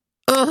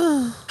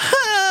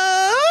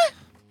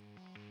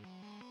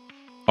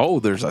Oh,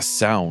 there's a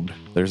sound.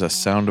 There's a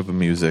sound of a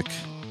music.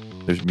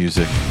 There's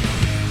music.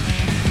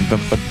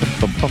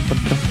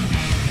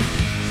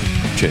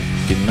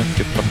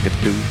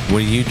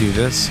 When you do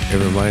this,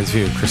 it reminds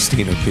me of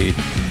Christina P.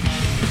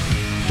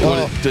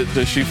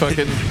 Does she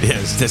fucking...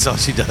 Yes, that's all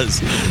she does.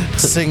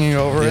 Singing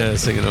over it? Yeah,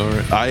 singing over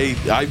it.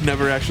 I've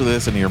never actually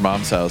listened to your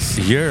mom's house.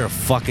 You're a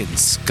fucking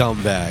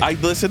scumbag. I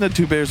listen to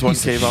Two Bears, One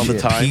Cave all the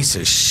time. Piece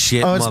of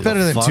shit, Oh, it's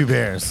better than Two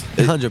Bears.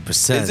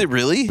 100%. Is it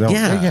really? No,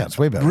 Yeah. it's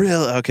way better.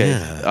 Really? Okay.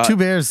 Yeah. Two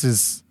Bears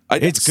is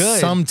It's good.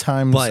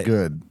 sometimes but-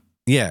 good.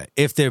 Yeah,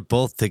 if they're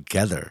both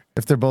together.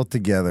 If they're both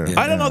together. Yeah.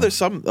 I don't know. There's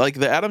some, like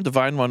the Adam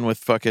Devine one with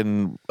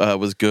fucking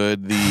was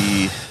good.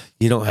 The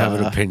You don't have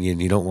an opinion.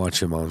 You don't watch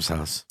your mom's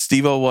house.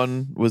 Steve-O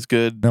one was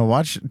good. No,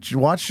 watch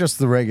just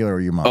the regular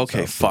you mom's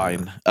Okay, house.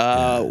 fine.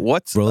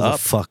 What's Grow up? the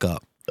fuck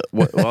up.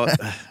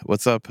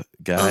 What's up,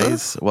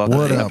 guys? Welcome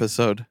What to the up?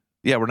 episode.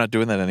 Yeah, we're not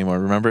doing that anymore.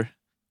 Remember?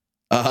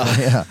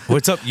 Yeah.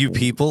 What's up, you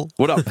people?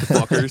 What up,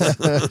 fuckers?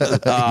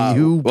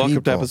 You welcome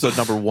to people. episode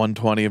number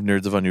 120 of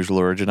Nerds of Unusual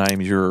Origin. I am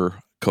your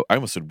I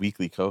almost said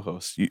weekly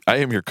co-host. I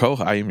am your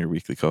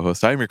weekly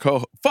co-host. I am your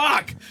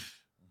Fuck!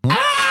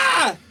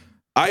 Ah!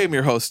 I am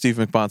your host, Steve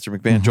McMonster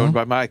McMahon, joined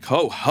by my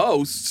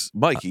co-hosts,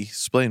 Mikey,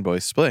 Splain Boy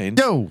Splain,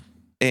 Yo.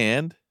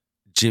 and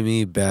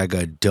Jimmy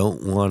Bagger,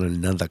 don't want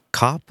another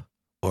cop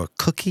or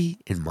cookie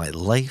in my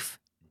life.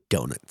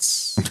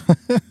 Donuts.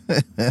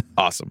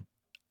 awesome.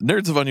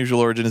 Nerds of Unusual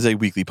Origin is a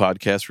weekly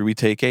podcast where we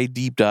take a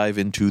deep dive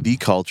into the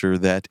culture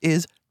that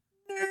is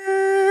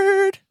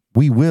nerd.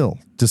 We will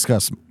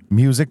discuss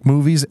music,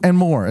 movies, and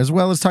more, as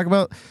well as talk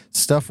about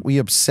stuff we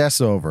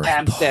obsess over.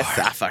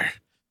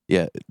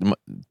 Yeah,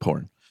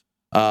 porn.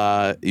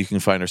 You can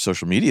find our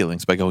social media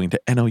links by going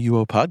to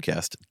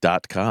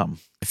nouopodcast.com.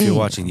 If you're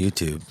watching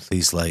YouTube,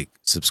 please like,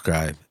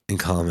 subscribe, and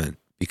comment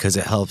because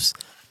it helps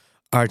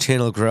our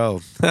channel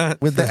grow.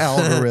 With the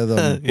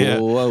algorithm. Yeah.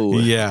 Whoa.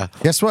 Yeah.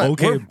 Guess what?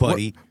 Okay,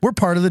 buddy. We're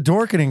part of the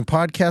Dorkening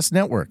Podcast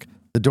Network.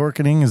 The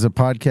Dorkening is a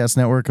podcast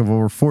network of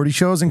over 40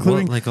 shows,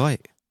 including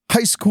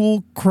high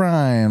school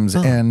crimes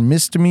and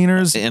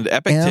misdemeanors. And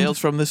epic tales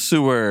from the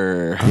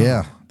sewer.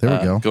 Yeah, there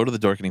we go. Go to the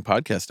Dorkening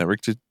Podcast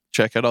Network to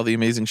check out all the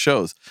amazing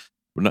shows.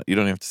 You don't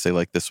even have to say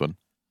like this one.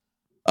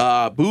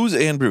 Booze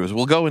and Brews.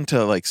 We'll go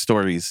into like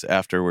stories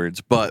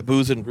afterwards, but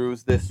Booze and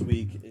Brews this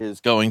week is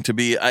going to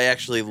be, I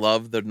actually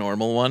love the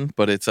normal one,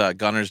 but it's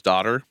Gunner's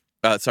Daughter.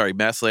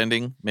 Mass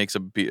Landing makes a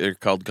beer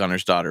called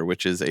Gunner's Daughter,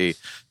 which is a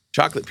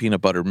chocolate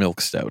peanut butter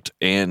milk stout.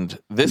 And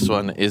this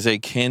one is a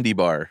candy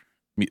bar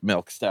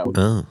milk stout.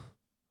 Oh.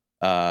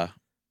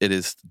 It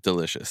is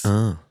delicious.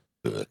 Oh.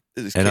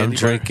 And I'm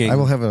drinking. I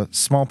will have a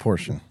small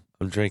portion.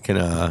 I'm drinking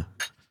a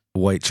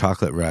white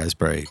chocolate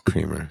raspberry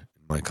creamer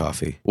in my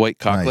coffee. White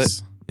chocolate.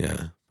 Nice.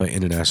 Yeah, by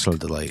International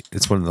Delight.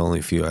 It's one of the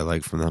only few I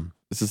like from them.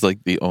 This is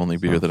like the only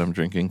beer that I'm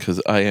drinking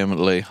because I am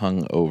lay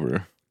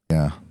hungover.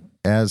 Yeah,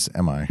 as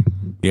am I.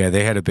 Yeah,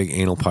 they had a big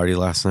anal party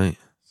last night.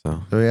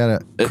 So we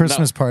had a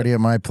Christmas party at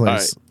my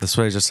place. Right. That's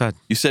what I just said.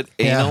 You said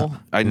anal. Yeah.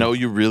 I know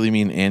you really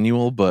mean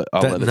annual, but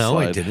I'll let it no,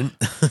 slide. I didn't.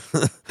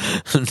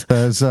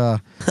 There's a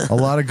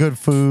lot of good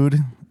food,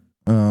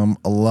 a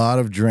lot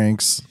of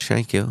drinks,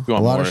 Thank you. If you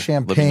a want lot more, of let me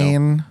know.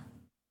 champagne,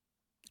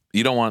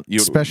 You don't want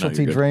specialty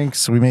no, you're good.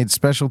 drinks. We made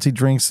specialty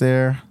drinks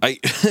there.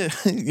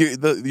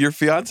 Your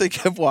fiance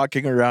kept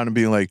walking around and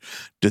being like,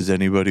 "Does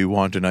anybody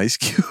want an ice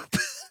cube?"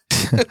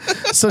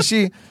 So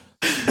she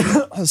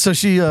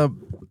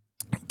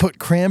put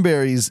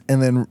cranberries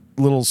and then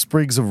little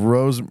sprigs of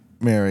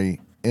rosemary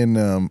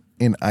in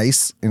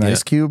ice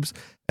cubes,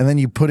 and then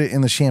you put it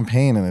in the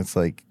champagne, and it's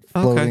like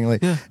floating.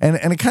 Okay, yeah.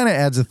 And it kind of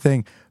adds a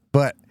thing,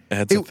 but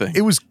Adds a thing.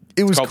 It was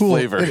called cool.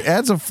 flavor. It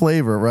adds a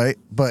flavor, right?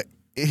 But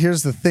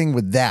here's the thing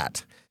with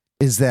that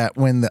is that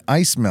when the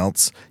ice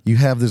melts, you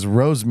have this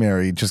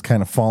rosemary just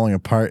kind of falling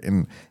apart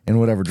in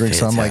whatever drink.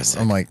 Fantastic. So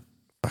I'm like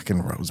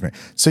fucking rosemary.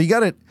 So you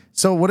got it.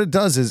 So what it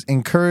does is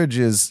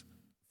encourages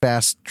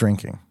fast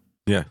drinking.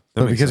 Yeah.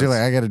 So because you're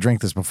like, I got to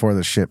drink this before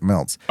the shit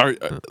melts.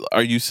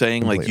 Are you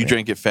saying like you Completely.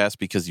 drank it fast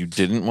because you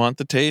didn't want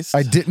the taste?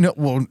 I didn't know.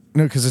 Well,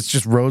 no, because it's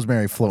just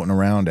rosemary floating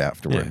around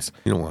afterwards.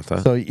 You don't want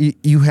that. So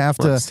you have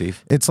Come on, to.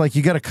 Steve. It's like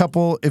you get a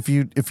couple. If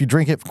you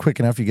drink it quick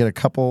enough, you get a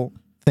couple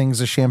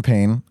things of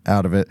champagne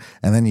out of it,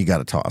 and then you got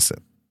to toss it.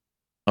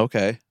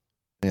 Okay.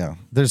 Yeah,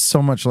 there's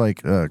so much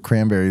like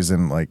cranberries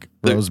and like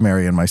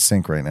rosemary in my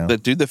sink right now. The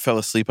dude that fell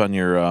asleep on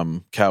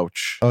your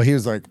couch. Oh, he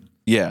was like,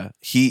 Yeah,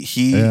 he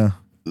yeah.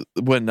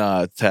 when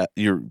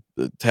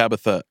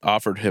Tabitha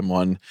offered him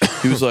one,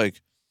 he was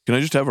like, "Can I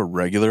just have a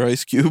regular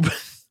ice cube?"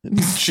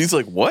 And she's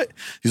like, "What?"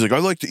 He's like, "I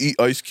like to eat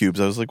ice cubes."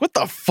 I was like, "What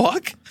the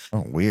fuck?"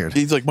 Oh, weird.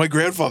 He's like, "My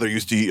grandfather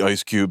used to eat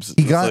ice cubes."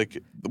 He It's got-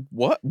 like,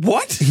 "What?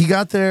 What?" He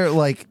got there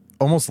like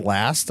almost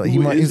last.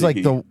 Who is He's like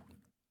he?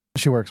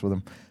 She works with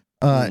him.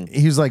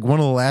 He was like one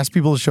of the last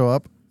people to show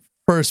up.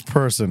 First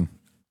person,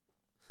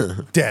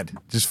 dead,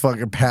 just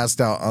fucking passed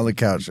out on the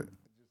couch,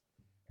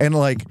 and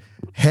like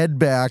head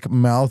back,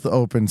 mouth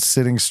open,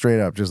 sitting straight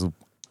up, just.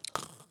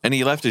 And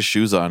he left his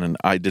shoes on, and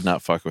I did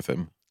not fuck with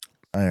him.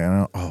 I don't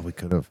know. Oh, we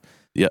could have.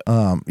 Yeah.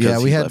 Yeah,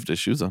 'Cause we he had left his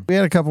shoes on. we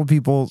had a couple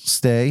people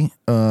stay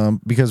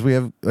because we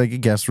have like a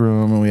guest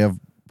room and we have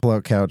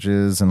pull-out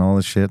couches and all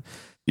this shit.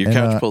 Your And,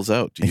 couch pulls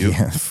out. Do you?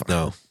 Yeah,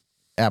 No,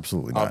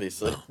 absolutely not.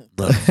 Obviously.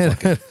 not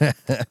fucking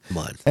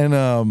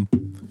mine.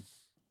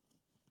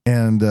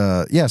 And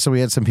yeah, so we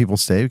had some people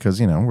stay because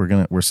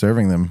we're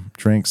serving them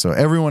drinks, so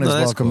everyone is No,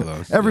 that's welcome. cool,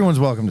 though. Everyone's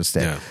welcome to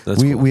stay. Yeah,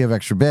 that's we cool. we have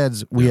extra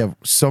beds. We have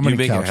so You many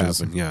make couches.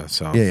 it happen. Yeah,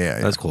 so Yeah.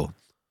 that's cool.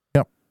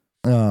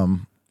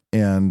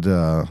 And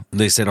At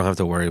least they don't have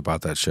to worry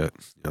about that shit.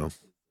 I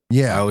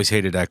yeah, always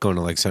hated that going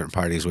to like certain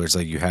parties where it's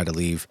like you had to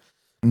leave.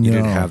 You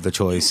didn't have the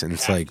choice, and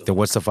it's like,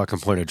 what's the fucking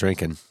point of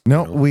drinking?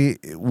 No,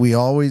 we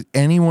always,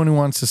 anyone who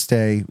wants to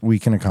stay, we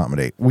can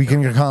accommodate. We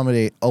can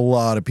accommodate a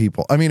lot of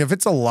people. I mean, if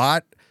it's a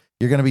lot,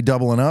 you're going to be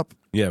doubling up.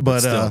 Yeah,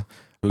 But still,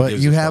 who but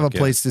gives you a have a fuck? Yeah.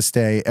 place to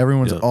stay.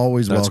 Everyone's Yeah,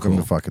 always that's welcome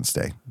cool. to fucking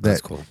stay.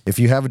 That's cool. If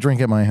you have a drink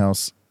at my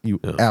house, you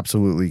Yeah.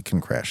 absolutely can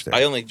crash there.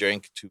 I only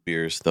drank 2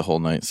 beers the whole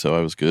night, so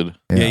I was good.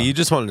 Yeah, you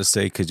just wanted to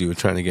stay because you were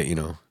trying to get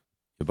your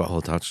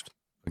butthole touched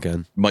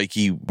again.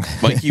 Mikey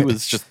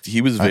was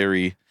he was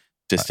very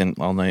distant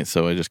all night,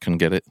 so I just couldn't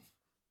get it.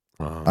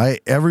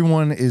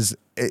 Everyone is.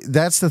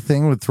 That's the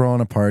thing with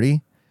throwing a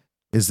party,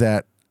 is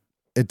that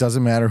it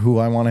doesn't matter who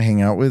I want to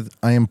hang out with.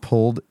 I am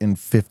pulled in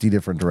 50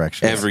 different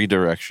directions. Every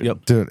direction.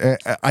 Yep. Dude,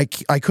 I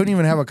couldn't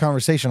even have a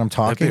conversation. I'm That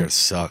talking, beer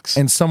sucks.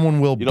 and someone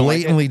will You don't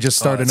like blatantly just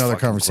start that's another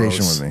fucking conversation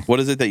gross. with me. What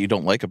is it that you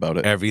don't like about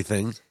it?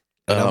 Everything.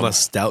 And I'm a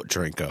stout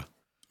drinker.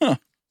 Huh.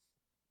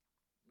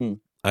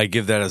 I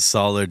give that a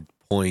solid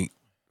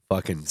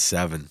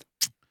 0.7.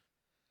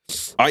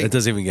 I- It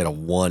doesn't even get a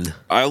 1.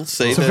 I'll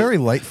say It's a that very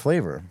light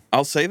flavor.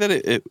 I'll say that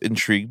it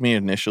intrigued me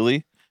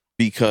initially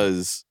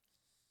because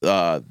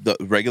the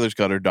regular's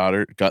daughter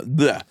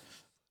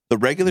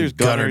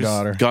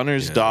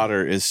Gunner's Yeah.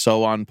 daughter is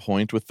so on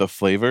point with the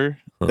flavor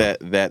Huh.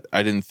 that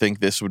I didn't think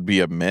this would be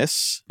a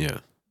miss, Yeah.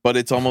 but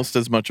it's almost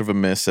as much of a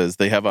miss as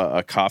they have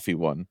a coffee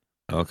one,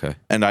 Okay.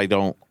 and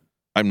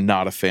I'm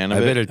not a fan of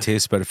I it. bet it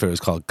tastes better if it was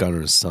called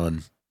Gunner's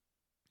Son.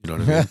 You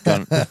know what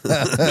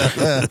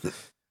I mean?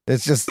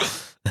 It's just.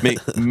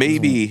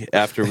 Maybe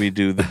after we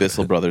do the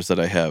Bissell Brothers that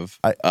I have,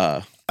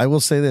 I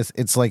will say this: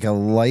 it's like a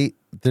light.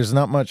 There's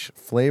not much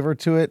flavor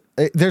to it.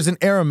 There's an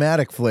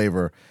aromatic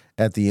flavor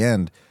at the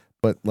end,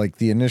 but like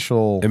the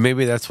initial, And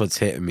maybe that's what's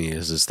hitting me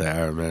is just the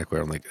aromatic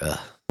where I'm like, ugh.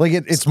 like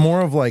it's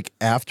more of like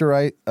after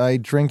I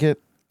drink it,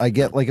 I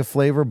get like a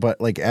flavor, but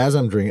like as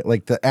I'm drinking,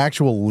 like the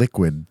actual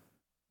liquid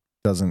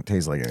doesn't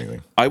taste like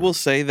anything. I will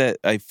say that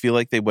I feel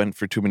like they went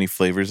for too many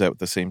flavors at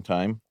the same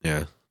time,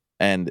 Yeah.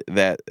 and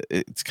that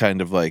it's kind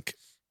of like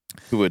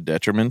to a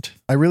detriment.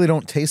 I really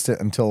don't taste it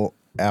until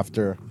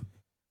after.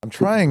 I'm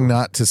trying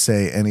not to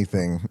say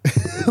anything.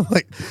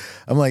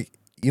 I'm like,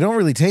 you don't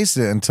really taste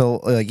it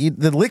until like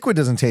the liquid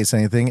doesn't taste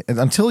anything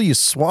until you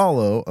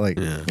swallow. Like,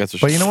 Yeah. That's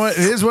but you know what?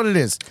 It is what it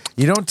is.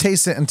 You don't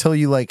taste it until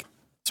you like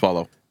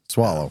swallow.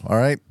 swallow. All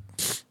right.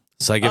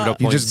 So I give it a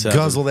 0.7. You just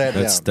guzzle that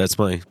That's down. that's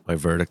my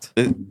verdict.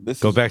 This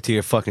Go is- back to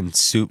your fucking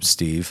soup,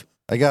 Steve.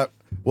 I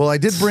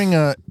did bring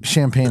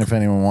champagne if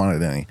anyone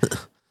wanted any.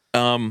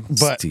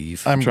 But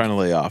Steve. I'm trying to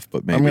lay off,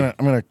 but maybe. I'm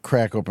gonna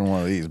crack open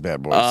one of these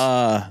bad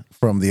boys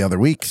from the other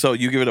week. So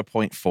you give it a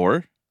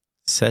 0.4?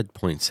 Said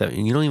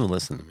 0.7. You don't even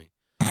listen to me.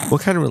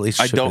 What kind of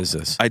relationship is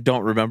this? I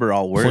don't remember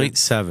all words.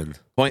 0.7.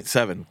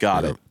 0.7.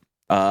 Got Yeah.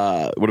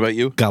 it. What about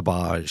you?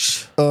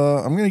 Garbage.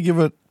 I'm gonna give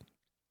it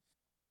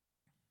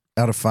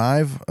out of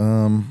 5.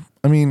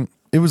 I mean,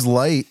 it was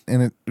light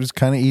and it was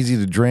kind of easy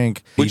to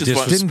drink. Be Which is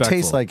fine. Didn't taste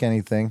disrespectful. like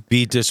anything.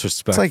 Be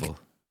disrespectful.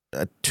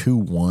 A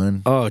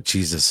 2-1. Oh,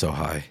 Jesus, so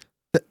high.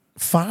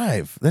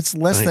 5. That's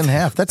less than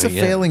half. That's a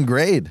Yeah. failing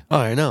grade. Oh,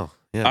 I know.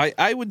 Yeah.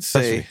 I would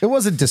say It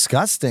wasn't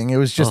disgusting. It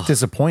was just Ugh.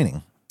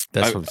 disappointing.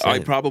 That's what I'm I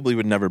saying. probably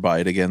would never buy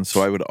it again,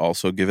 so I would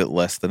also give it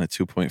less than a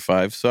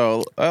 2.5.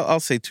 So I'll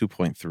say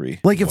 2.3.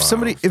 Like if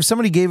Wow.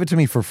 somebody gave it to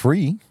me for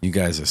free. You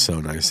guys are so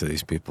nice to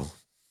these people.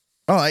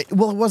 It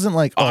wasn't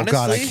like, oh God,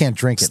 I Honestly, can't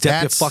drink it. Step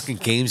your That's fucking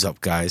games up,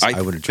 guys.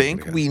 I wouldn't think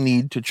drink it we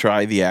need to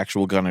try the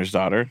actual Gunner's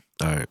Daughter again.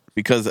 All right.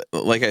 because,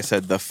 like I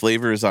said, the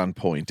flavor is on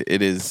point.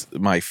 It is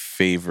my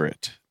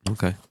favorite.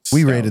 Okay.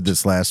 we stout. rated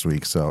this last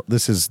week, so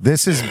this has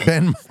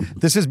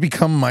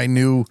become my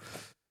new.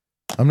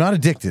 I'm not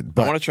addicted,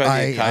 but I want to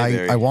try the acai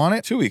berry. I want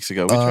it, 2 weeks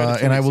ago. We tried it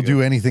 2 and I weeks will ago.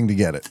 do anything to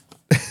get it.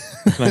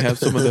 Can I have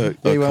some of the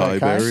Hey, you want acai acai?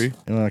 berry?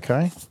 You want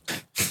acai?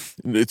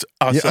 It's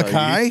Yeah,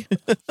 acai.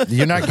 acai?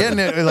 You're not getting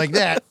it like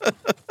that.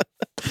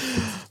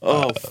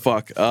 Oh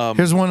fuck.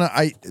 Here's one.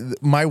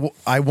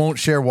 I won't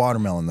share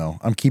watermelon though.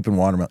 I'm keeping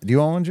watermelon. Do you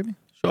want one, Jimmy?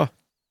 Sure.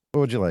 What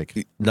would you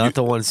like? Not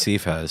the one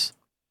Steve has.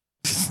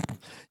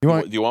 You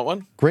want do you want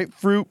one?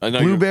 grapefruit, I know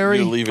blueberry?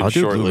 You're leaving I'll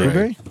do shortly.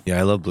 blueberry. Yeah,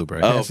 I love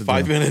blueberry. Oh, Pass it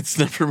 5 down. minutes.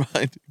 Never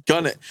mind.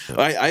 Gun it.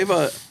 I have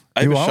a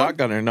You want one?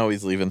 shotgunner. No,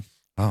 he's leaving.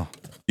 Oh,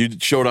 You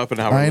showed up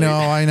an hour I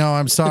late. know.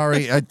 I'm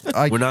sorry.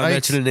 We're not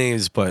mentioning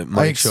names, but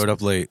Mike ex- showed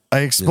up late. I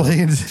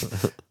explained.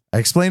 I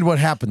explained what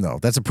happened though.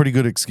 That's a pretty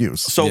good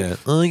excuse. So yeah.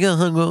 Oh, I got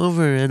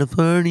hungover at a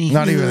party.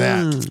 Not even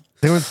that.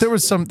 There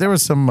was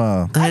some.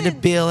 I had to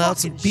bail out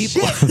some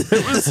people.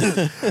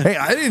 Hey,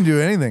 I didn't do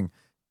anything.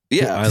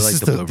 yeah, I like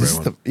the blueberry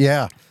one.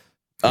 Yeah.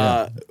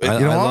 I You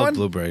don't want love one?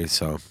 blueberry,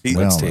 so He-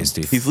 that's Well,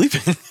 tasty. he's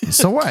leaving.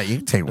 So what? You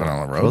can take one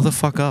on the Grow road. the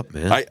fuck up,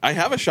 man. I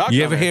have a shotgun.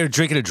 You ever hear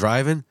drinking and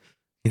driving?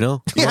 You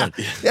know? Come Yeah. on.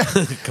 Yeah.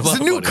 Come It's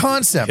on, a new buddy.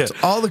 concept.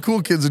 All the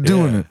cool kids are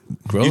doing it.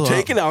 Grow You up.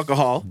 take an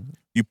alcohol,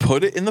 you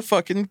put it in the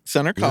fucking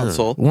center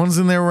console, One's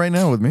in there right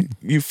now with me.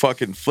 you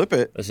fucking flip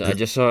it. Listen, I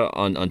just saw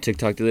on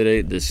TikTok the other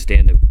day this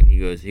stand-up, and he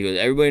goes,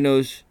 everybody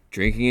knows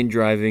drinking and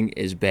driving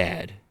is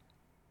bad,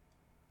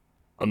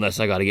 unless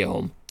I gotta get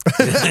home.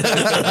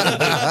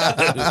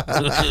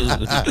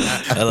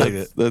 I like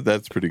it.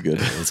 That's pretty good.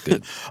 That's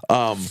good.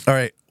 All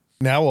right.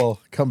 Now we'll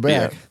come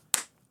back.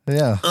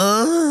 Yeah.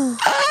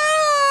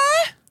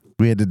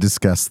 We had to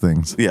discuss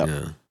things.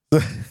 Yeah.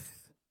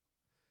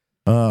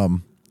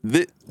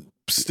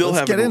 Still Let's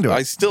haven't get into it.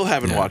 I still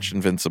haven't Yeah. watched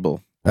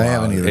Invincible. I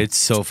haven't either. It's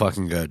so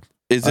fucking good.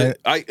 Is it?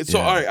 All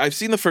Yeah. right. I've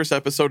seen the first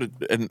episode,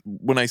 and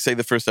when I say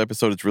the first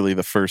episode, it's really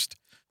the first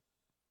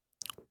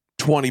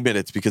 20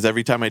 minutes because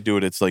every time I do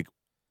it, it's like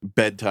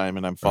bedtime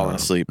and I'm falling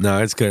asleep.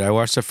 No, it's good. I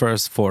watched the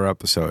first 4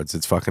 episodes.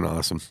 It's fucking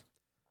awesome.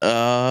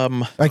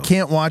 I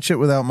can't watch it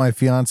without my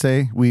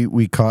fiance. We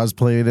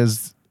cosplayed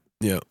as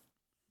Yeah.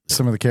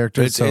 some of the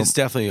characters. It's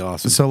definitely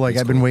awesome. So like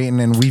It's I've been cool. waiting,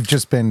 and we've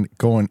just been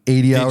going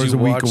 80 Did hours you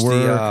a week watch of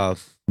work.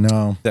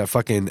 No, that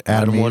fucking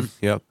Adam Adam one? Eve?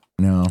 Yep.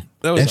 no.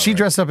 That was And she alright.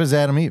 dressed up as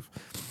Adam Eve,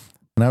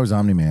 and I was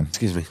Omni Man.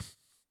 Excuse me.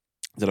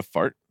 Is it a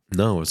fart?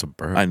 No, it was a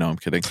bird. I know. I'm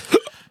kidding.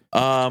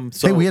 So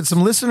Hey, we had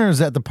some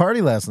listeners at the party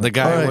last night. The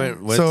guy All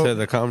right, went so, to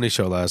the comedy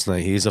show last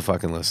night. He's a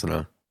fucking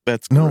listener.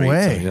 that's No great.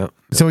 way. Yep.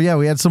 So yeah,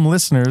 we had some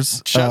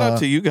listeners. Shout out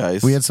to you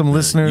guys. We had some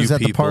listeners you at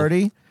the people.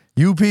 party.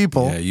 You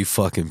people, Yeah, you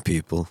fucking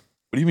people.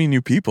 What do you mean,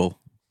 you people?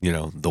 You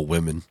know, the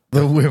women.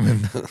 the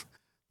women.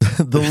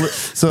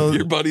 So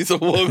Your buddy's a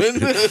woman.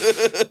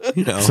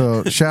 You know.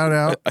 so shout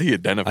out. He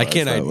identifies. I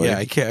can't that way.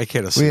 I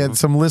can't assume. We had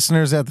some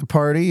listeners at the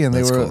party, and they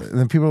That's were. cool. And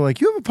then people were like,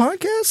 "You have a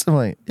podcast?" I'm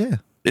like, "Yeah."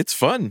 It's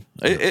fun.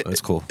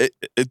 That's cool.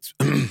 It's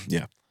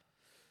yeah.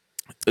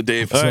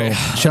 Dave. All right.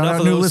 Shout Enough out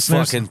of new those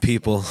listeners. fucking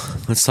people.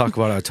 Let's talk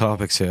about our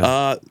topics here.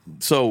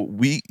 So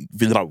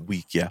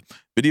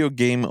Video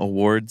Game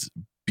Awards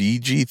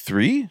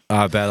BG3.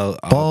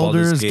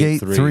 Baldur's Gate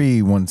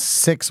 3 won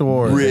 6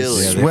 awards.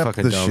 Really? They Yeah, they swept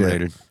fucking the shit.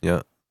 dominated.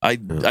 Yeah.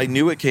 I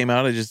knew it came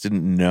out. I just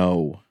didn't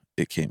know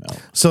it came out.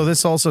 So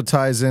this also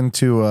ties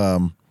into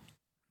one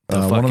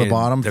of the fucking-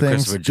 bottom the things.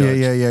 Christopher Judge.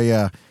 Yeah.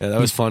 Yeah, that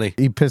was funny.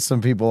 He pissed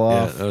some people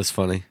Yeah, off. that was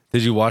funny.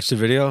 Did you watch the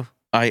video?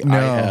 I No.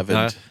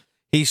 haven't.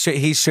 He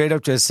straight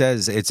up just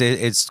says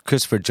it's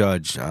Christopher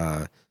Judge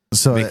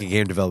So making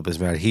game developers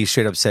mad. He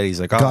straight up said he's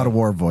like, God of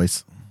War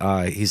voice.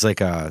 he's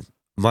like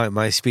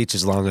my speech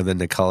is longer than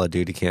the Call of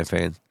Duty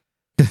campaign.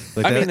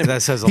 Like I mean,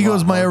 that says a He lot,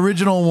 goes, my huh?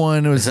 original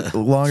one was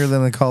longer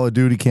than the Call of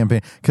Duty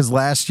campaign because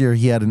last year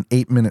he had an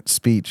 8-minute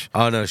speech.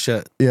 Oh no,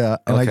 shit. Yeah,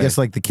 and I Okay. guess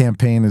like the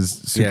campaign is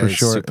super it's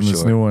short super in this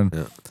short. new one.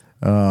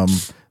 Yeah.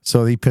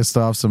 So he pissed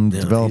off some Yeah.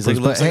 developers. He's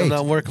like, looks but like hey, I'm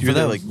not working for You're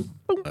them. like,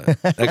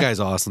 That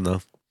guy's awesome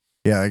though.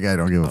 yeah, that guy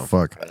don't give a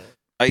fuck.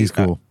 He's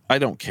cool. I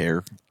don't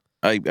care.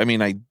 I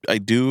mean, I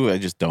do. I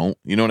just don't.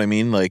 You know what I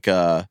mean? Like,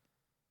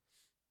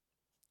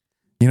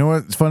 You know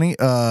what's funny?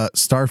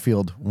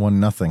 Starfield won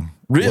nothing.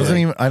 Really? Wasn't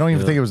even, I don't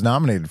even Yeah. think it was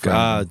nominated for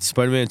anything.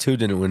 Spider-Man 2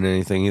 didn't win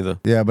anything either.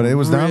 Yeah, but it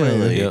was nominated.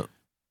 Really? Yeah.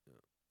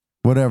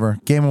 Whatever.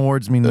 Game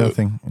awards mean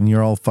nothing, and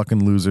you're all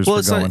fucking losers Well, for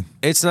it's going.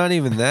 it's not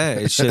even that.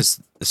 It's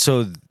just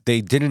so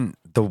they didn't.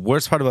 The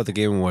worst part about the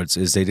Game Awards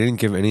is they didn't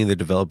give any of the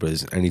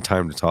developers any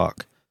time to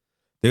talk.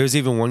 There was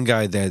even one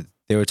guy that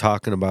they were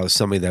talking about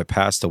somebody that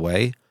passed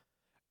away,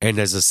 and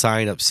there's a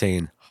sign up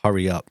saying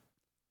 "Hurry up,"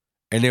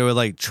 and they were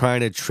like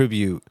trying to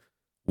tribute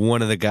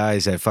one of the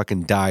guys that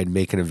fucking died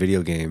making a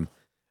video game,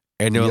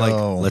 and they were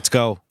Yo. like, "Let's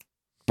go,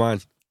 come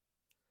on."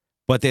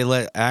 But they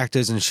let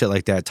actors and shit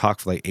like that talk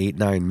for like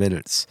 8-9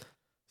 minutes.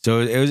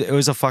 So it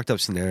was a fucked up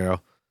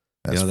scenario.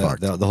 That's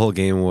fucked. The whole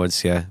Game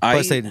Awards, yeah.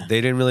 Plus, they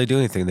didn't really do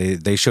anything.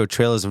 They showed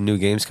trailers of new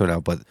games coming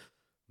out, but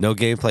no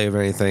gameplay of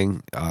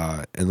anything.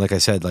 And like I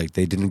said, like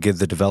they didn't give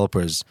the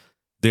developers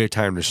their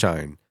time to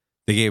shine.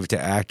 They gave it to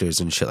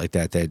actors and shit like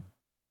that that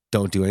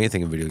don't do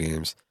anything in video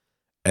games.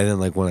 And then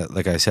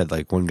like I said,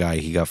 like one guy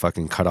he got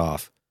fucking cut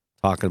off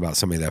talking about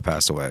somebody that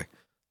passed away.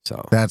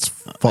 So That's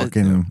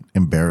fucking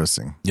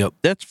embarrassing.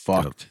 that's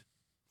fucked.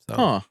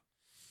 so,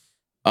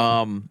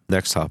 Huh.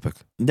 next topic.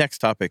 Next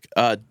topic.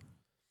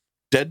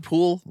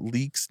 Deadpool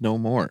leaks no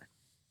more.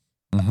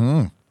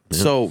 Mm-hmm. Yeah.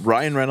 So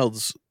Ryan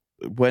Reynolds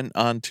went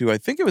on to, I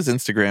think it was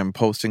Instagram,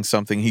 posting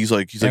something. He's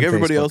like And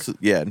everybody Facebook. else,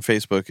 and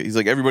Facebook. He's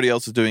like, everybody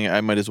else is doing it.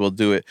 I might as well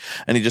do it.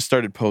 And he just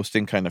started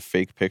posting kind of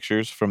fake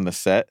pictures from the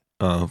set,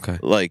 Oh, okay.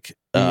 like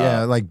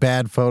Yeah, like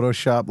bad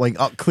Photoshop, like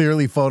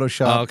clearly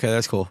Photoshop. Oh, okay,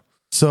 that's cool.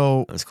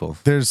 So That's cool.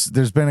 there's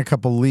been a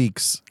couple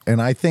leaks,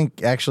 and I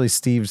think actually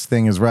Steve's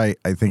thing is right.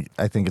 I think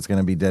it's going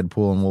to be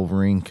Deadpool and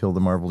Wolverine kill the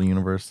Marvel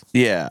universe.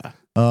 yeah.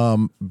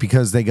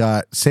 Because they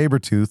got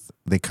Sabretooth,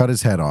 they cut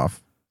his head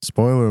off,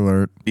 Spoiler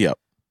alert. Yep.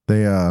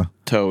 They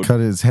Toad. cut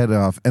his head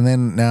off, and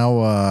then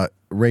now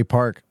Ray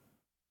Park,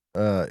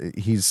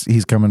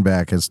 he's coming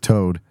back as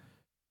Toad.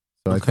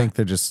 So I think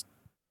they're just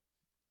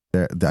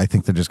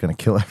gonna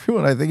kill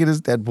everyone. I think it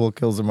is Deadpool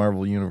kills the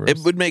Marvel universe. It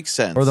would make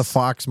sense. or the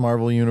Fox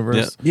Marvel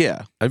universe.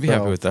 Yeah. I'd be So-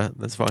 happy with that.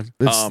 That's fine.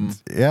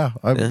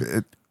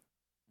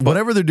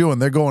 Whatever they're doing,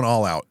 they're going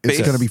all out. It's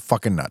Based- gonna be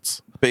fucking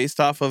nuts. Based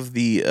off of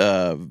the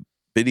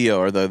video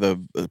or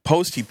the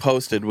post he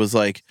posted was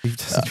like,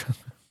 yeah.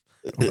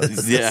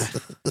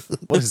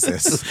 What is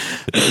this?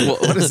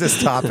 What is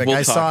this topic? We'll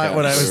I saw talk it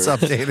when I was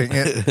after. updating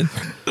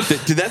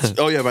it. Did that?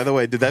 Oh yeah. By the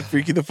way, did that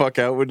freak you the fuck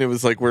out when it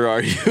was like, "Where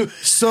are you?"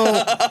 So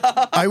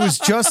I was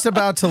just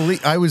about to leave.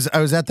 I was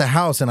at the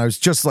house, and I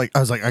was like,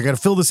 I gotta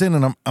fill this in,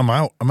 and I'm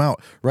out.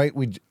 Right?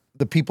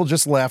 The people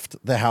just left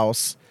the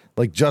house,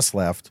 like just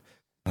left.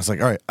 I was like,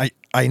 all right,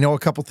 I know a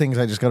couple things.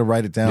 I just got to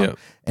write it down. Yep.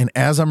 And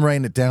as I'm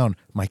writing it down,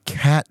 my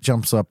cat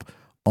jumps up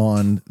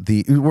on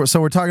so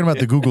we're talking about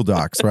the Google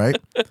Docs, right?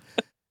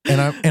 And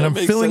I'm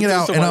makes filling it sense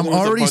out, as to and why I'm there was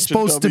a already bunch of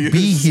supposed to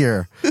be Ws.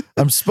 here.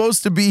 I'm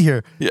supposed to be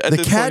here. Yeah, at the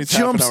this cat point, he's half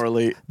an jumps. hour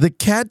late. The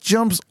cat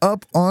jumps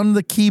up on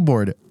the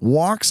keyboard,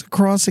 walks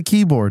across the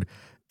keyboard,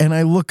 and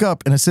I look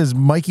up, and it says,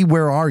 "Mikey,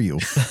 where are you?"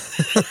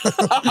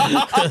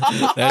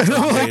 That's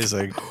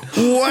amazing. What?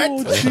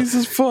 Oh,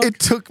 Jesus fuck! It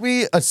took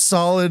me a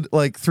solid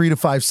 3 to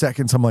 5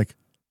 seconds. I'm like,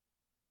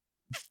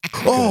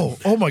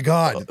 oh my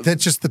God.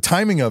 That's just the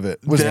timing of it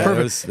was That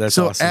perfect. That's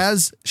So awesome.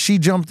 as she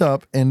jumped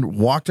up and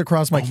walked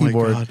across my Oh my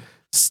keyboard, God.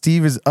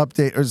 Steve is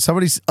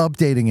somebody's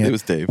updating it. It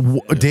was Dave.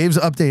 Dave's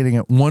updating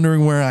it,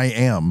 wondering where I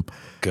am.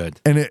 Good.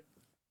 And it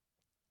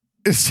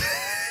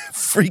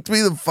freaked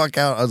me the fuck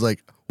out. I was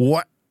like,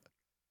 what?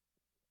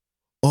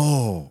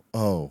 Oh.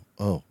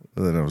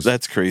 And then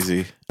That's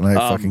crazy. I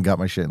fucking got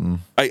my shit in.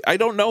 I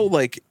don't know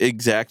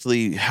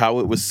exactly how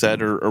it was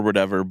said or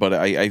whatever, but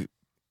I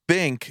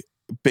think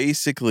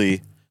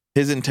basically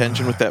his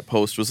intention with that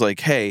post was like,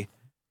 hey,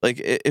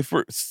 if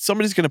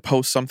somebody's gonna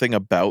post something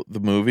about the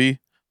movie,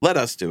 let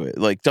us do it.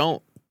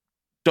 Don't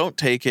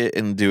take it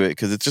and do it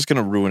because it's just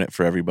gonna ruin it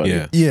for everybody.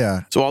 Yeah.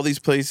 Yeah. So all these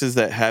places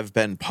that have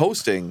been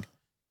posting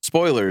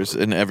spoilers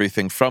and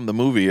everything from the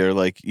movie are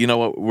like, you know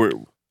what,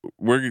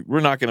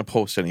 we're not gonna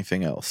post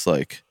anything else.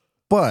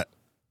 But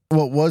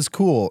what was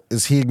cool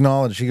is he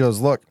acknowledged, he goes,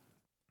 look,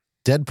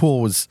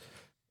 Deadpool was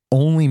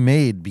only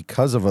made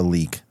because of a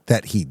leak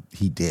that he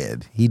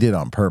did. He did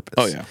on purpose.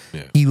 Oh yeah.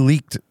 He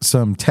leaked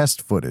some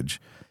test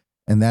footage,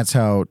 and that's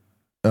how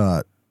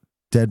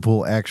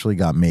Deadpool actually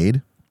got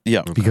made.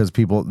 Yeah. Because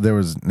there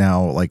was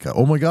now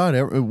oh my God,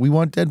 we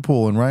want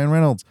Deadpool and Ryan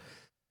Reynolds.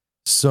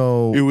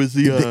 So It was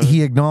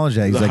he acknowledged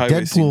that. He's the like,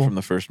 highway scene Deadpool from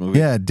the first movie.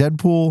 Yeah,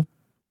 Deadpool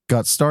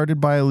got started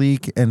by a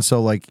leak, and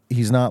so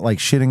he's not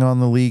shitting on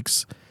the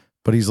leaks,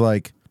 but he's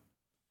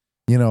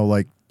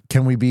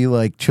can we be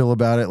chill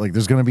about it?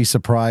 There's gonna be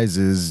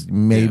surprises.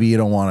 Maybe you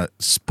don't want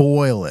to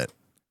spoil it.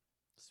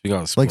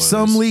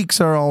 Some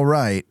leaks are all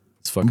right,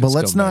 but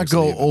let's not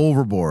go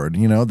overboard.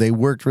 They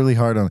worked really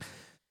hard on,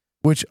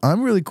 which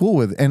I'm really cool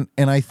with, and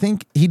I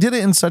think he did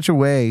it in such a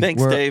way.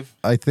 Thanks, where Dave.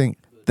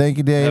 Thank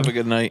you, Dave. Have a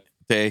good night,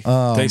 Dave.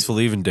 Thanks for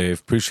leaving, Dave.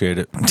 Appreciate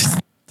it.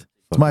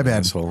 It's my bad.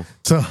 Asshole.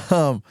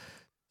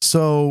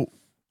 So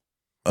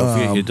Don't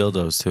forget your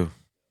dildos too.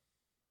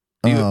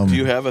 Do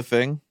you have a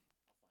thing?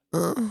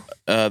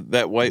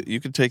 That white. You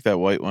could take that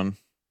white one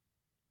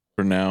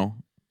for now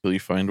till you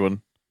find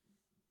one.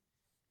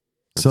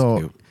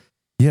 Cute.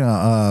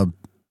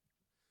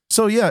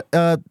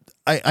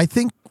 I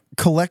think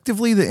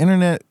collectively the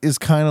internet is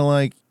kind of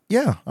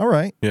all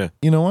right. Yeah.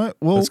 You know what?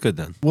 Well, That's good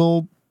then.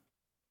 Well,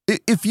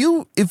 if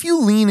you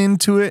lean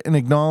into it and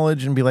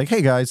acknowledge and be like,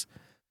 hey guys,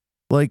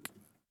 the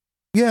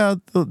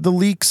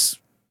leaks,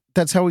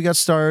 that's how we got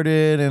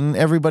started, and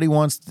everybody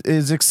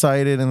is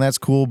excited, and that's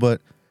cool, but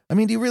I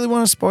mean, do you really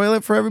want to spoil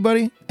it for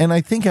everybody? And I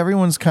think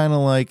everyone's kind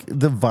of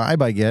the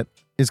vibe I get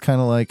is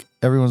kind of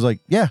everyone's like,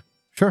 yeah,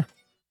 sure.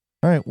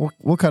 All right,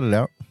 we'll cut it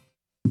out.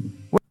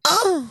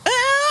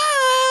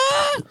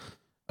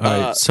 All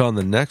right. So on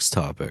the next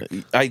topic,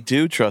 I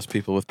do trust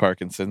people with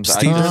Parkinson's.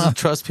 Steve doesn't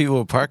trust people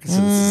with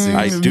Parkinson's disease.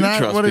 I do not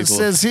trust what it people.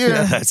 says here.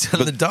 Yeah, that's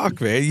on the doc,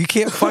 man. You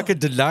can't fucking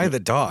deny the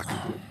doc.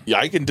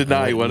 I can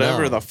deny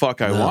whatever No. the fuck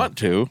I want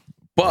to,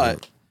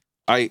 but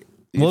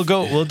We'll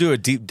do a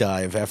deep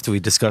dive after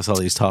we discuss all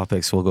these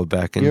topics. We'll go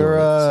back into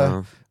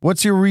it.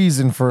 What's your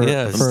reason for?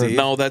 Yeah, for Steve.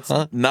 No, that's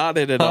not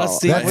it at all.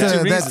 Steve, That's what's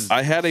your that's- reason?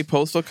 I had a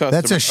postal customer.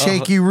 that's a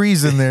shaky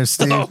reason there,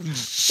 Steve.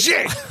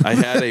 Shit! I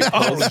had a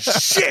Oh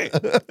shit!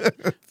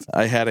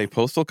 I had a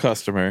postal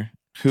customer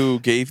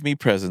who gave me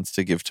presents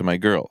to give to my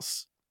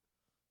girls.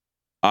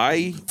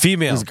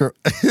 Female. His, girl,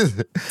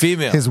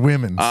 Female. his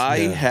women's. I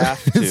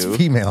have his to,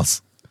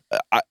 females.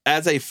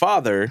 as a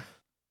father,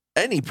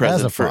 any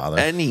present for father.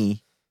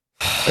 any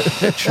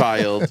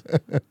child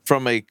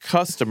from a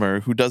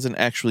customer who doesn't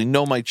actually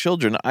know my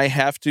children, I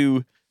have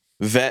to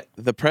vet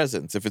the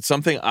presents. If it's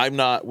something I'm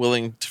not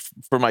willing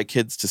for my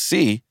kids to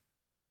see,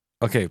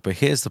 Okay, but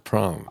here's the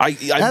problem.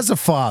 As a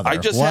father,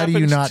 why do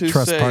you not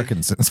trust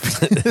Parkinson's?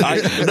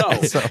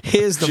 No. So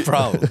here's the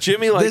problem.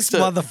 Jimmy likes this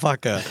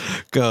motherfucker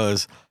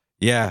goes,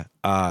 yeah,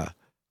 I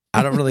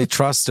don't really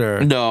trust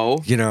her. No.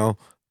 You know,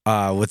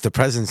 with the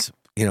presence,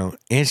 you know,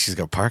 and she's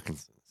got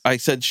Parkinson's. I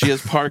said she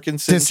has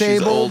Parkinson's. Disabled,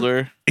 she's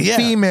older. Yeah.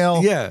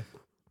 Female. Yeah.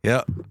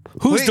 Yeah.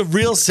 Who's Wait, the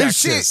real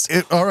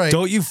sexist? All right.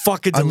 Don't you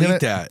fucking delete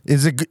that.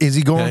 Is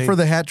he going Okay. for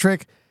the hat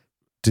trick?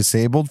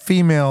 Disabled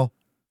female.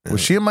 Was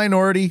she a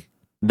minority?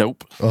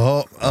 Nope.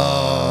 Oh.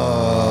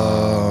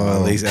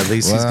 At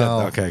least he's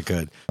got. Okay,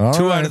 good. 2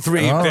 out of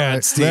 3 all bad,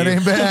 right. Steve. That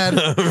ain't bad.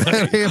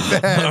 That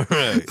ain't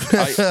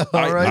bad.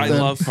 All right. I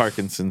love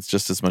Parkinson's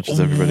just as much as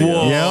everybody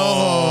else.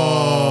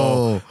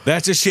 Yo.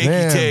 That's a shaky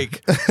Man.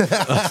 take.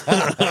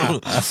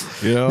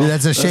 You know?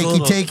 That's a shaky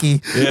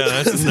takey.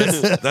 Yeah,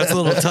 that's a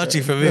little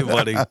touchy for me,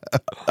 buddy.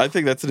 I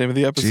think that's the name of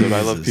the episode.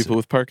 I love Jesus. people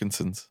with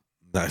Parkinson's.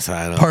 That's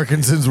I don't.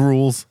 Parkinson's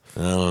rules.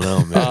 I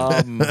don't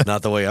know, man.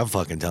 Not the way I'm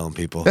fucking telling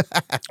people.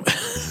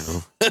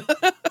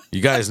 You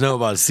guys know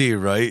about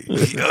Steve, right?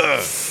 What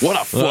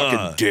a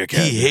fucking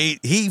dickhead.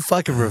 He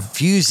fucking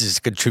refuses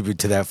to contribute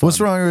to that. What's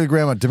fund. wrong with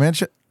grandma?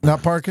 Dementia?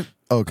 Not Parkinson's?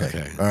 Okay.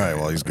 Okay. All right.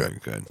 Well, he's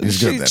good. Good. He's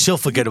good then. She'll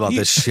forget about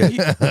this shit.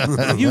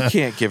 You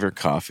can't give her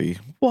coffee.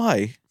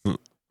 Why?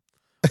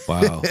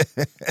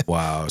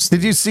 Wow.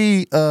 Did you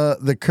see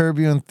the Curb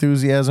Your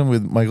Enthusiasm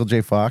with Michael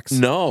J. Fox?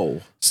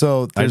 No.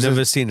 So I've there's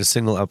never seen a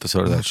single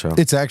episode of that show.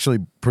 it's actually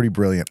pretty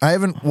brilliant. I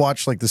haven't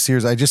watched like the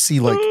series. I just see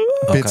like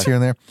bits Okay. here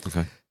and there.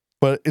 Okay.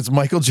 But it's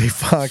Michael J.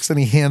 Fox and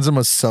he hands him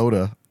a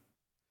soda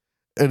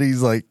and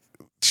he's like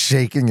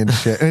shaking and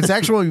shit. And it's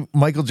actually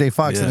Michael J.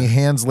 Fox and he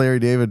hands Larry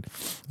David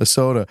a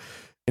soda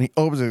and he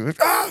opens it like,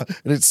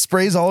 and it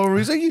sprays all over.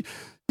 He's like,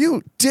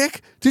 you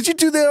dick, did you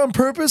do that on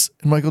purpose?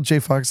 And Michael J.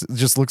 Fox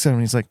just looks at him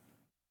and he's like,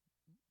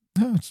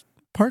 no, it's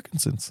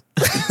Parkinson's.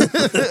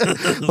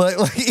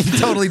 like he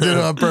totally did it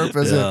on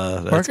purpose. Yeah,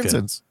 that's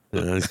Parkinson's.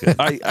 Yeah, that's good.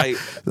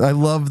 I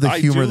love the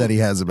humor do- that he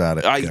has about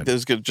it. I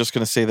was just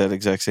going to say that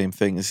exact same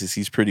thing. Is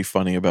he's pretty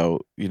funny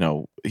about, you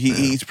know,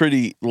 he's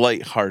pretty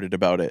lighthearted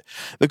about it.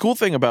 The cool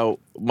thing about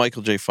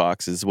Michael J.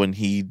 Fox is when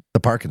he, The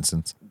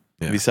Parkinson's.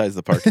 Yeah. besides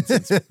the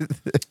Parkinson's,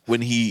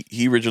 when he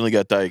originally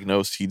got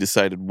diagnosed, he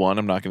decided, one,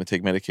 I'm not going to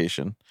take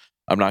medication.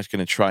 I'm not going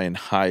to try and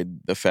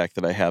hide the fact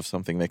that I have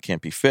something that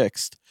can't be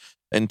fixed.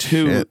 And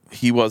two,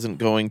 he wasn't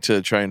going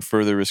to try and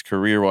further his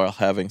career while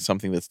having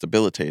something that's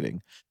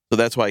debilitating. So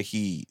that's why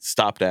he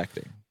stopped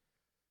acting.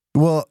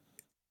 Well,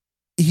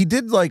 he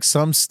did like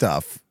some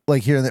stuff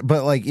like here and there,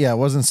 but like, yeah, it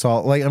wasn't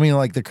salt. Like, I mean,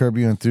 like the Curb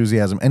Your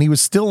Enthusiasm, and he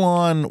was still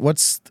on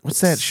what's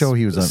that show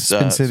he was on?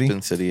 Spin City.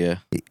 Spin City, yeah.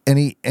 And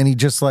he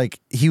just like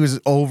he was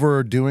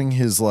overdoing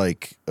his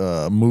like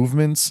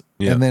movements,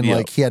 Yeah. and then Yeah.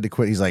 like he had to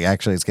quit. He's like,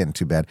 actually, it's getting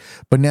too bad.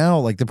 But now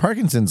like the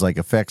Parkinson's like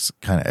affects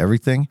kind of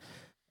everything.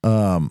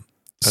 That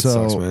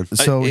So sucks, man.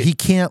 so he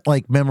can't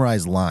like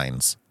memorize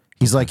lines.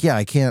 He's like, yeah,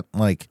 I can't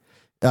like.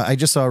 I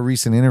just saw a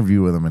recent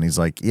interview with him, and he's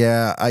like,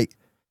 yeah,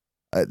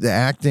 the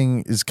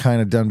acting is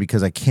kind of done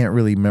because I can't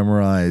really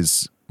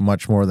memorize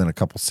much more than a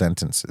couple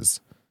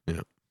sentences. Yeah.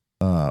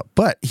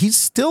 But he's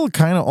still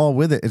kind of all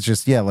with it. It's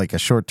just, yeah, like a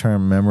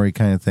short-term memory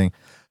kind of thing.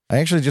 I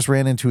actually just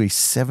ran into a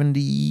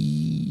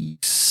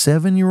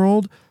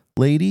 77-year-old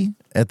lady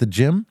at the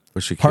gym.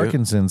 Was she cute?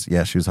 Parkinson's.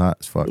 Yeah, she was hot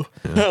as fuck.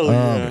 Hell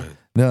yeah.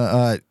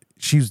 No,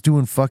 she was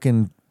doing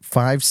fucking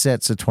 5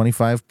 sets of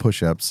 25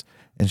 push-ups,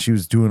 and she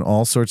was doing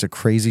all sorts of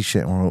crazy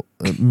shit. And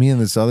me and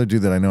this other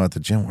dude that I know at the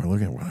gym, we're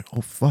looking, we're like,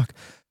 oh fuck.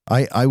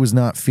 I was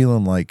not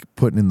feeling like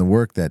putting in the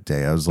work that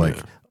day. I was like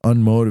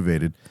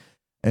unmotivated,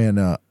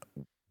 and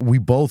we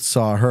both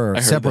saw her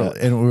heard separately,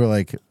 that. and we were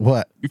like,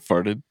 what? You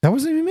farted. That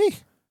wasn't even me.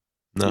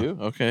 No. You?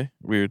 Okay.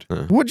 Weird.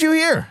 What'd you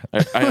hear? I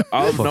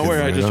out of Fucking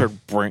nowhere, I just weirdo.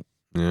 heard brink.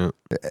 Yeah.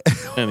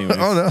 Anyways.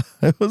 Oh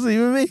no, it wasn't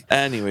even me.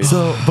 Anyways.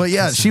 So, but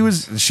yeah, she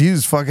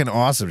was fucking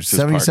awesome. She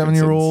was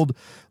 77-year-old,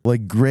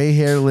 like gray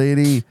hair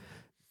lady,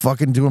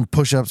 fucking doing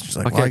push-ups. She's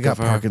like, Okay, well, I good got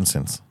for her.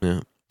 Parkinson's.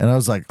 Yeah. And I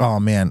was like, oh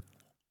man,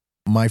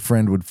 my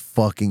friend would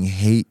fucking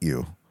hate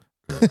you.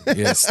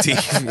 Yeah, Steve.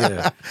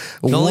 Yeah.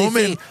 A The only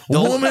woman, thing- the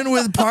only- woman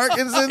with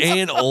Parkinson's.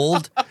 And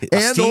old.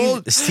 And Steve,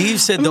 old. Steve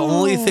said the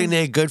only thing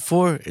they're good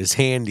for is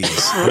handies.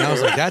 And I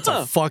was like, that's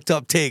a fucked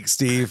up take,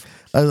 Steve.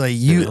 I was like,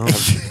 you,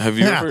 Have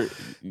you ever?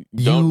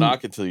 Don't You-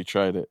 knock it till you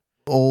tried it.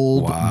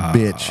 old Wow.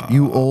 bitch.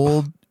 You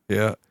old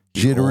Yeah.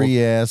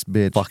 jittery ass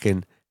bitch.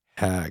 Fucking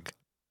hag.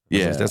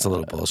 Yeah. That's a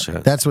little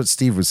bullshit. That's what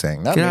Steve was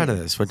saying. Not Get me. out of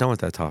this. We're done with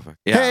that topic.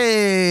 Yeah.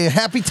 Hey,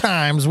 happy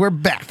times. We're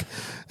back.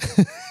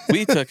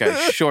 We took a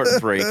short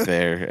break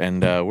there,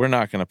 and we're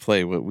not going to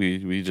play what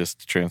we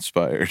just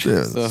transpired.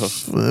 So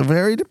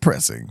Very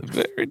depressing.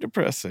 very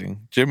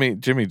depressing. Jimmy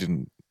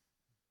didn't.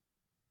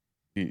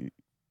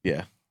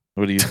 Yeah.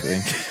 What do you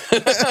think?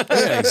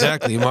 Yeah,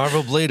 exactly.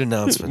 Marvel Blade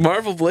announcement.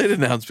 Marvel Blade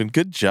announcement.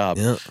 Good job.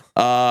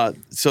 Yeah.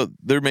 So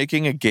they're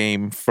making a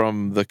game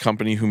from the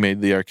company who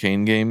made the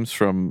Arcane games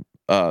from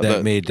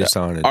That made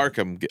Dishonored.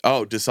 Arkham.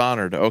 Oh,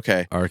 Dishonored.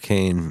 Okay.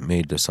 Arcane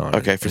made Dishonored.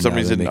 Okay. For And some now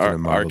they're reason, making a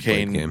Marvel Blade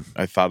Arcane. game.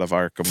 I thought of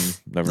Arkham.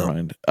 Never No.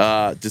 mind.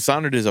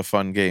 Dishonored is a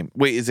fun game.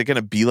 Wait, is it going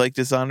to be like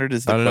Dishonored?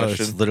 Is the I don't know.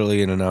 question? It's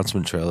literally an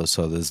announcement trailer,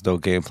 so there's no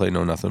gameplay,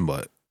 no nothing.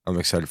 But I'm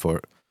excited for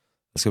it.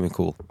 It's gonna be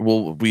cool.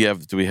 Well,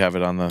 do we have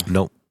it on the?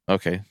 Nope.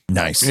 Okay.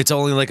 Nice. It's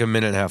only like a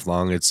minute and a half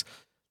long. It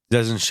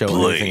doesn't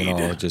show anything at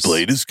all. It just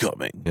Blade is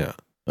coming. Yeah.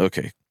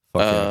 Okay.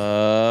 Fuck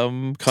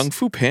yeah. Kung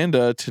Fu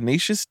Panda,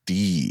 Tenacious D.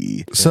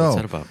 Yeah, what's So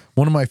that about?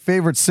 one of my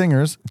favorite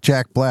singers,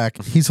 Jack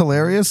Black. He's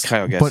hilarious.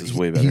 Kyle Gass but is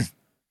way better.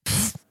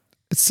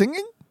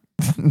 Singing?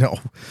 No.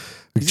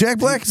 Jack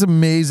Black is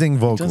amazing He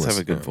vocalist. does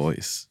have a good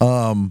voice.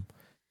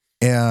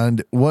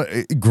 And what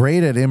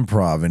great at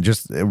improv and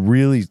just a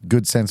really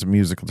good sense of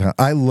musical talent.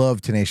 I love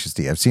Tenacious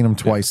D. I've seen him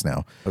twice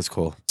now. That's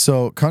cool.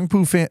 So Kung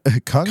Fu Fanda,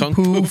 Kung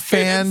Fu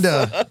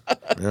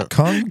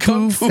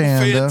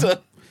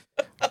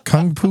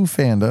Kung Fu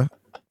Fanda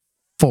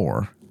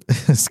 4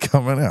 is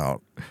coming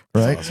out,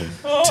 right? Awesome.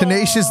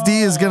 Tenacious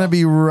D is going to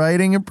be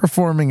writing and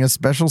performing a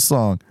special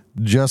song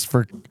just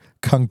for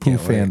Kung Fu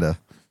Can't wait. Fanda.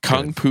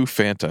 Kung Fu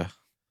Fanta.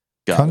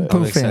 Got Kung it. Fu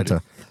I'm excited.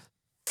 Fanta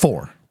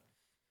 4.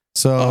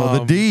 So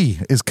the D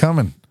is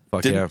coming.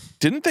 Fuck yeah.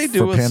 Didn't they do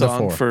For a Panda song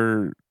 4.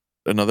 for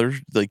another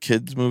like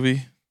kids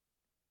movie?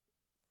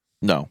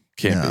 No,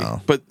 can't No.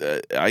 be. But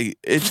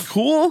it's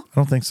cool. I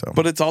don't think so.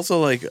 But it's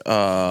also like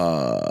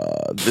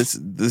this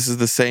is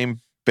the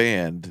same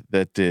band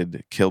that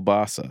did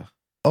Kielbasa.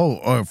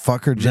 Oh,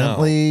 Fuck Her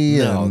Gently.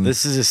 No, and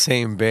this is the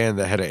same band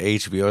that had an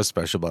HBO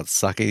special about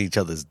sucking each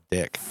other's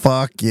dick.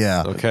 fuck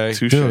yeah. Okay.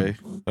 Touche. Dude.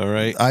 All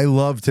right. I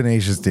love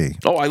Tenacious D.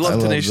 Oh, I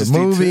love Tenacious the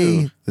D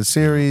movie, too. the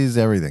series,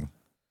 everything.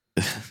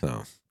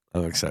 So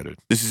I'm excited.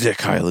 This is it,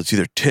 Kyle. It's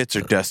either tits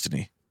or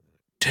destiny.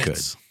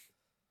 Tits.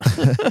 We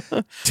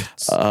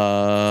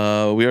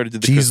already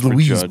did the Jeez Christopher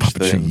Louise, Judge Papa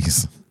thing.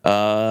 Cheese.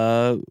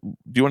 Do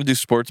you want to do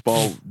sports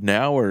ball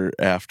now or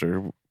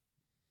after?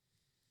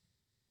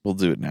 We'll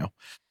do it now.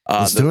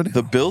 Let's do it.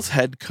 The Bills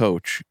head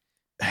coach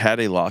had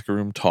a locker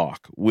room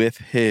talk with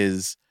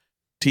his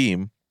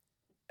team,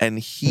 and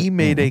he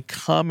made a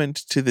comment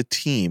to the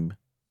team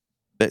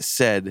that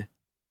said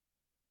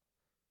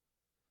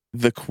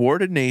the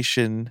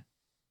coordination,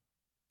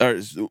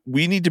 or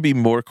we need to be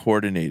more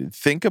coordinated.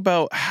 Think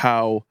about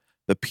how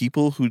the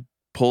people who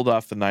pulled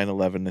off the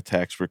 9/11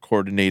 attacks were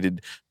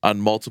coordinated on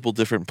multiple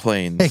different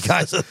planes. Hey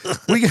guys,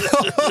 we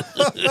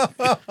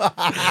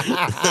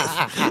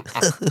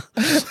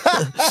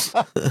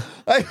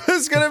I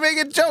was gonna make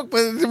a joke,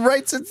 but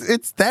right,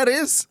 it's that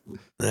is.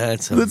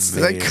 That's I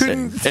amazing.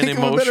 couldn't An think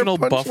of a better emotional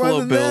punchline Buffalo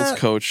than Bills that.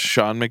 coach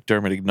Sean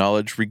McDermott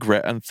acknowledged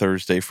regret on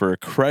Thursday for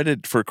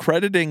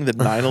crediting the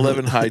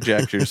 9/11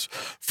 hijackers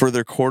for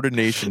their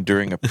coordination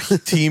during a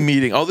team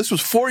meeting. Oh, this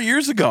was 4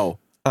 years ago.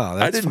 Oh, I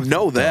that's didn't fucking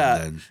know dumb,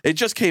 that. then. It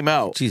just came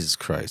out. Jesus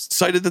Christ.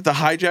 Cited that the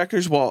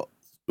hijackers, McDermott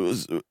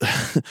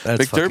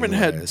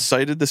had hilarious.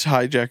 cited the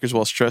hijackers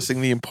while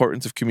stressing the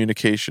importance of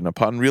communication.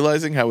 Upon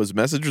realizing how his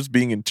message was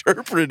being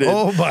interpreted,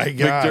 Oh my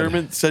god!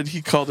 McDermott said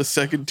he called a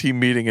second team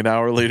meeting an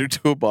hour later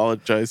to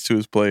apologize to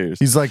his players.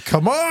 He's like,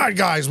 "Come on,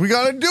 guys, we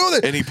got to do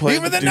this." And he planned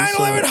Even to the do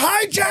 9/11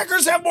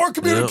 hijackers have more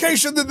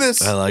communication than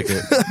this. I like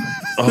it.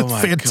 Oh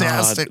my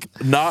Fantastic.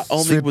 God. Not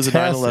only was the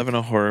fantastic. 9/11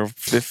 a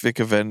horrific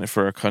event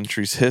for our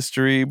country's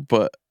history,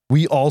 but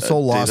We also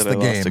a day lost that the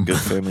I lost a game. good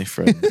family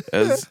friend.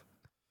 As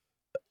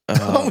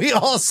We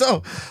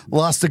also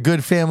lost a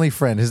good family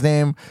friend. His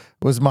name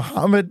was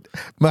Muhammad.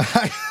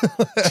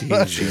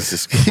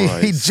 Jesus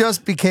Christ. He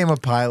just became a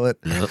pilot.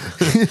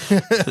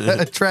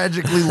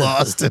 Tragically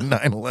lost in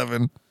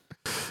 9/11.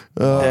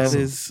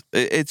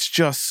 It's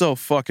just so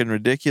fucking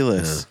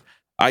ridiculous.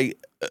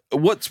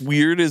 What's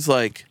weird is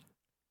like,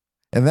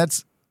 And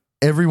that's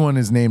everyone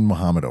is named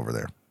Muhammad over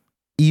there,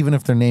 even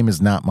if their name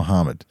is not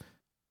Muhammad.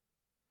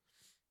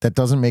 That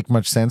doesn't make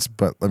much sense,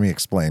 but let me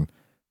explain.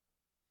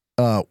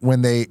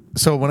 When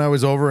I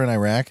was over in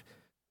Iraq,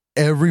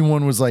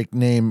 everyone was like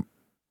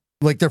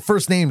their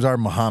first names are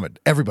Muhammad.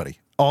 Everybody,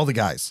 all the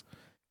guys,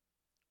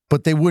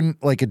 but they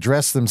wouldn't like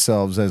address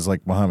themselves as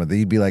like Muhammad.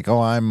 They'd be like,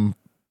 "Oh, I'm."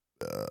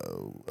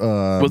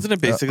 wasn't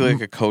it basically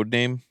like a code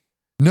name?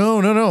 No.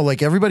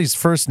 Like everybody's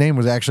first name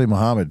was actually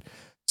Muhammad.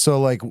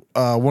 So like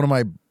one of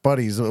my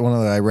buddies, one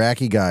of the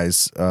Iraqi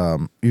guys,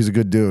 he was a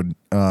good dude.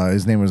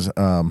 His name was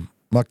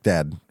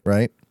Muqdad,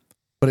 right?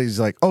 But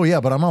he's like, "Oh yeah,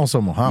 but I'm also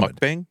Muhammad."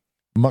 Mukbang?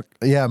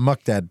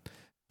 Muqdad.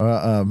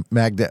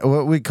 Magdad.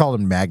 Well, we called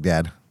him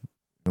Magdad,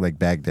 like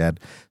Baghdad.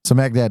 So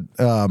Magdad,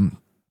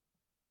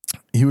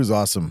 he was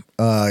awesome.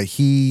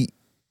 He's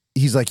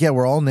like, "Yeah,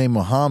 we're all named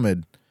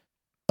Muhammad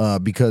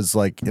because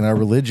like in our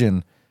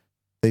religion,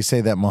 they say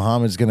that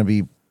Muhammad's going to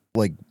be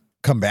like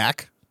come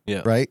back,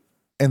 Yeah. right?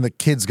 And the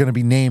kid's going to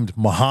be named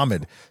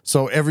Muhammad.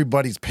 So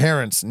everybody's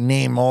parents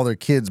name all their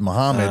kids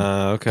Muhammad,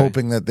 Okay.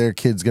 hoping that their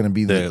kid's going to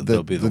be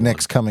They'll be the the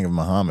next coming of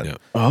Muhammad. Yeah.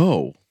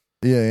 Oh,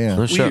 Yeah.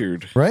 No shit.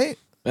 weird. Right?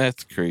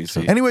 That's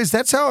crazy. Anyways,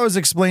 that's how it was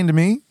explained to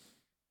me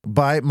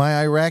by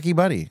my Iraqi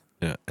buddy.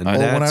 Yeah, when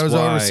I was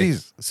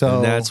overseas.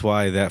 So that's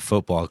why that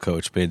football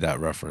coach made that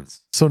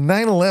reference. So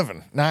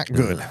 9/11, not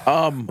good.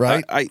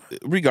 Right? I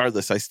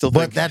regardless, I still But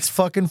think that's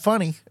fucking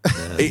funny.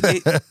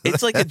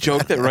 it's like a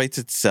joke that writes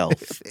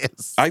itself. It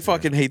is. I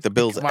fucking hate the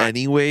Bills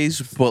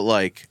anyways, but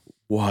like,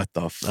 what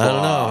the fuck? I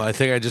don't know. I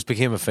think I just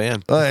became a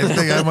fan. I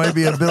think I might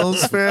be a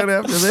Bills fan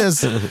after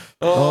this.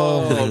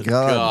 Oh my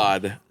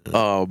god.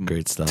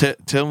 Great stuff.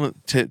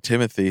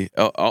 Timothy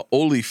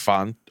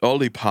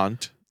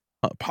Olyphant.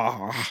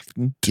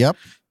 Yep.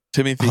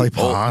 Timothy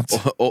Olyphant.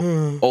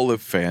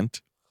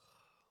 Olyphant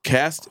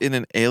cast in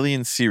an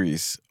Alien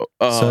series.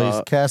 So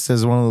he's cast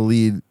as one of the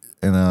lead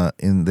in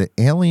the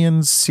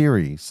Alien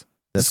series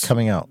that's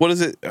coming out. What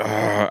is it?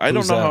 I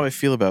don't know how I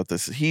feel about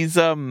this. He's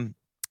do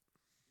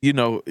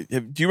you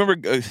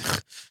remember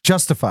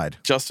Justified?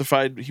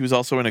 Justified. He was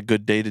also in A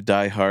Good Day to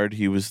Die Hard.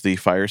 He was the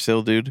fire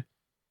sale dude.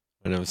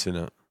 I never seen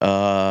that.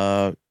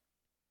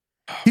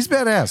 He's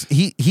badass.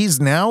 He's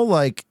now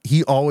like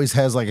he always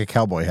has like a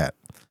cowboy hat.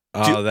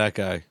 Oh, that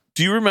guy.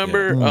 Do you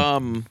remember? Yeah.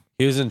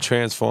 He was in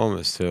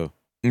Transformers too.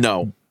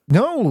 No,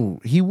 no.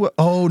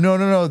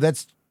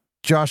 That's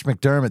Josh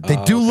McDermott.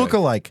 They do look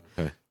alike.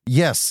 Okay.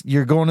 Yes,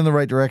 you're going in the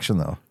right direction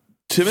though.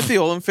 Timothy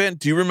Olyphant.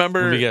 Do you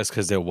remember? Let me guess,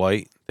 because they're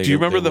white. Do you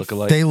remember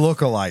They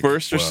look alike.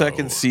 First or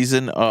second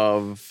season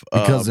of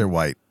because they're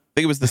white. I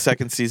think it was the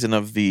second season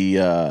of the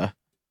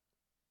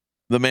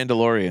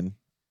Mandalorian.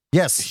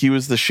 Yes, he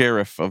was the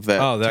sheriff of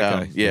that. Oh, that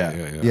town. guy.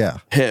 Yeah.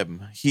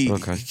 Him.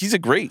 He's a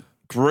great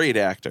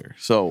actor.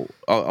 So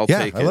I'll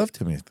take it. I loved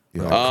him.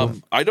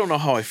 Cool. I don't know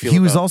how I feel. He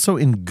was also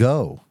in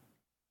Go.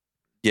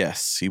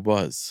 Yes, he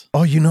was.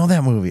 Oh, you know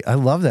that movie? I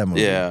love that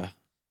movie. Yeah,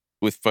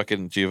 with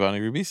fucking Giovanni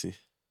Ribisi.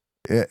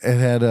 It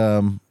had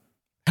a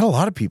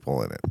lot of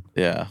people in it.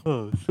 Yeah.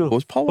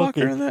 Was Paul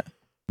Walker in that?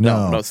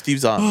 No, Steve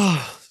Zahn.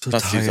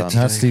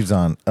 Not Steve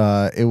Zahn.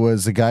 It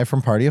was a guy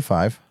from Party of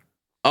Five.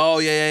 Oh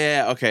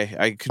yeah. Okay,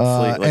 I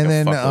conflate like and a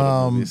then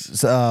fuckload of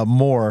movies.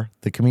 Moore,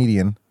 the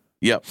comedian.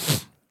 Yep.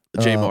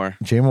 Jay Moore.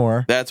 Jay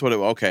Moore. That's what it.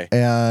 Okay.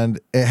 And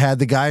it had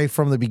the guy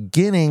from the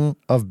beginning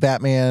of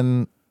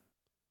Batman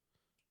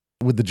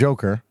with the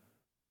Joker.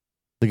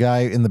 The guy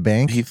in the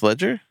bank. Heath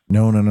Ledger.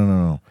 No.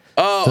 The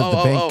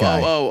bank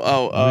guy.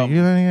 Do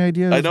you have any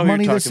idea? I know who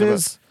money you're this talking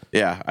is. About.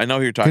 Yeah, I know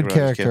who you're talking Good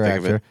about. I just character can't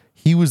think actor. of it.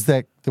 He was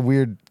the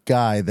weird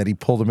guy that he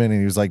pulled him in, and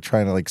he was like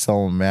trying to like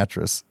sell him a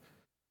mattress.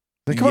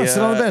 Like, come on,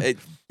 sit on the bed.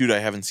 Dude, I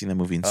haven't seen that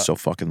movie in so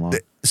fucking long.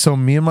 So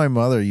me and my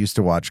mother used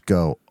to watch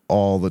Go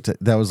all the time.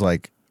 That was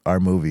like our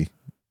movie.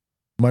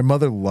 My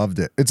mother loved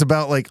it. It's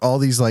about like all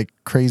these like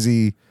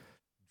crazy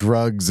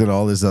drugs and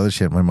all this other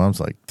shit. My mom's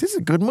like, this is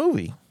a good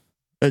movie.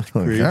 That's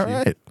crazy. All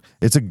right.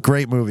 It's a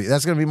great movie.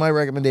 That's going to be my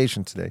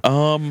recommendation today.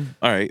 All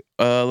right.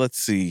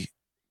 Let's see.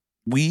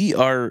 We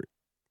are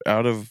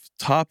out of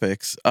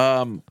topics.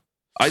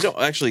 I don't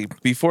actually,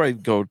 before I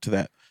go to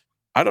that,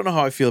 I don't know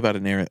how I feel about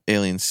an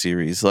Alien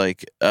series.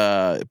 Like,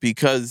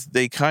 because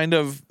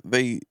with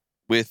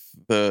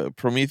the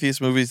Prometheus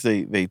movies,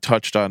 they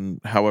touched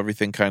on how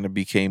everything kind of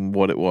became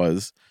what it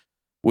was.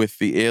 With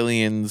the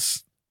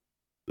Aliens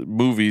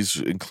movies,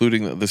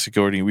 including the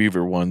Sigourney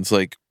Weaver ones,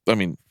 like, I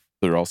mean,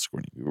 they're all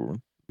Sigourney Weaver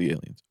ones, the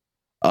Aliens.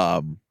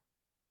 I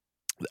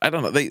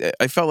don't know.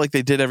 I felt like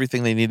they did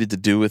everything they needed to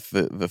do with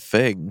the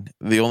thing.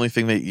 The only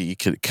thing that you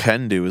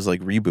can do is like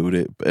reboot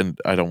it, and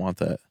I don't want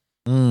that.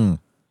 So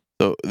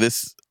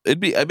it'd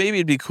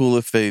be cool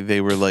if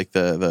they were like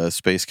the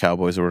space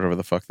cowboys or whatever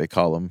the fuck they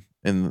call them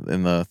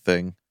in the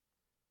thing,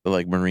 the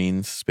like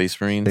Marines,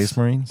 Space Marines. Space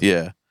Marines.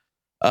 Yeah.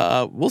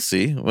 We'll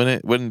see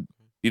when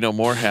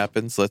more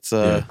happens. Let's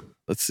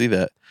see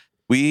that.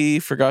 We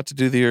forgot to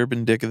do the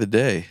urban dick of the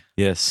day.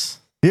 Yes.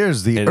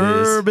 Here's the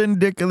urban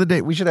dick of the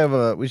day. We should have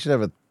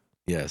a.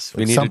 Yes,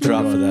 we need a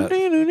drop for that.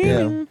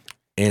 Yeah.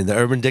 And the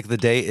urban dick of the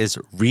day is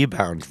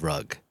rebound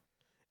rug.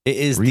 It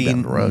is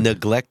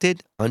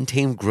neglected,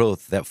 untamed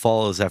growth that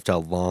follows after a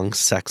long,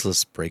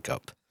 sexless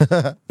breakup.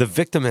 The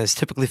victim has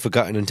typically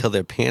forgotten until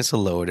their pants are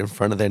lowered in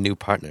front of their new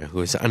partner,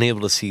 who is unable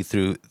to see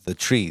through the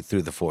tree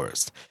through the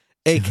forest,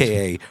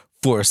 a.k.a.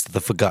 Forest the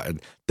Forgotten,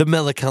 the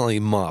melancholy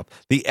mop,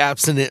 the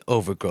abstinent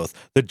overgrowth,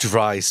 the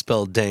dry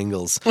spell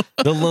dangles,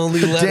 the lonely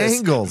lettuce,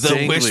 dangles.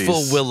 the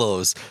wishful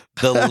willows,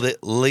 the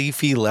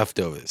leafy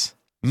leftovers.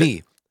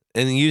 Me.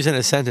 And using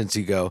a sentence,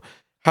 you go,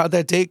 how'd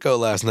that date go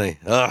last night?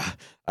 Ugh,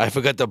 I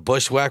forgot to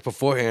bushwhack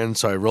beforehand,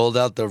 so I rolled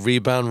out the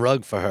rebound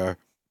rug for her.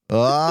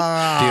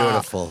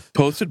 Beautiful.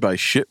 Posted by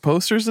Shit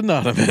Posters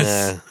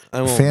Anonymous.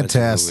 I won't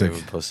Fantastic. mention who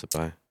we were posted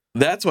by.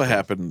 That's what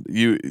happened.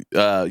 You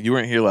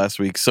weren't here last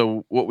week,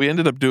 so what we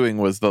ended up doing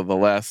was the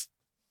last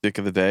dick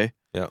of the day.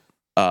 Yeah.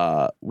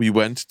 We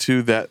went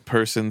to that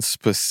person's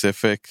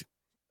specific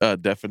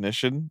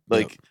definition,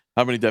 like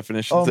how many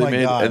definitions they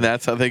made, and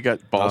that's how they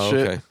got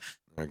bullshit. Okay.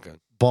 Very good.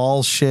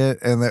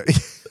 Bullshit and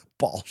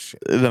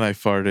bullshit. And then I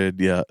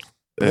farted. Yeah.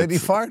 And then he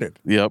farted.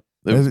 Yep.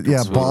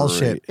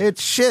 Bullshit.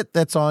 It's shit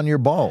that's on your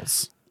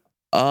balls.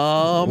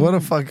 What a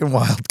fucking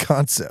wild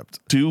concept.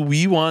 Do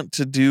we want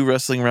to do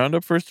Wrestling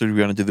Roundup first, or do we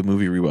want to do the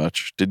movie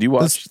rewatch? Did you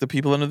watch The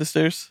People Under the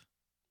Stairs?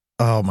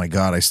 Oh my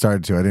God, I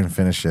started to. I didn't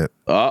finish it.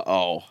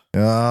 Oh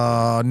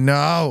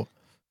no.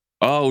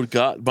 Oh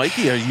God,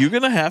 Mikey, are you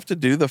gonna have to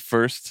do the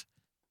first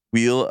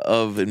wheel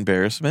of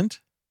embarrassment?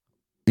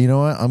 You know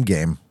what? I'm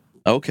game.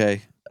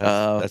 Okay.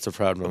 That's a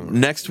proud moment.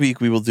 Next week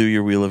we will do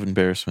your wheel of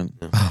embarrassment.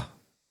 Yeah.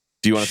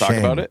 Do you want to talk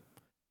about it?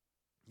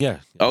 Yeah.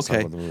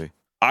 Okay. The movie.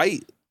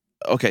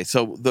 Okay,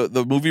 so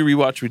the movie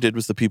rewatch we did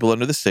was The People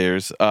Under the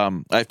Stairs. I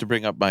have to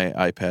bring up my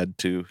iPad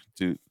to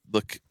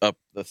look up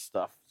the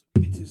stuff.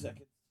 Give me 2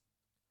 seconds.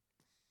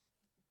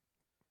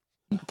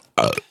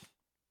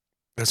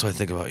 That's what I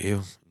think about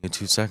you in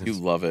 2 seconds. You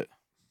love it.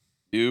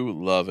 You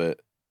love it.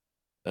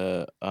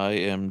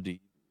 IMDb.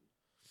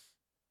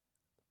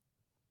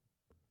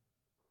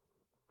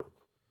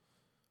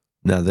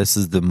 Now, this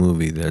is the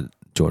movie that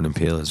Jordan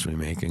Peele is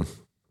remaking.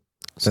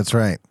 That's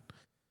right.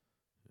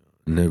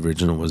 And the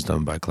original was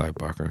done by Clive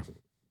Barker.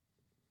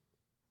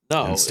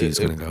 No, And Steve's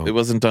gonna go. It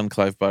wasn't done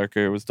Clive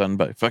Barker. It was done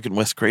by fucking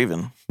Wes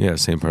Craven. Yeah,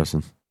 same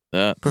person.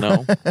 No,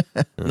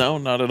 no,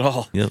 not at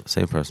all. Yep,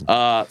 same person.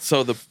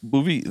 So the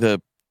movie,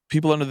 The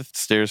People Under the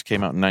Stairs,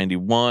 came out in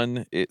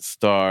 91. It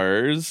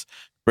stars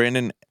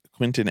Brandon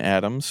Quinton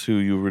Adams, who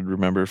you would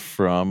remember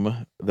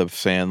from The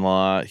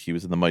Sandlot. He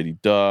was in The Mighty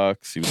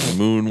Ducks. He was in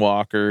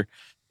Moonwalker.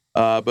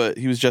 But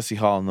he was Jesse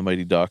Hall in The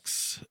Mighty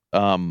Ducks.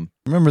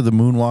 Remember the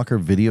Moonwalker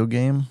video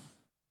game?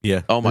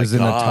 Yeah. Oh my Was it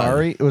God.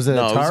 Atari? Was it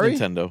No, Atari? it was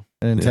Nintendo.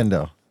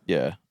 Nintendo.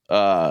 Yeah.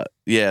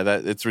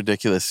 That it's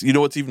ridiculous. You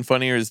know what's even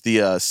funnier is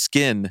the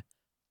skin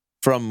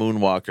from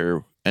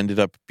Moonwalker ended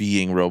up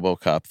being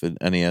RoboCop, the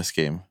NES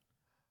game.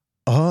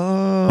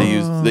 Oh.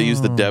 They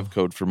used the dev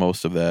code for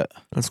most of that.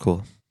 That's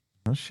cool.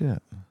 Oh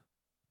shit.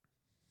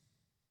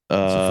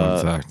 That's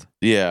a fun fact.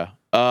 Yeah.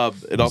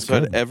 It also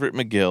good. had Everett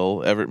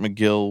McGill. Everett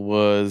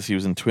McGill he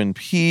was in Twin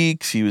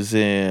Peaks. He was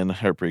in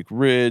Heartbreak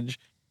Ridge.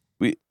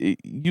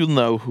 You'll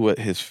know who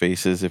his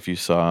face is if you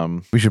saw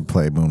him. We should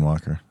play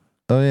Moonwalker.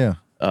 Oh yeah.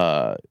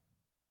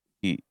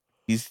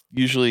 He's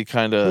usually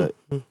kind of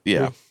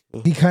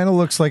He kind of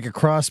looks like a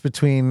cross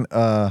between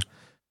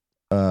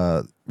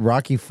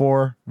Rocky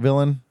IV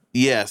villain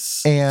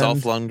Yes, And- Dolph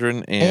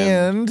Lundgren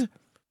and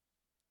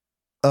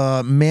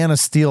Man of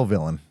Steel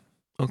villain.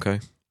 Okay.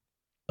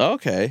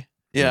 okay,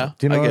 yeah.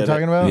 Do you know I what I'm get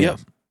talking it. about? Yep.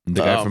 The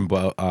guy from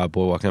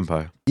Boardwalk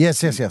Empire.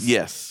 Yes.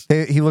 Yes.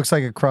 He looks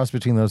like a cross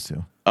between those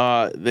two.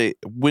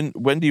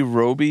 Wendy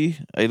Roby.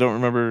 I don't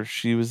remember.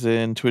 She was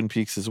in Twin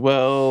Peaks as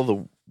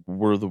well.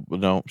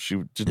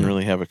 She didn't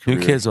really have a career.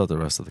 Who cares about the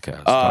rest of the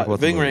cast? Talk about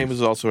the Ving movie. Rhames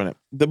was also in it.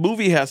 The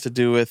movie has to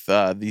do with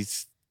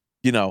these,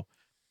 Ving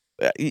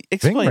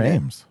explain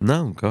it. Rhames.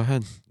 No, go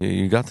ahead.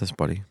 You got this,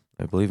 buddy.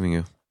 I believe in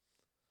you.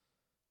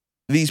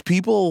 These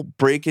people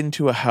break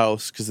into a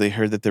house because they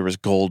heard that there was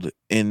gold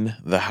in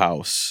the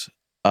house,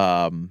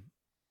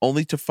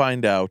 only to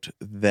find out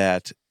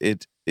that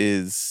it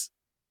is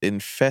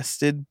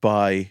infested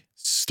by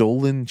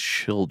stolen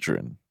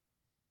children.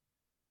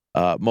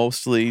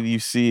 Mostly you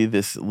see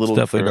this little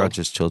It's definitely girl. not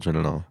just children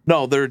at all.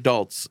 No, they're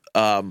adults.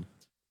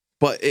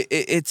 But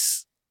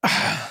it's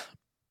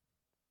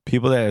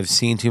People that have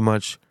seen too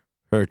much,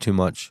 heard too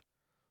much,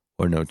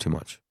 or know too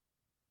much.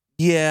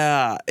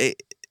 yeah,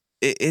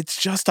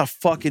 it's just a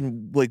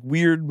fucking like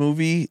weird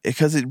movie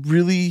because it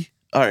really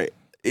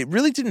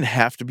didn't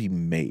have to be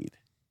made.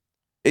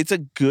 It's a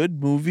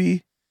good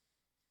movie,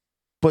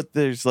 but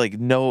there's like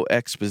no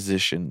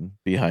exposition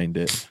behind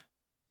it.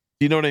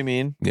 Do you know what I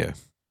mean? Yeah.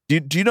 Do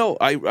you know?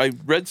 I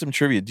read some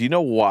trivia. Do you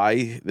know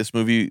why this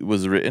movie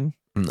was written?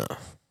 No.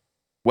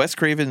 Wes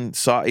Craven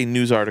saw a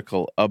news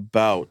article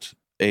about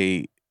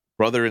a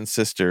brother and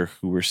sister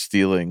who were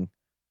stealing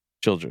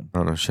children.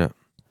 Oh, no shit.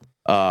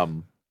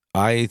 Um,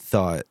 I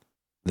thought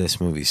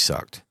this movie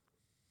sucked.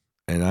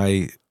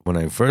 And when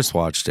I first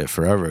watched it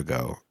forever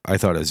ago, I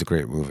thought it was a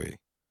great movie.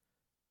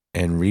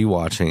 And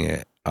rewatching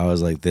it, I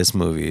was like, this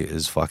movie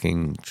is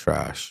fucking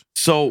trash.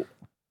 So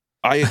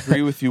I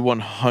agree with you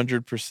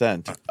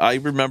 100%. I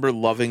remember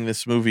loving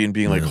this movie and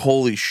being like,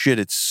 holy shit,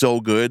 it's so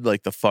good.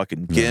 Like the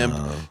fucking Gimp,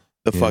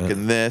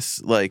 fucking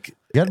this. Like, You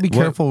got to be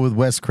careful with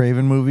Wes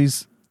Craven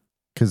movies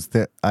because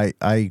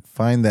I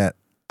find that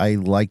I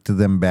liked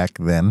them back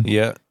then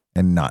Yeah.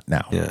 and not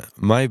now. Yeah.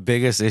 My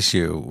biggest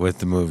issue with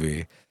the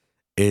movie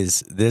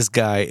is this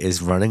guy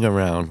is running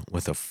around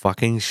with a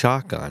fucking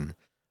shotgun,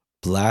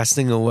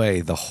 blasting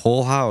away the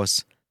whole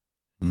house.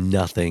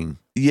 Nothing.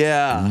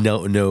 yeah.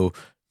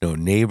 No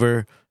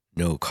neighbor,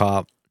 no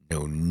cop,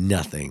 no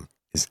nothing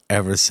is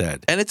ever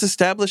said. And it's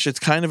established it's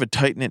kind of a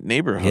tight knit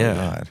neighborhood.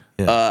 Yeah.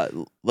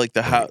 God. Like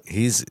the house.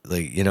 He's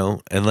like,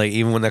 and like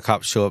even when the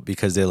cops show up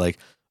because they're like,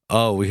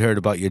 oh, we heard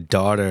about your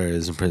daughter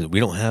is in prison. We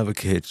don't have a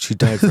kid. She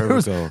died forever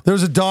ago. There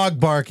was a dog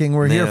barking.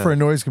 We're here Yeah. for a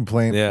noise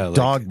complaint. Yeah, like-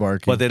 dog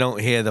barking. But they don't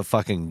hear the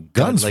fucking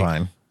gun. Gun's like,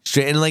 fine.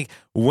 Straight, and like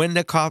when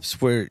the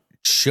cops were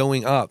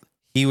showing up,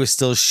 he was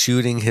still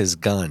shooting his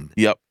gun.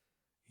 Yep.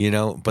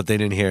 But they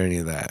didn't hear any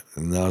of that.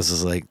 And I was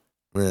just like,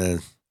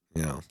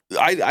 You know,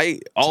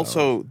 I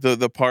also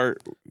the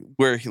part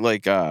where he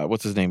like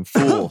what's his name?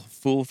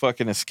 Fool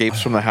fucking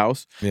escapes from the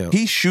house. yeah.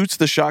 He shoots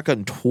the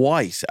shotgun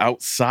twice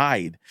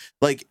outside,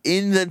 like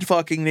in the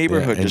fucking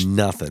neighborhood. and Just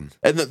nothing.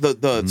 and the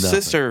Nothing.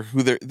 sister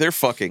who they're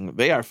fucking.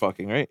 They are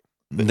fucking, right?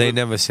 They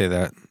never say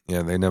that.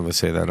 Yeah, they never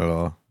say that at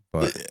all.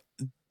 But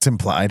It's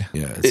implied.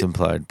 yeah, it's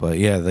implied. But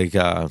yeah, like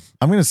I'm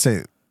gonna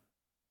say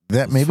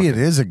that maybe it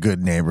is a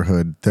good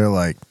neighborhood. They're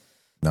like,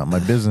 not my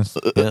business.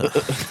 yeah,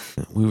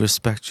 we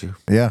respect you.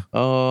 Yeah.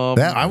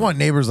 That I want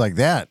neighbors like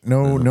that.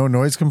 No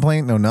noise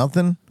complaint, no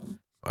nothing.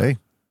 Hey.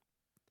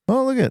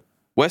 Oh, look at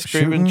Wes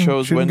Craven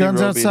chose shooting Wendy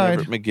guns Roby outside.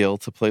 and Everett McGill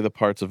to play the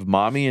parts of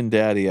mommy and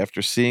daddy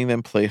after seeing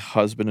them play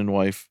husband and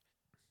wife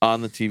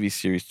on the TV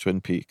series Twin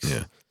Peaks.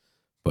 Yeah.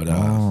 But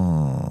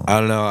Oh. I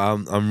don't know.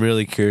 I'm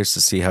really curious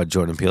to see how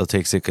Jordan Peele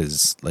takes it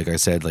because, like I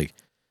said, like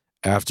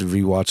after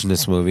rewatching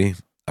this movie,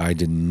 I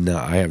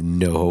have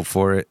no hope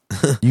for it.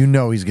 You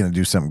know he's gonna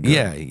do something good.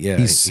 Yeah.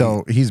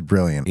 He's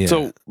brilliant. Yeah.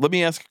 So let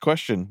me ask a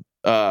question.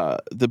 I'll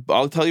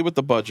tell you what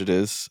the budget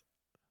is.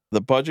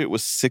 The budget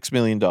was $6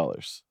 million.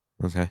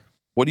 Okay.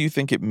 What do you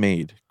think it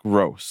made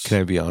gross?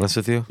 Can I be honest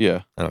with you?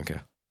 Yeah. I don't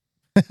care.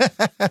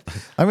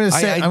 I'm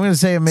gonna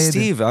say it made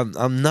Steve,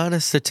 I'm not a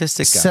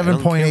statistic guy.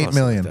 7.8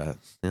 million. That,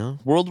 you know?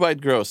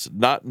 Worldwide gross.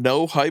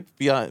 No hype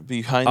behind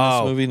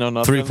this movie. No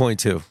nothing.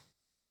 3.2.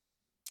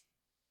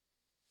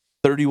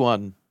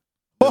 $31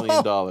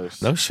 million.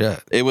 No shit.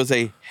 It was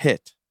a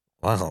hit.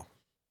 Wow.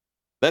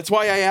 That's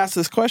why I asked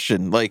this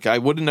question. Like I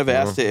wouldn't have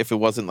asked it if it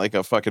wasn't like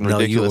a fucking No,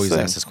 ridiculous you always thing.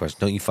 ask this question.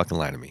 Don't you fucking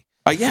lie to me.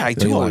 Yeah, I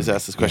do always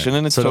ask this question,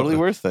 and it's So totally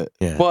don't- worth it.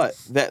 Yeah. But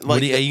that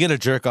like Are you gonna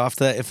jerk off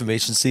to that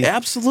information, Steve?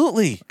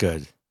 absolutely.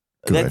 Good.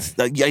 That's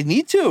I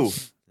need to.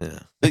 Yeah.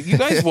 You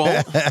guys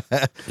won't.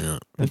 Yeah.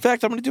 In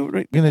fact, I'm going to do it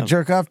right You're now. gonna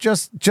jerk off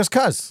just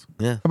cause.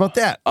 Yeah. How about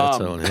that? That's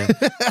what I want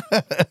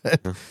to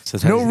hear.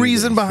 Sometimes No you need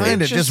reason to-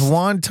 behind it. Just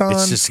wanton,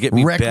 It's just to get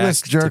me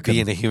reckless back jerking. to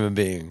being a human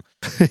being.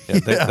 Yeah,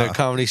 the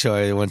comedy show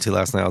I went to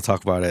last night, I'll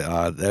talk about it.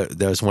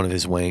 That was one of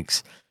his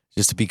wanks,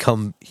 just to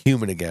become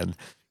human again.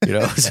 You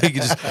know, so you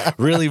can just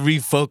really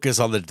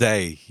refocus on the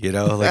day. You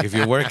know, like if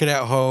you're working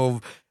at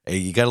home and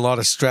you got a lot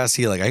of stress,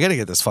 you're like, I got to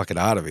get this fucking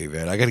out of me,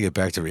 man. I got to get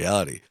back to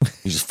reality.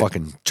 You just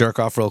fucking jerk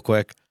off real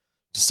quick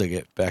just to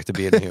get back to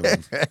being a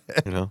human.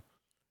 You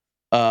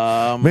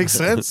know, Makes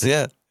sense.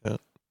 yeah.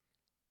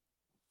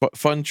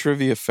 Fun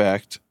trivia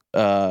fact: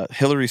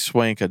 Hilary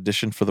Swank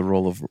auditioned for the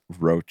role of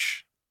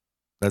Roach.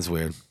 That's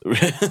weird.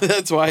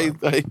 That's why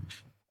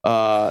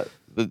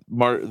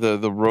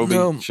the Roby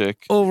No.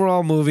 chick.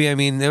 Overall movie, I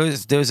mean, there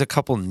was a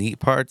couple neat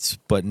parts,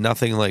 but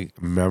nothing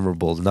like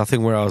memorable.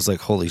 Nothing where I was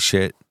like, holy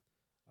shit,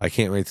 I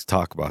can't wait to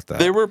talk about that.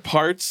 There were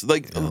parts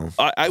like You know?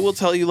 I will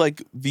tell you,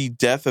 like the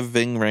death of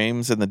Ving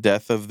Rhames and the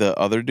death of the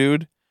other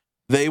dude,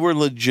 they were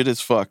legit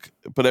as fuck.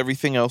 But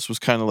everything else was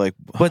kind of like,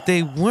 But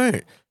they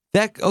weren't.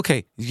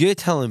 Okay, you're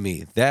telling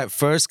me that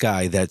first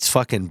guy that's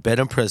fucking been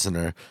a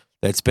prisoner,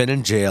 that's been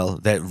in jail,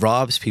 that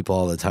robs people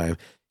all the time,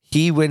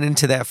 he went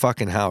into that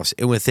fucking house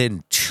and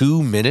within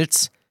 2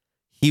 minutes,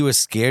 he was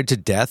scared to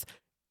death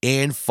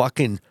and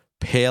fucking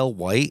pale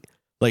white,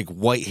 like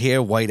white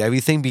hair, white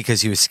everything,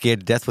 because he was scared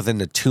to death within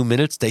the 2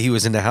 minutes that he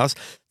was in the house.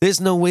 There's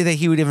no way that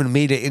he would even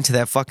made it into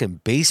that fucking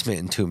basement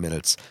in 2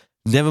 minutes.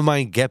 Never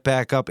mind get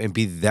back up and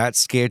be that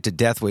scared to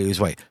death where he was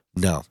white.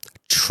 No.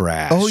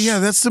 Trash. Oh yeah,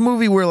 that's the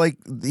movie where like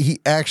he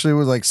actually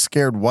was like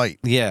scared white.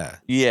 Yeah.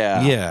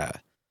 yeah.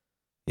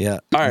 Yeah.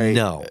 All right.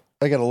 No.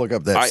 I gotta look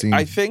up that scene.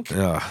 I think Ugh,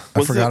 I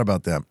was forgot it-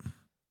 about that.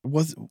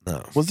 was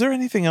no. there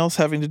anything else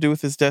having to do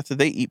with his death? Did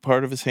they eat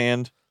part of his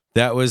hand?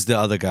 That was the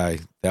other guy.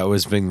 That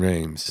was Ving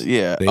Rhames.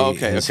 Yeah. They ate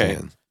Okay. his Okay.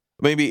 hand.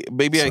 Maybe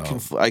I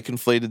So- I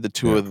conflated the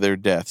two Yeah. of their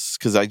deaths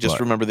because I just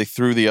What? remember they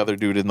threw the other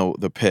dude in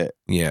the pit.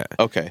 Yeah.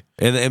 Okay.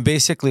 And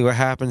basically what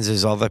happens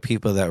is all the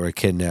people that were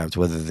kidnapped,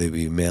 whether they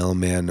be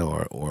mailmen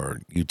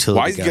or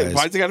utility guys,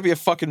 Why's it got to be a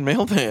fucking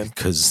mailman?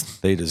 because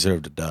they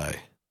deserve to die.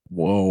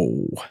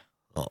 Whoa.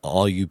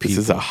 All you people.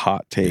 This is a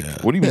hot take. Yeah.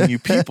 What do you mean, you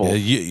people?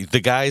 Yeah, the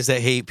guys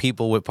that hate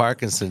people with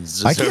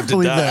Parkinson's I deserve can't to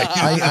believe die.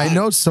 that. I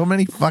know so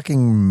many fucking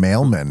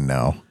mailmen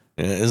now.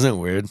 Yeah, isn't it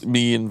weird?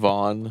 Me and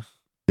Vaughn.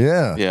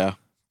 Yeah. Yeah.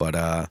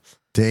 But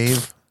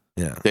Dave.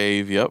 yeah.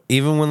 Dave. Yep.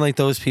 Even when like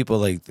those people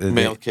like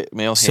Mail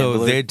so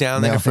handler. they're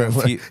down there Mail for a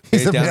handler. few.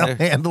 He's they're a down mail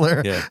there.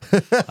 handler.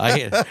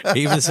 Yeah,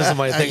 he even says in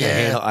my thing,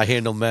 Yeah. I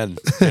handle men.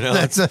 You know,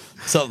 That's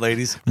what's up,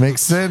 ladies?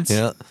 makes sense.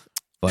 Yeah,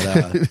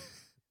 but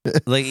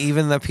like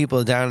even the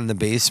people down in the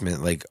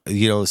basement, like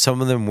you know,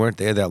 some of them weren't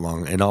there that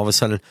long, and all of a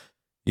sudden,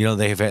 you know,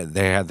 they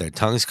had their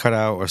tongues cut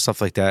out or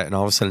stuff like that, and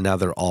all of a sudden now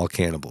they're all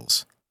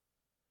cannibals.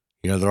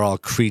 You know, they're all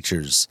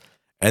creatures,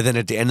 and then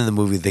at the end of the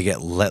movie, they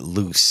get let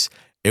loose,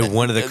 and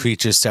one of the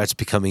creatures starts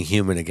becoming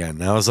human again.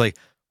 And I was like,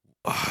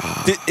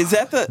 Is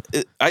that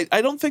the?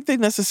 I don't think they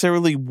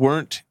necessarily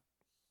weren't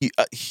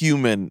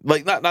human.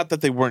 Like not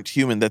that they weren't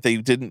human. That they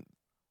didn't.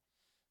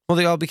 well,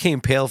 they all became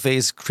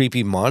pale-faced,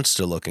 creepy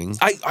monster looking.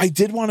 I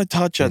did want to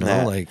touch You on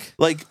know, that.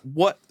 Like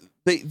what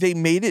they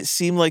made it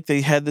seem like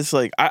they had this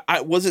like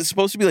I was it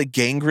supposed to be like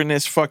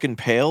gangrenous fucking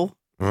pale?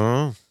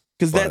 oh,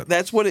 Because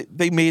that's what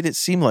they made it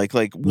seem like.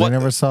 Like, They what?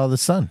 never saw the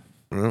sun.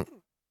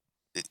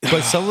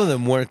 But some of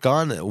them weren't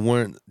down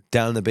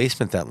in the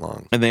basement that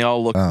long. And they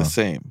all look Oh. the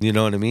same. You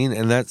know what I mean?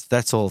 And that's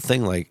the whole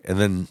thing. Like, and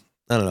then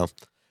I don't know.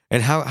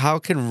 And how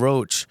can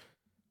Roach,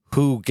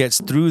 who gets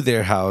through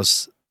their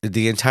house,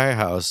 the entire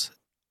house,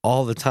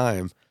 all the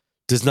time,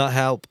 does not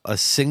help a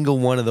single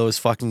one of those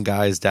fucking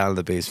guys down in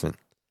the basement?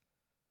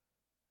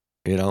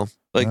 You know,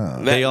 Like,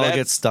 they all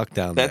get stuck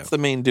down there. That's the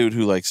main dude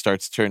who, like,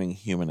 starts turning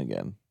human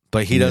again.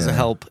 But he doesn't Yeah.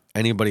 help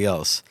anybody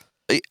else.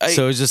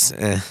 So it's just,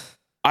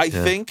 I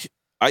think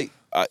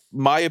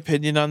my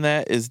opinion on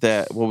that is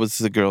that, what was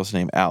the girl's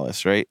name?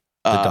 Alice, right?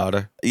 the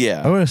daughter.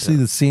 Yeah. I want to see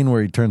the scene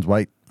where he turns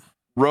white.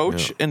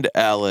 Roach and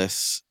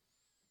Alice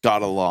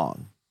got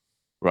along,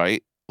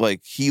 right?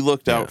 Like, he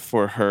looked out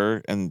for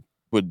her and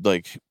would,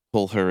 like,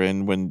 pull her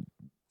in when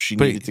she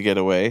needed to get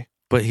away.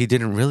 But he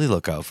didn't really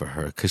look out for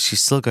her because she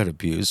still got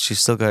abused. She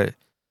still got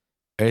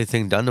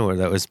everything done to her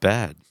that was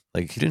bad.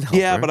 Like, he didn't help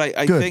her. Yeah, but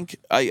I think,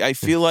 I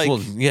feel like... Well,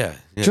 yeah,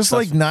 Just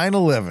like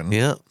 9/11.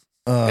 Yeah.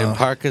 And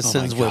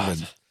Parkinson's oh my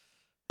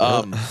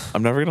women.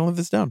 I'm never gonna live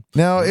this down.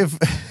 Now, if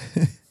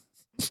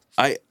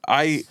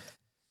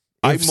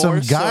if some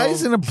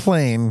guys in a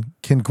plane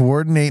can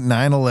coordinate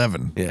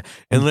 9/11, Yeah.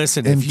 And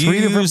listen, in if you 3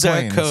 different use that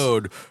planes.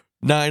 code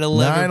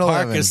 9/11 9/11.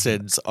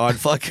 Parkinsons on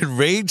fucking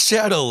Raid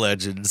Shadow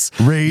Legends,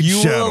 Raid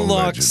you Shadow will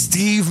unlock Legends.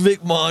 Steve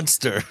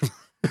McMonster.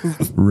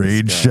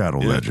 Raid Shadow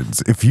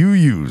Legends. If you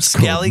use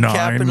Scally code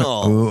cap and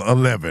all.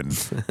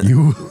 9/11,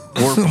 you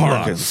or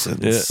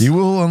Parkinsons. You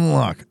will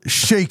unlock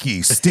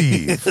Shaky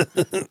Steve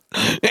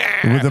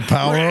with the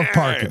power of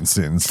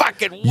Parkinson's.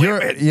 Fucking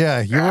women.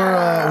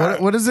 You're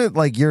what is it,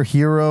 like your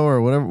hero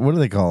or whatever? What do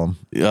they call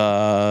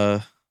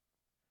him?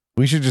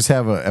 We should just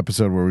have an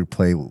episode where we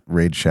play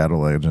Raid Shadow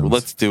Legends.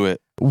 Let's do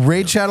it.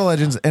 Raid Shadow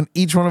Legends, and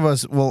each one of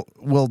us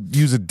will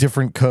use a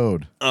different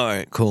code All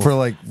right, cool. for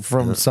like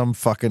from some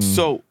fucking.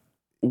 So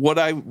what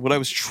I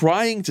was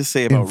trying to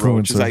say about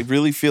Roach is Influencer. I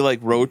really feel like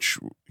Roach,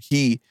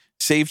 he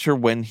saved her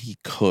when he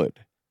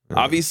could.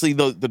 Obviously,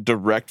 the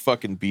direct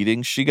fucking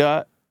beatings she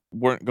got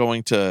weren't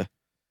going to.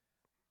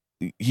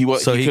 He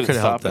could have helped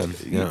stopped them.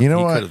 it. Yeah, You know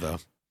he what? could've, though.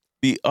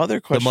 The other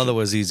The question. mother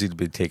was easy to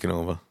be taken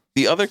over.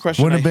 The other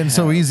question Would have been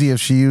so easy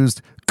if she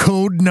used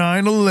code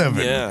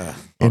 9/11 Yeah,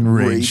 in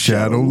Raid Raid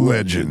Shadow Shadow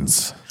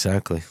Legends.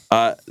 exactly.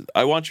 I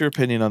want your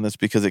opinion on this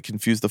because it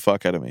confused the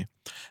fuck out of me.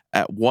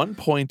 At one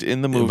point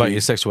in the movie, About your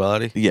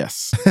sexuality?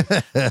 yes.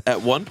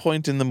 At one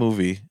point in the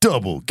movie,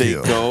 Double they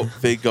kill.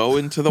 go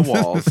into the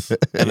walls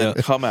and then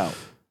come out,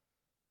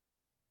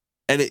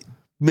 and it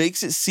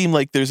makes it seem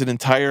like there's an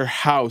entire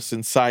house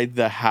inside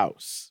the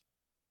house.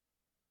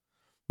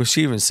 Well,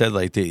 she even said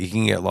like that you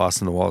can get lost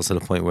in the walls to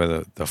the point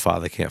where the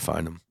father can't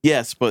find him.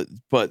 Yes, but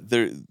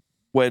they're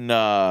when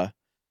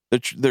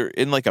they're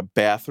in like a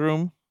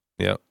bathroom.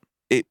 Yeah.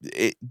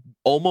 It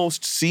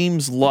almost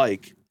seems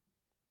like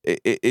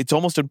it's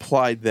almost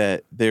implied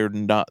that they're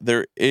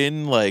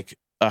in like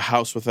a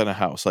house within a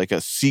house, like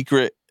a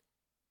secret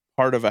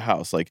part of a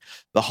house. Like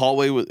the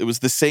hallway it was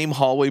the same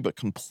hallway but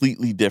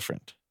completely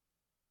different.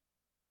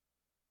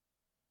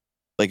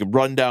 Like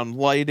rundown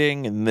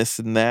lighting and this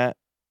and that.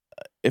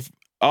 If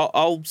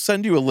I'll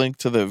send you a link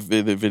to the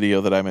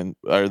video that I'm in,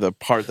 or the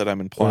part that I'm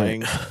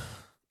implying. Right.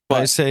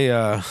 But I say,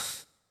 yeah,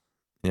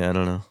 I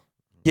don't know.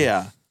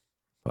 yeah,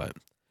 But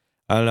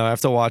I don't know.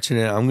 After watching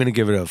it, I'm gonna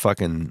give it a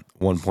fucking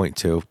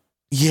 1.2.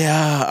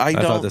 yeah, I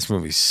know. thought this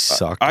movie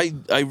sucked. I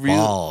really,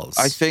 balls.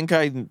 I think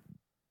I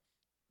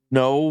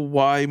know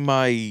why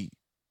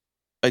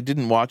I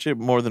didn't watch it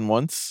more than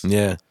once.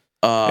 Yeah,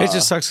 it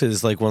just sucks because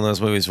it's like one of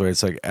those movies where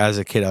it's like, as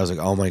a kid, I was like,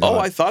 oh my god. Oh,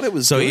 I thought it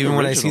was so good even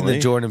when I seen the originally.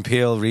 Jordan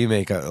Peele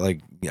remake,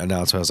 like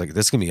announcement, I was like,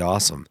 this is gonna be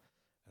awesome.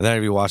 And then I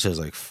rewatched it, I was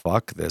like,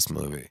 fuck this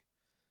movie.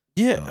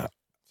 Yeah.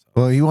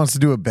 Well, he wants to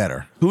do it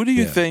better. Who do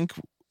you Yeah. think?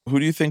 Who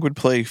do you think would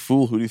play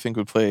Fool? Who do you think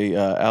would play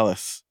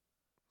Alice?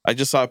 I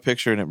just saw a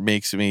picture and it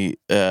makes me.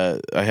 I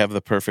have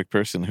the perfect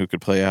person who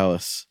could play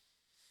Alice.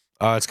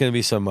 It's gonna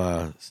be some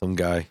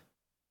guy.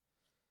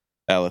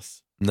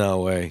 Alice. No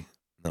way.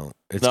 No,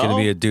 it's No? gonna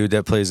be a dude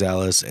that plays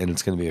Alice, and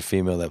it's gonna be a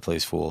female that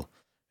plays Fool,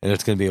 and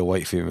it's gonna be a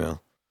white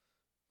female.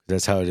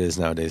 That's how it is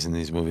nowadays in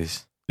these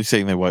movies. You're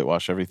saying they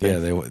whitewash everything?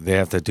 Yeah, they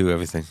have to do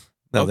everything.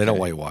 No, they don't Okay.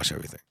 whitewash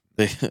everything.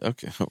 They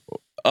okay.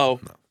 Oh,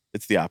 No.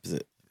 it's the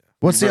opposite.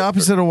 What's the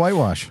opposite of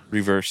whitewash?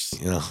 Reverse.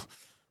 You know.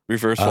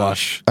 Reverse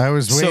wash. I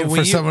was waiting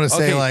when for someone to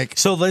say okay, like,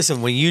 So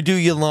listen, when you do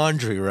your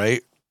laundry,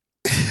 right?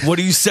 What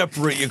do you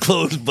separate your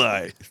clothes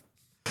by?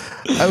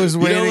 I was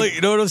You waiting. know,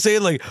 you know what I'm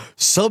saying? Like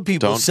some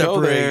people Don't separate.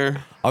 go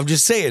there. I'm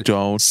just saying.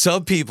 Don't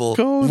Some people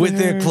go with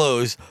their there.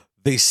 clothes,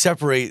 they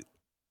separate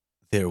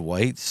their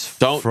whites.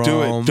 Don't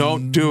do it. from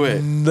Don't do it.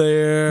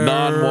 Their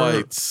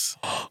non-whites.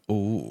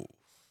 Ooh.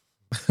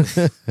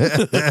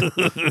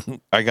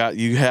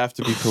 You have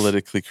to be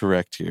politically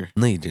correct here.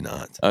 No, you do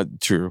not.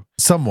 True.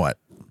 Somewhat.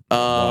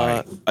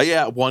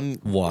 Yeah. One.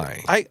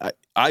 Why?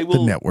 I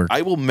will. network.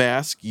 I will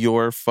mask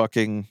your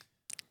fucking.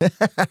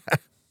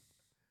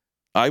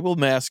 I will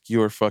mask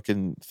your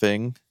fucking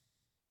thing.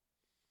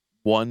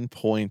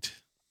 1.7.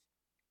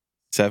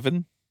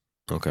 7?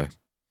 Okay.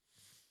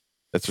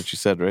 That's what you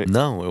said, right?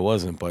 No, it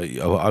wasn't. But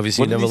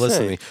obviously, What you did never he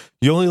listen to say? me.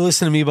 You only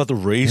listen to me about the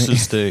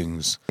racist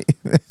things.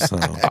 So,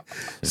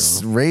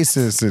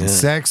 Racist and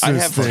sexist I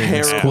have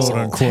things, quote terrible,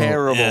 unquote.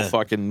 terrible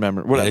fucking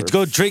memory. Whatever. Yeah,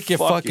 go drink your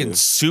Fuck fucking you.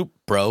 soup,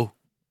 bro.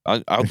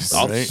 I'll Oh,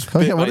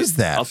 spit yeah, what is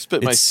that? I'll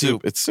spit my It's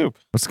soup. soup. It's soup.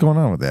 What's going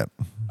on with that?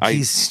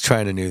 He's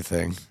trying a new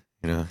thing.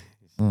 You know.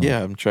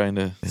 Yeah, I'm trying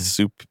to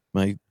soup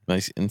my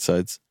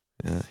insides.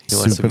 Yeah, he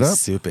wants Soup to it be up?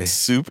 soupy.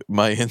 Soup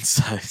my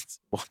insides.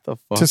 What the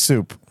fuck? To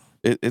soup.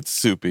 It's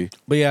soupy.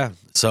 But yeah,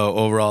 so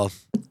overall,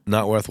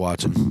 not worth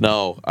watching.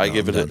 No, I No,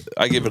 give it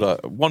I'm a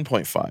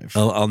 1.5.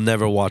 I'll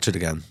never watch it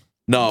again.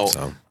 No,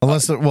 So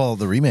Unless, the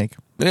remake.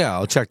 yeah,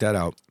 I'll check that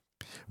out.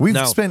 We've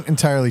Now- spent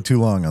entirely too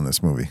long on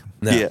this movie.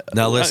 Now, Yeah.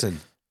 now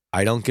listen,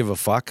 I don't give a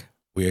fuck.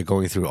 We are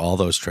going through all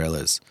those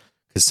trailers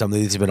because some of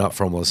these have been up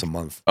for almost a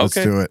month. Let's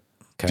okay. do it.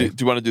 Okay. Do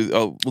you want to do?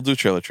 Oh, we'll do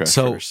trailer trash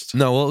So first.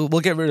 no,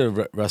 we'll get rid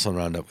of Wrestling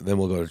Roundup, then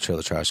we'll go to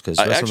Trailer Trash because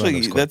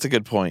Actually, that's a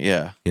good point.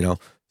 Yeah. you know.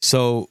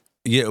 So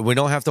yeah, we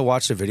don't have to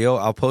watch the video.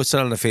 I'll post it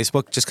on the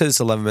Facebook just because it's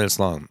 11 minutes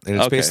long, and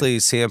it's Okay. basically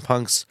CM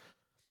Punk's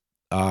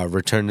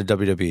return to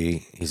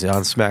WWE. He's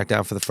on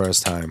SmackDown for the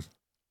first time,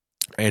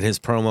 and his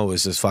promo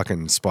was just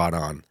fucking spot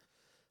on.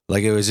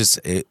 Like it was just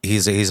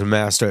he's a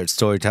master at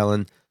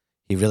storytelling.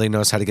 He really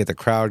knows how to get the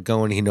crowd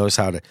going. He knows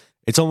how to.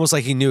 It's almost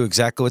like he knew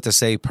exactly what to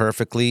say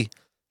perfectly,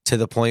 to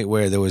the point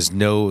where there was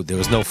no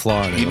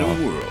flaw in it. In at a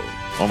all. world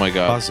Pause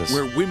Pauses. this.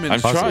 where women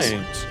I'm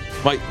trying.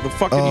 The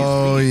fucking.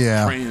 Oh,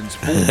 yeah.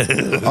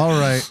 transform. All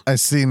right. I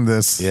seen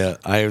this. Yeah,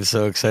 I am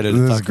so excited. This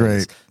to is talk about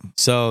great.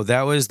 So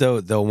that was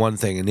the one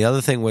thing, and the other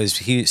thing was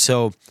he's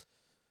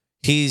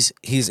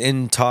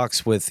in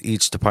talks with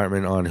each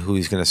department on who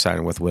he's going to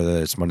sign with,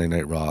 whether it's Monday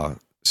Night Raw,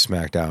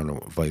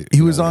 SmackDown. Or,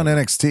 He was on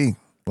NXT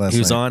last He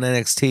was night. on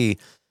NXT,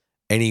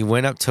 and he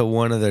went up to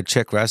one of the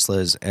chick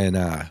wrestlers, and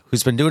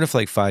who's been doing it for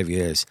like 5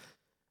 years,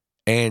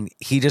 and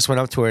he just went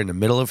up to her in the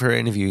middle of her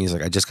interview. And he's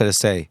like, "I just got to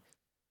say,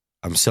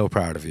 I'm so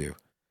proud of you."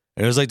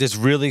 And it was like this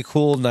really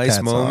cool, nice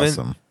That's moment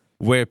awesome.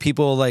 where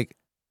people like,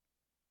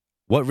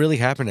 what really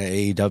happened at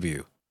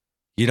AEW?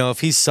 You know, if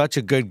he's such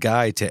a good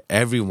guy to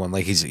everyone,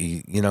 like he's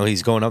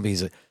going up,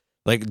 he's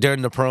like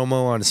during the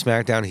promo on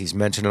SmackDown, he's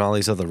mentioning all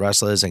these other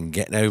wrestlers and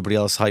getting everybody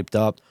else hyped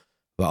up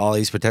about all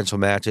these potential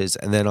matches.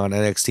 And then on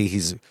NXT,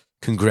 he's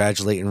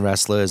congratulating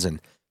wrestlers and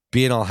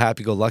being all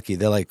happy-go-lucky.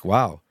 They're like,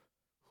 wow,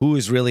 who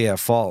is really at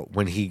fault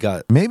when he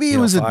got Maybe he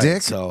was a fired?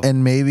 dick, So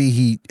and maybe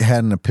he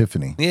had an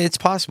epiphany. yeah, it's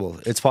possible.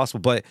 It's possible,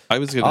 but I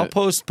was gonna. I'll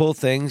post both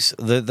things.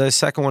 The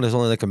second one is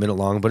only like a minute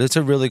long, but it's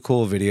a really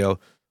cool video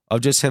of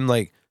just him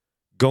like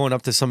going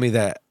up to somebody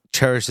that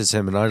cherishes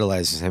him and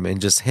idolizes him, and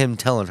just him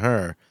telling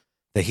her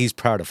that he's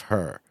proud of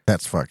her.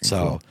 That's fucking So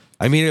cool.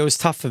 I mean, it was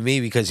tough for me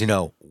because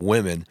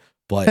women,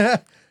 but I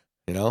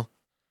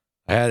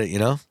had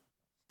it,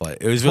 but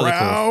it was really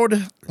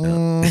Proud.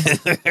 cool.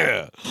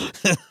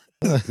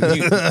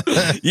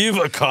 You've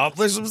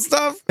accomplished some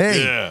stuff.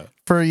 Hey, Yeah.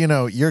 for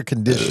your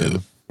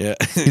condition, Yeah.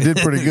 you did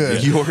pretty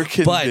good. Your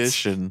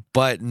condition.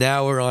 But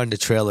now we're on to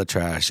Trailer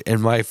Trash,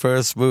 and my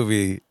first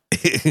movie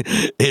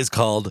is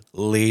called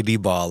Lady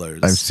Ballers.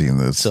 I've seen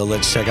this. So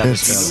let's check out the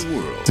It's-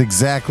 trailer. It's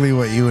exactly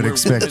what you would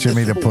expect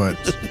Jimmy to put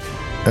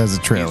as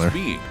a trailer. Is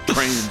being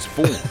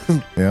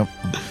transformed. Yep.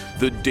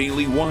 The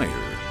Daily Wire.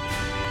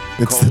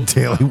 It's the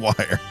Daily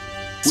Wire.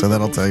 So with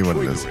that'll the tell you most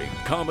what it is.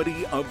 triggering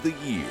Comedy of the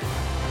year.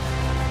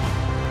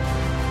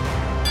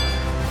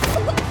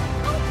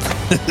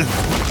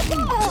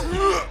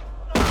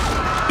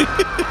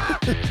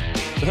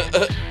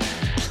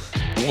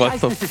 What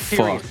Guys, the this is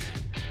fuck? serious.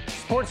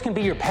 Sports can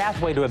be your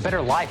pathway to a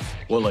better life.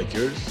 Well, like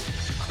yours?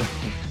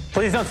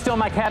 Please don't steal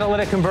my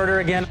catalytic converter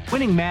again.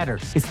 Winning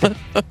matters. It's the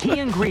key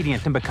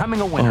ingredient in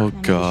becoming a winner. Oh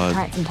God.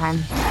 Try it sometime.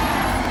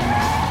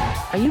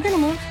 Are you gonna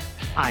move?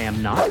 I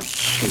am not.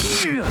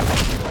 Let's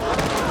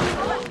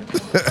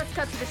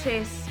cut to the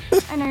chase.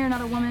 I know you're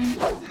not a woman.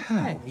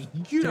 Hey,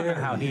 you don't know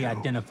how he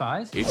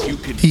identifies. If you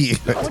can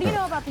What do you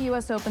know about the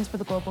U.S. Opens for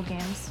the Global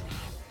Games?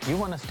 You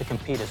want us to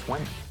compete as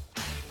women.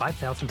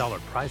 $5,000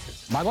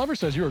 prizes. My lover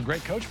says you were a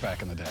great coach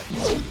back in the day.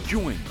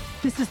 join them,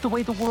 This is the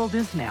way the world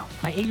is now.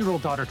 My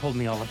 8-year-old daughter told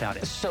me all about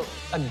it. So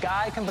a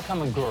guy can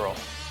become a girl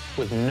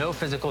with no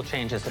physical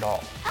changes at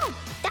all. Oh,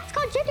 that's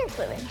called gender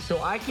fluid.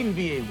 So I can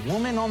be a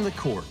woman on the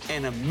court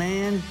and a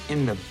man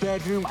in the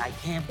bedroom. I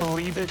can't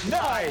believe it.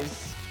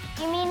 Nice.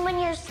 You mean when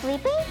you're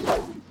sleeping?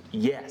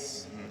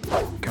 Yes.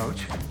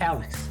 Coach,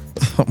 Alex,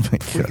 Oh my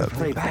God.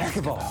 play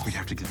basketball. We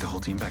have to get the whole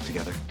team back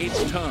together.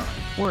 it's time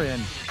we're in.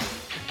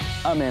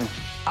 I'm in.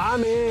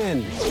 I'm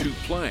in. to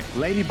play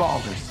Lady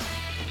Ballers.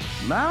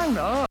 Man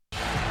up.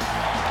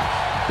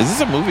 Is this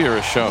a movie or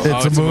a show?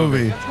 It's a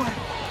movie.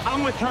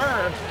 I'm with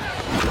her.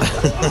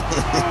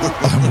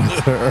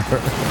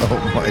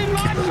 Oh my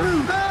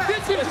God.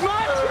 This is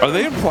my Are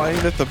they implying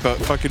that the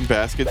fucking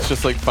basket's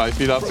just like 5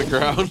 feet off the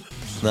ground?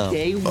 No.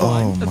 Day one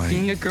Oh of my-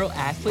 being a girl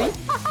athlete.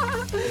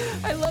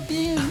 I love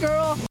being a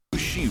girl.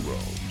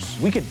 Sheroes.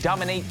 We could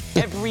dominate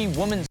every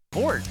woman's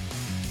sport.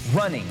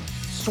 Running,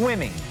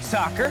 swimming,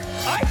 soccer.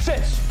 I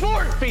said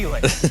sport,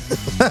 Felix.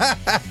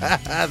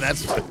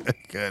 That's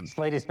good. It's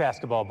ladies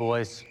basketball,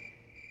 boys.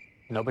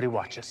 Nobody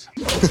watches.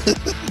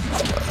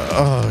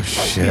 Oh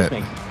shit!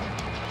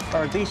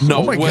 Are these No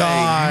Oh my way.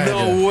 God.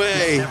 No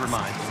way. Never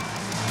mind.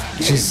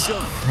 Jesus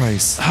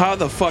Christ! How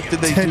the fuck did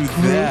they Ted do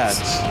Cruz? that?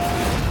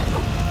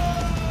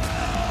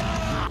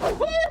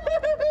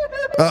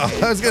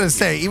 I was gonna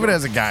say, even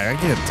as a guy, I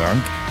can't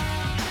dunk.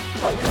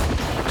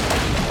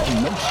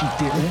 No,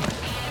 she didn't.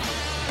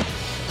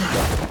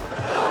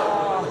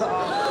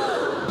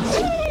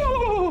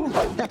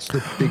 That's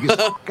the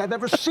biggest I've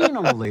ever seen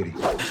on a lady.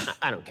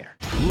 I don't care.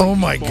 Oh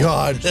my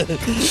God,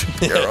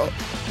 Shapiro.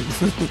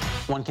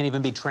 One can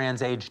even be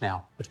trans age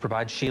now, which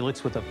provides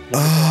Sheelix with a wonderful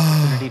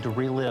opportunity to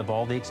relive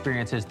all the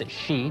experiences that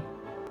she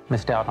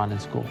missed out on in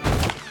school.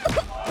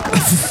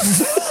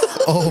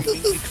 Oh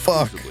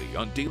fuck!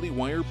 On Daily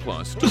Wire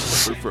Plus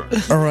December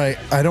 1st. All right,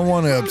 I don't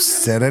want to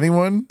upset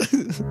anyone.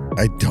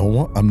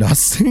 I'm not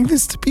saying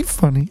this to be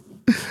funny.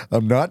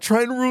 I'm not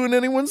trying to ruin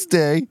anyone's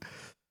day.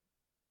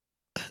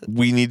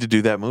 We need to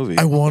do that movie.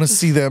 I want to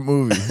see that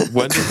movie.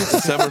 When is it?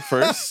 December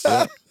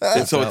 1st?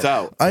 It's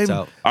out. I'm,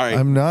 All right.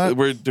 I'm not.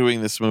 We're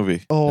doing this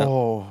movie.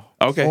 Oh.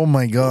 Okay. Oh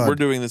my God. We're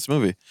doing this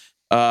movie.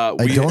 I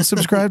don't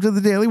subscribe to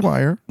the Daily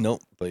Wire.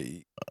 Nope, but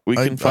we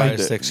can find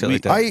it. Shit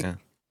like that,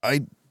 yeah.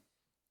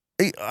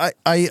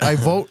 I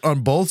vote on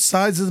both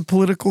sides of the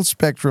political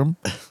spectrum,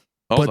 Hold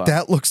but on.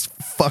 that looks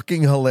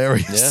fucking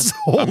hilarious.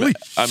 Yeah. Holy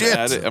I'm shit!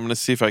 at it. I'm going to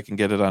see if I can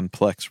get it on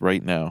Plex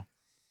right now.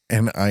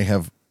 And I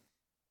have,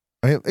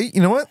 you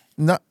know what?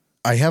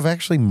 I have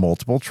actually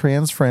multiple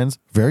trans friends,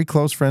 very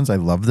close friends. I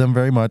love them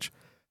very much.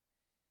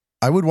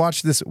 I would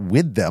watch this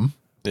with them.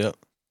 Yeah.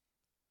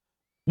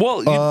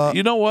 Well,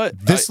 you know what?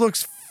 This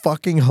looks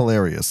fucking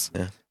hilarious.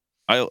 Yeah.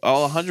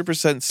 I'll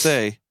 100%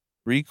 say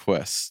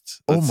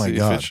request. Oh Let's my see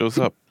God. if it shows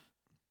up.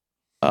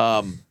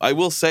 I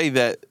will say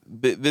that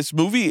this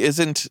movie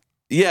isn't.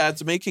 Yeah,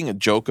 it's making a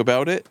joke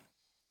about it.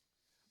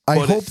 I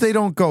but hope they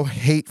don't go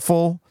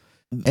hateful,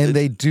 and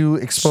they do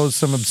expose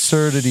some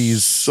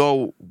absurdities.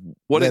 So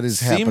what that it is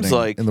seems happening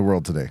like in the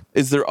world today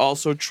is they're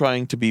also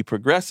trying to be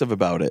progressive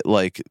about it.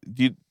 Like,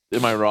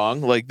 am I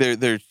wrong? Like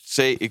they're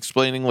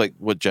explaining like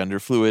what gender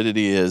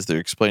fluidity is. They're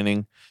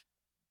explaining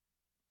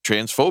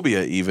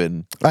transphobia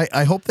even.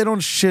 I hope they don't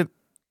shit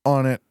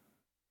on it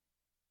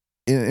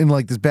in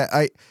like this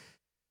bad.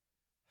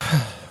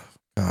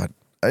 God,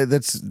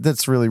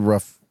 that's really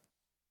rough.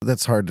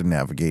 That's hard to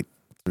navigate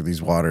through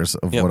these waters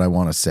of what I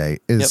want to say.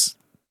 Is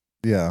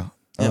yeah.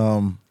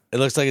 Yep. It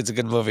looks like it's a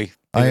good movie.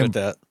 I am with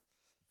that.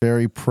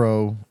 very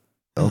pro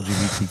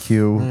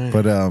LGBTQ,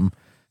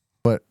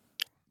 but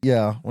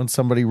yeah, when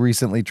somebody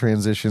recently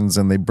transitions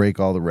and they break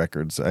all the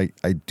records, I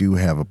do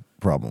have a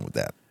problem with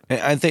that. And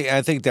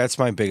I think that's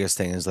my biggest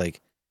thing is like,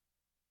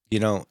 you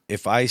know,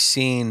 if I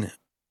seen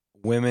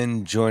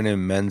women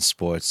joining men's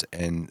sports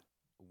and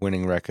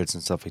winning records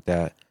and stuff like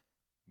that,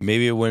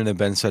 maybe it wouldn't have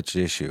been such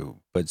an issue.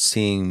 But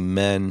seeing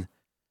men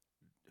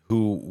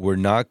who were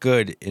not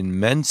good in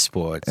men's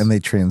sports And they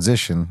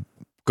transition.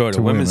 go to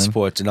to women's women.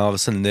 sports and all of a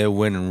sudden they're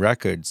winning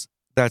records,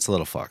 that's a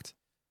little fucked,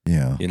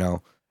 Yeah. you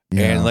know?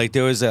 Yeah. And like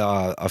there was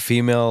a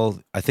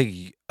female, I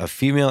think a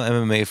female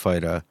MMA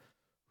fighter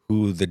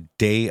who the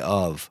day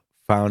of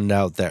found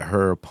out that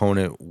her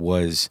opponent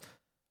was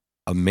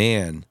a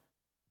man.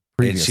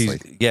 Previously.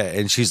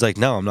 And she's like,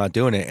 no, I'm not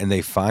doing it. And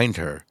they fined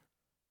her.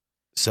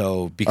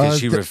 So because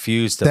she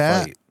refused to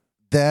fight.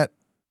 That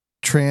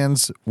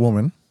trans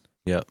woman,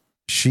 Yep.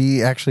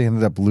 she actually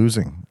ended up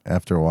losing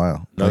after a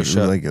while. No like,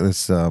 shit. like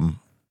this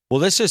Well,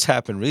 this just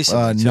happened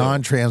recently. too.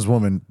 non-trans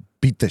woman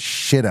beat the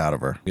shit out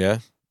of her. Yeah.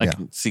 I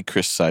can see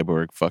Chris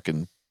Cyborg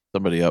fucking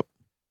somebody up.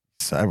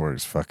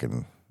 Cyborg's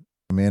fucking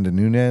Amanda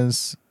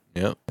Nunes.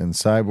 Yep. And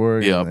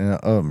Cyborg. Yep.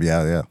 And,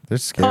 yeah. They're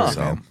scary,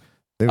 man.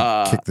 They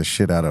would kick the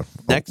shit out of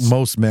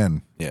most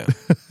men. Yeah.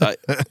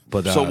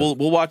 But so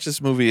we'll watch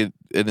this movie, and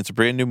it's a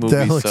brand new movie.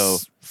 That looks So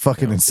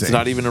fucking insane. it's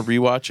not even a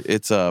rewatch;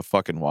 it's a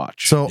fucking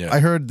watch. So I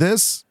heard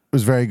this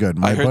was very good.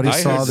 My buddy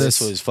saw this.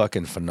 This was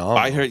fucking phenomenal.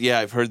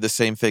 I've heard the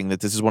same thing, that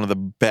this is one of the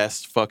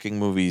best fucking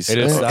movies. It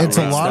is. It's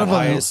a lot of the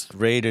them. highest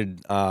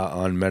rated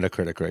on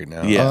Metacritic right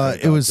now. Yeah.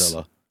 It was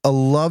Godzilla. a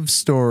love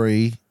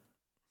story,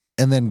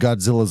 and then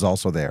Godzilla's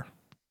also there.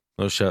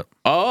 No shit.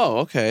 Oh,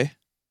 okay.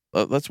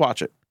 Let's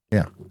watch it.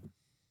 Yeah.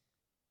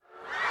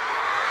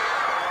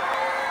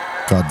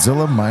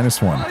 Godzilla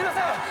 -1.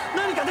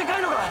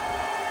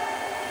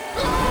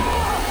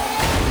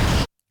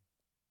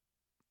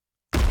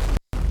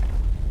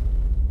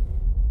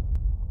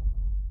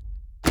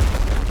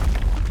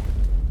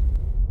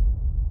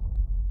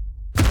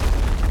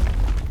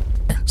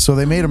 So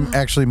they made him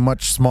actually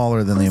much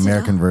smaller than the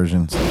American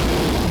versions.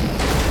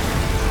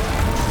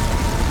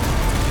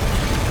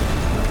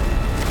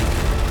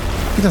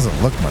 He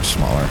doesn't look much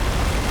smaller.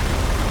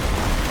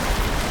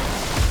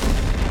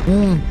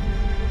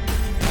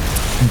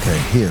 Okay,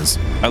 he is.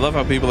 I love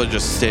how people are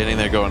just standing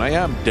there going, I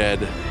am dead.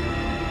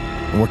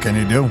 What can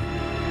you do?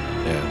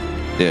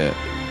 Yeah.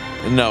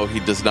 No, he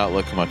does not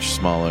look much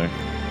smaller.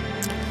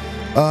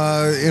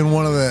 In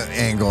one of the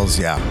angles,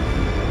 yeah.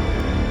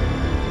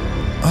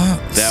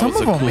 That some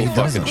was of a them cool he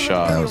fucking doesn't.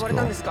 shot. That was cool.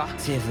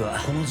 政府は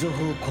この情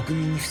報を国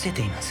民に伏せ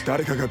ています。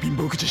誰かが貧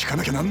乏口引か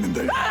なきゃなんねん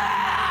だよ。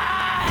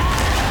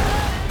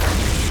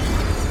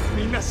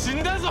みんな死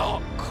んだ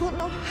ぞ。こ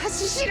の橋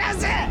知ら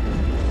ず。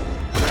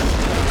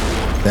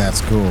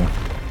 That's cool.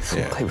 そ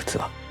の怪物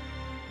は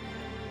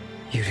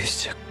許し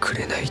ちゃく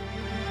れない。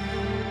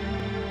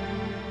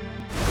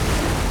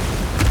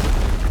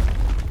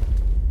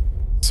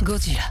ゴ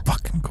ジラ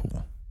Fucking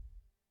cool.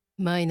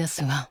 マイナ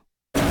スワン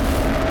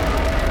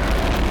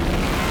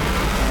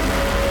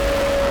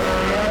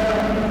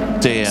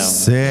Damn.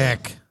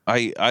 Sick.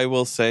 I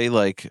will say,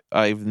 like,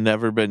 I've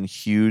never been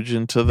huge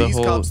into the These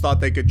whole. cops thought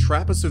they could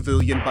trap a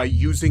civilian by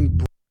using.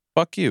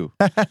 Fuck you.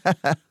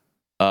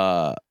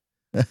 When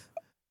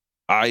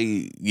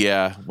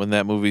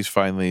that movie's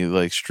finally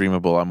like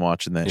streamable, I'm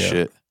watching that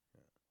shit.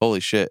 Holy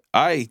shit.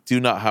 I do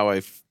not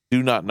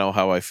know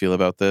how I feel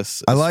about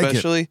this. I like it.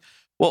 Especially,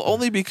 well,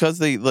 only because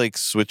they like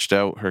switched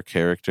out her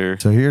character.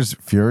 So here's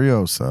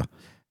Furiosa.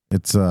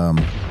 It's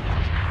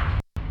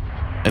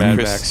Mad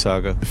Max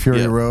Saga.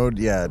 Fury Road.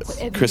 Yeah.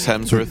 Chris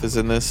Hemsworth is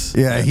in this.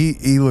 Yeah,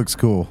 he looks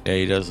cool. Yeah,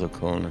 he does look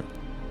cool in it.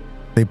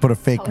 They put a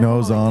fake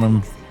nose on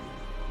him.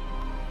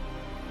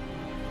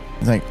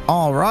 He's like,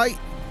 all right,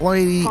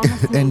 lady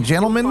and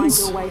gentlemen.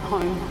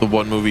 The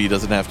one movie he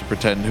doesn't have to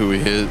pretend who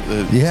he is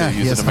to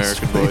use an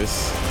American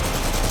voice.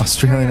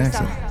 Australian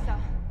accent.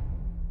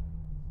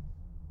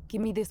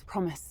 Give me this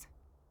promise.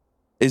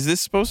 Is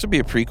this supposed to be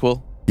a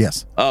prequel?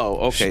 Yes. Oh,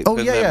 okay. Oh,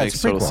 Then yeah, that yeah, makes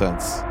it's a total prequel.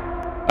 sense.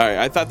 All right,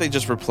 I thought they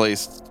just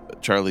replaced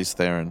Charlize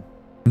Theron.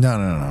 No.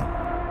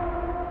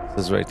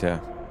 This is right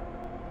there.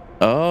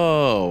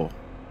 Oh.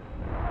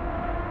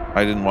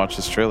 I didn't watch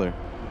this trailer.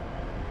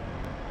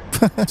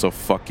 So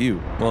fuck you.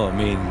 Well, I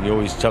mean, you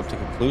always jump to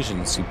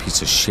conclusions, you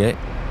piece of shit.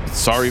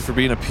 Sorry for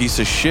being a piece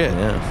of shit.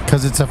 Yeah.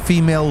 Because it's a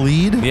female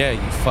lead? Yeah,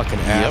 you fucking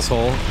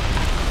asshole.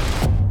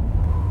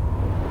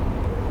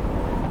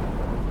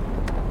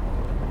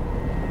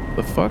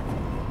 The fuck?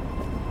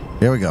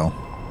 Here we go.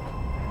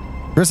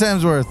 Chris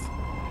Hemsworth.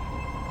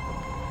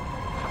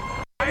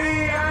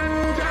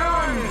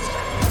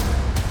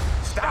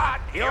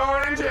 Start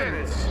your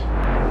engines.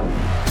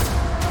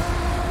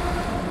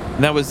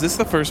 Now, is this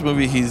the first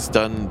movie he's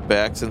done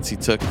back since he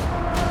took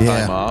time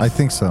Yeah, off? I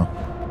think so.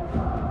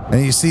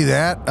 And you see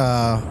that?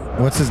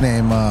 What's his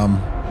name?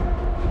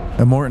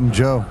 Immortan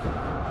Joe.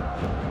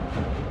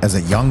 As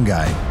a young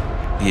guy.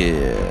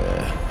 Yeah.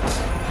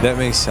 That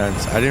makes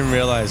sense. I didn't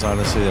realize,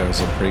 honestly, there was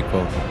a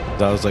prequel.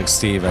 That was like,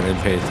 Steve, I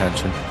didn't pay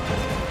attention.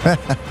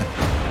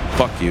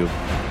 Fuck you.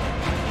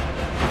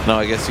 No,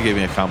 I guess you gave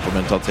me a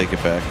compliment. I'll take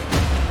it back.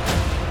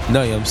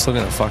 No, I'm still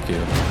gonna fuck you.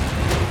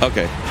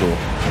 Okay, cool.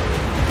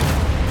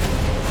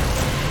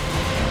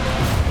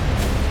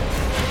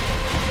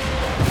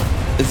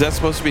 Is that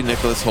supposed to be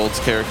Nicholas Holt's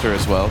character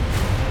as well?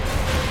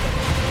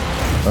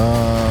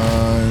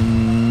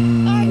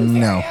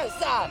 No.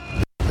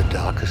 The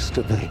darkest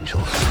of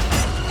angels.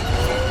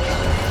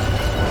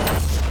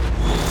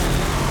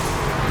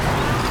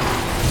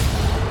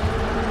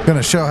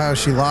 Gonna show how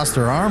she lost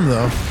her arm,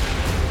 though.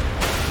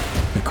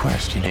 The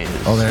question is,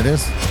 Oh, there it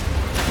is.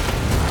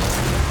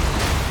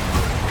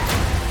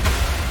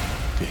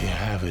 do you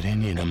have it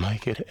in you to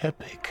make it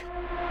epic?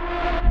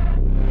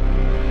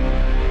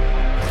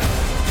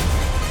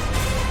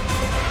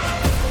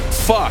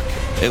 Fuck.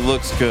 It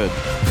looks good.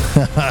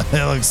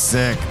 It looks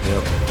sick.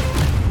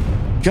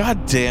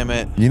 God damn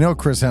it. You know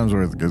Chris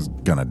Hemsworth is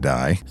gonna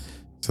die,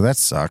 so that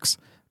sucks.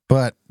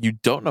 But You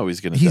don't know he's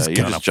going to He's die.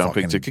 You're gonna just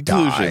jumping to fucking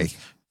conclusions. die.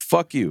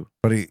 Fuck you.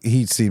 but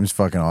he seems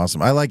fucking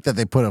awesome. I like that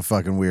they put a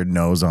fucking weird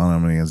nose on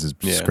him and he has his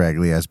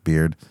scraggly ass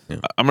beard.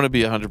 I'm going to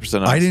be 100% honest.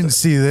 I didn't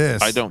see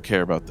this. I don't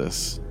care about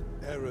this.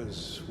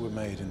 Errors were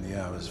made in the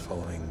hours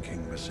following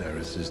King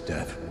Viserys'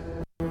 death.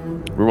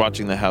 We're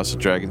watching the House of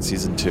Dragon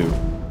season 2.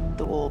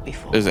 The war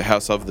before. There's a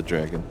House of the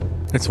Dragon.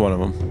 It's one of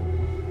them.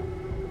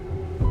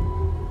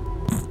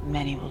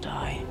 Many will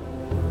die.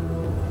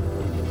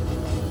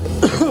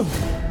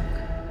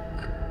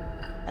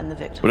 And the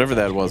victor. Whatever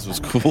that was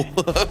cool.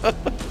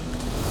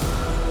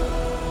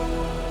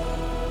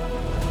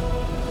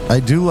 I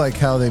do like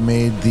how they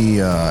made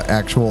the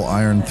actual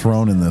Iron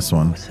Throne in this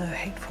one. So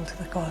hateful to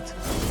the gods.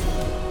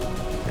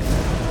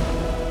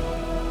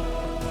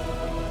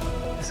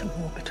 There's a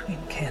war between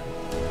kin.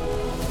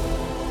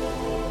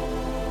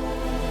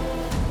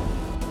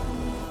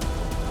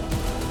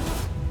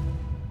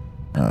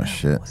 Oh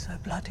shit. So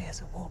bloody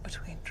as a war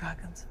between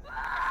dragons.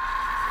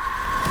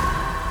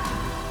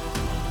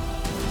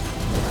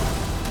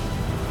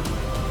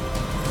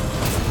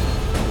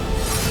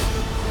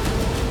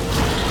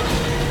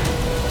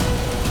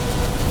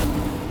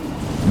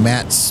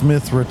 Matt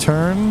Smith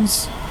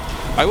returns.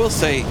 I will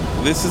say,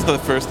 this is the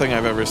first thing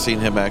I've ever seen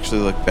him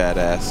actually look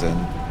badass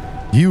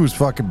in. He was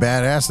fucking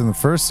badass in the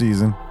first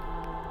season.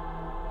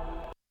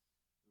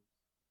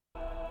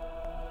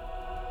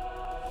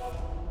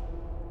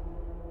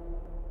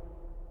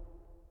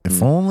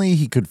 If only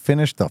he could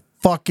finish the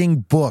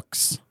fucking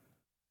books.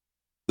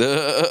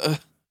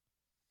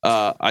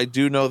 I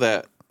do know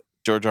that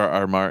George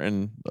R.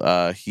 Martin,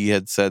 he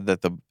had said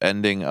that the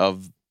ending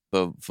of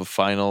the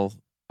final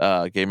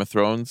Game of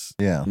Thrones,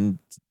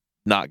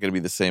 not going to be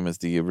the same as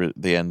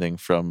the ending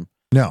from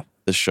No.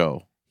 the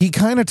show. He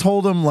kind of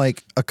told him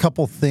like a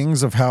couple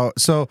things of how.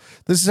 So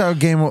this is how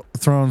Game of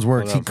Thrones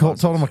works. He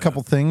told him a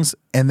couple things,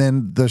 and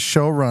then the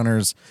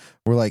showrunners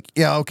were like,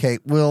 "Yeah, okay,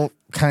 we'll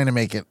kind of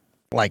make it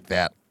like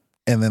that."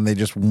 And then they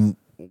just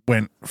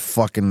went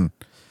fucking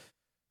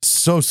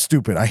so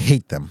stupid. I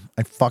hate them.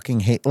 I fucking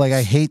hate. Like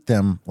I hate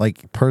them.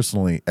 Like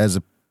personally as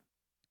a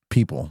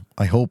people.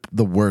 I hope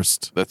the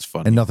worst. That's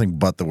funny. And nothing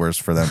but the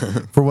worst for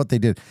them for what they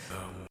did.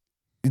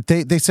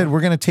 They said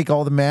we're going to take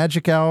all the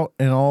magic out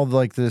and all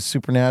like the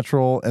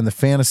supernatural and the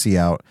fantasy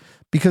out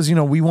because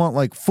we want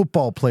like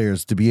football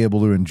players to be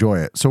able to enjoy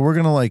it. So we're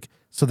going to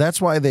so that's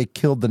why they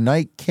killed the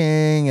Night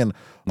King and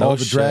all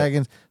the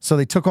dragons. So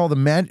they took all the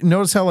magic.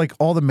 Notice how like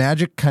all the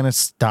magic kind of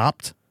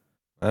stopped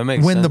that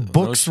makes when sense. the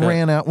books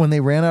ran out. When they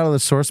ran out of the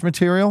source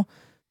material,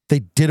 they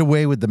did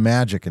away with the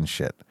magic and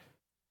shit.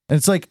 And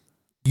it's like,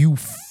 you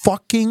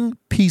fucking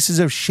pieces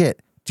of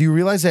shit. Do you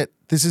realize that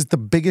this is the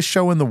biggest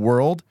show in the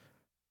world?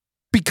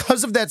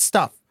 Because of that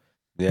stuff.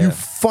 Yeah. You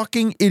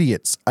fucking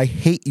idiots. I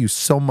hate you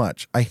so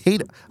much. I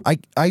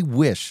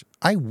wish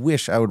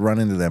I would run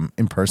into them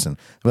in person.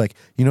 Be like,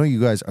 you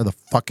guys are the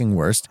fucking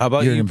worst. How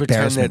about You're you an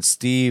pretend that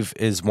Steve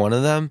is one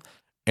of them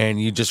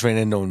and you just ran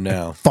into him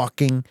now?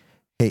 Fucking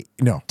hate.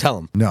 No. Tell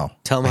him. No.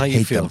 Tell him how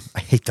you feel. I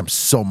hate them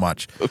so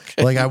much.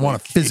 Okay. Like I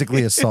want to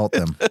physically assault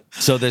them.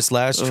 So this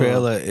last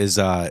trailer is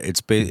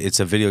it's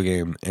a video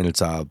game and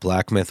it's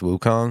Black Myth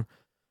Wukong.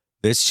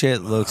 This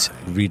shit looks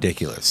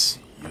ridiculous.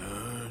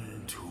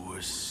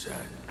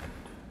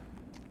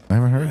 I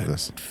haven't heard of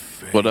this.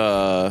 But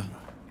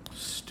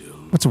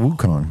what's a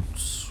Wukong?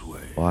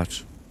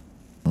 Watch.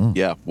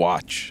 Yeah,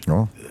 watch.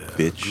 Oh,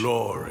 bitch.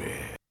 Glory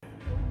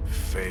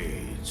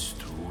fades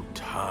through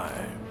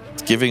time.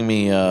 It's giving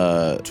me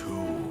Sekiro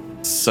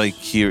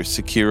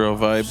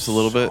vibes a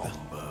little bit,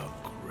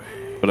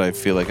 but I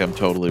feel like I'm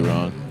totally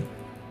wrong.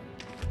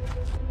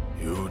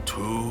 You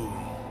too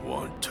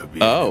want to be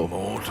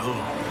immortal?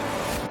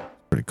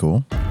 Pretty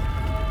cool.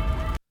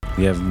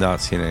 You have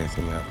not seen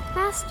anything yet.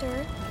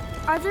 Master,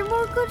 are there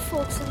more good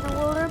folks in the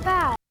world or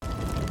bad?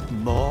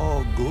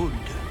 More good,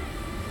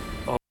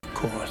 of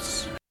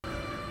course.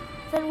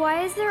 Then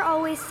why is there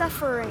always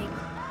suffering?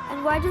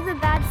 And why do the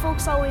bad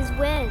folks always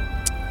win?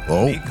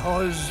 Oh.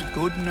 Because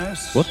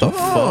goodness. What the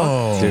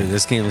fuck? Dude,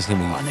 this game is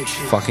gonna be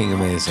fucking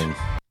amazing.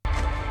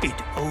 It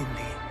only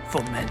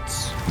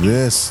foments.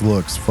 This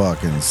looks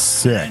fucking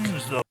sick.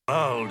 Cleanse the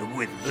world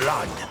with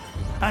blood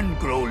and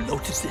grow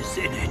lotuses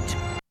in it.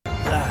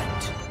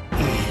 That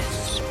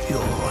is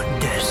your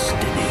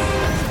destiny.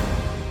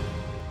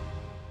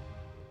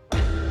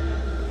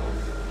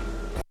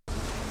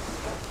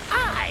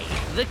 I,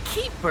 the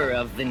keeper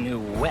of the New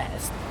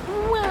West,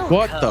 welcome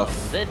What the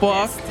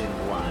fuck?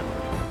 destined one.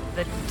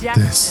 The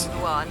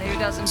destined one who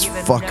doesn't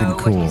even fucking know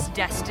cool. what he's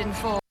destined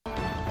for.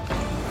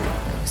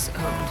 Those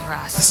old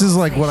rascals. This is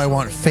like what I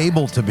want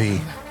Fable to be.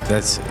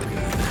 That's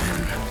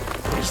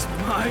Is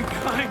my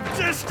kind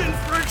destined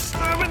for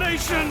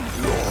extermination?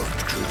 You're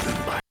driven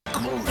by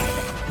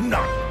glory,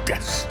 not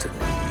destiny.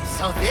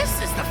 So this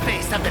is the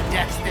face of the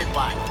destined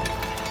one.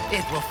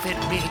 It will fit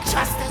me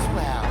just as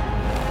well.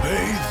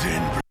 Bathed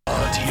in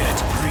blood, yet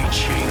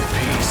preaching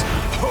peace.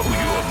 Oh,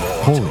 you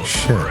Holy immortals,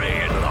 shit.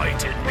 pray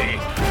enlighten me.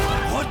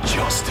 What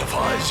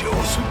justifies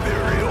your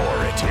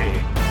superiority?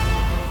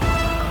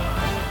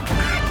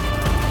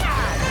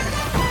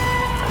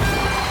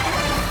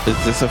 Is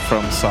this a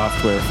From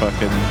Software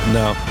fucking...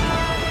 no.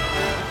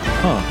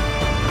 Huh.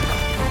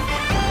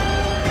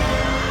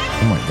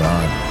 Oh my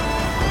god.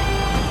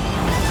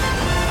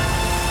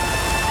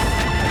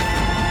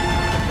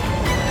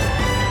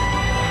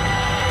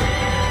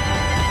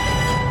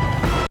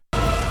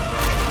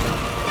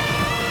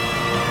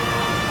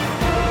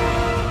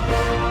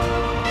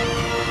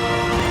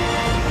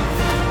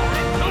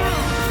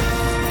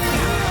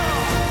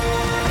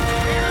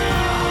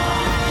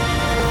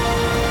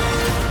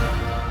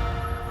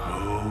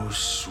 Oh,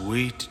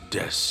 sweet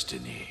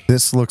destiny.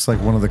 This looks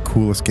like one of the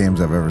coolest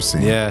games I've ever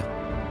seen. Yeah.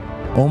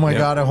 Oh my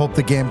god, I hope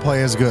the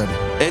gameplay is good.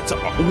 It's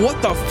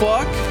what the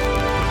fuck?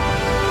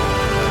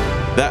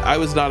 That I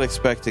was not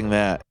expecting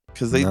that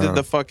because they did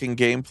the fucking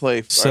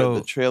gameplay for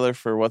the trailer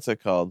for what's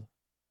it called,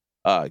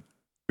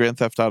 Grand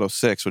Theft Auto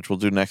 6, which we'll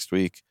do next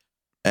week,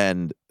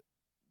 and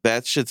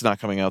that shit's not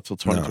coming out till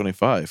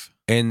 2025.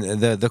 And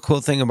the cool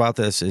thing about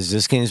this is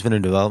this game's been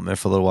in development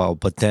for a little while,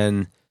 but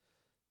then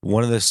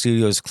one of the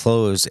studios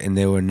closed and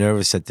they were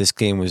nervous that this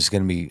game was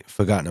going to be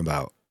forgotten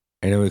about.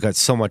 And then we got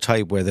so much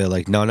hype where they're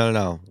like,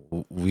 no,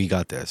 we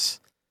got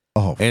this.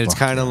 Oh, and it's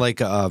kind of like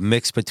a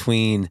mix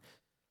between,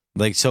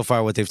 like so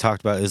far what they've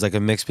talked about is like a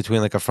mix between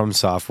like a From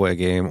Software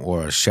game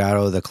or a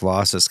Shadow of the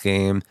Colossus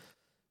game,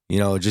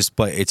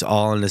 but it's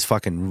all in this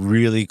fucking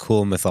really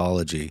cool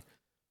mythology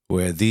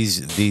where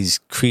these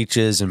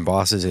creatures and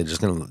bosses are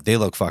just they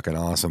look fucking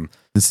awesome.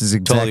 This is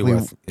exactly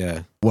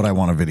what I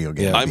want a video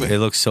game. Yeah, it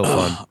looks so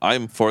fun.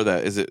 I'm for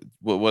that. Is it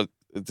what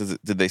does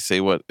it? Did they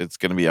say what it's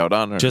going to be out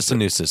on? Or just a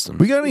new system.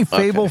 We got any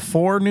Fable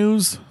 4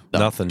 news? No.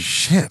 Nothing.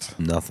 Shit.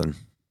 Nothing.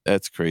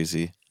 That's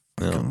crazy.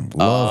 No.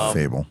 Love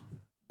Fable.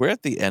 We're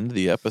at the end of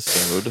the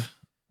episode.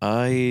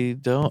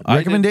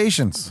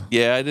 Recommendations.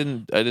 I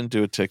didn't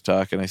do a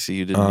TikTok, and I see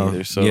you didn't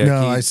either. So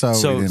no, I saw.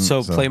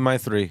 So play my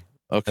 3.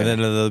 Okay, and then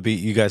it'll be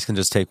you guys can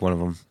just take one of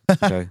them.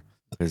 Okay,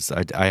 because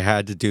I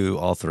had to do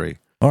all 3.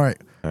 All right.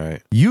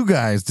 You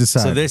guys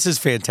decide. So this is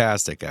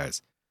fantastic,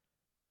 guys.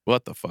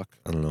 What the fuck?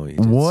 I don't know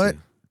what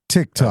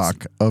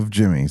TikTok of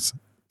Jimmy's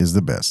is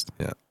the best.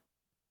 Yeah.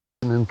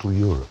 Continental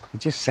Europe.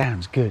 It just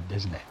sounds good,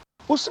 doesn't it?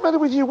 What's the matter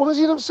with you? Why does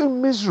he look so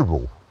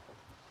miserable?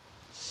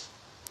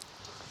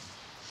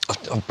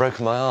 I've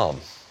broken my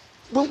arm.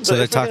 Well, So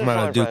they're talking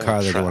about a new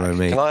car that they want to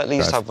make. Can I at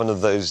least drive. have one of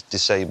those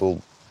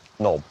disabled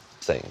knob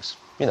things?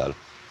 You know.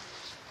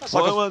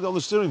 Like on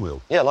the steering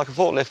wheel? Yeah, like a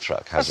forklift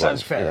truck has That one.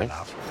 sounds fair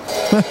enough.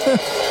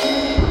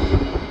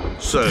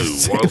 So,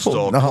 whilst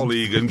our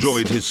colleague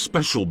enjoyed his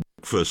special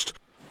breakfast,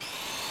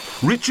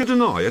 Richard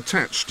and I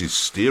attached his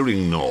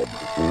steering knob.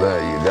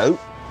 There you go.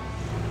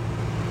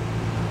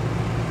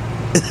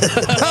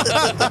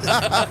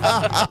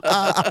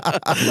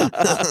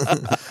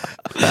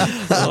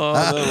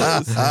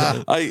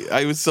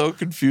 I was so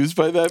confused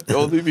by that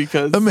only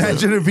because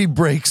imagine if he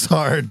breaks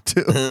hard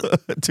too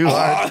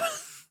hard.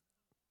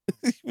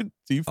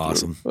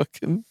 Awesome.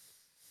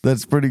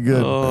 That's pretty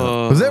good.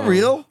 Was that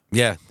real?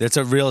 Yeah, it's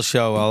a real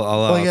show.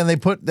 I'll and they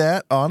put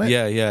that on it.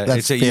 Yeah.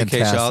 That's it's a UK show.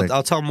 fantastic.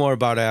 I'll tell more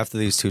about it after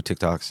these 2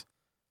 TikToks.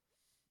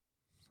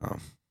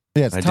 Yeah,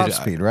 it's Top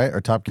Speed, right?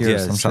 Or Top Gear or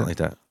something shit? like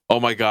that. Oh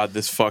my god,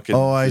 this fucking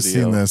I've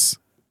video. seen this.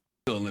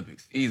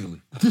 Olympics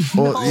easily.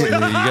 Well, You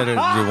gotta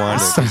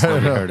rewind it. 'Cause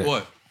nobody heard it.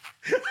 What?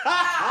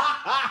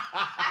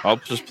 I'll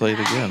just play it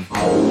again.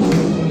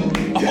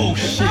 Oh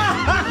shit!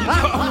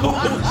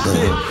 Oh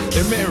shit!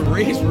 It meant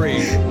race.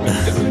 We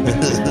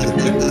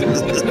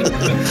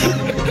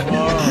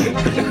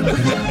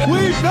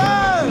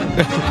back!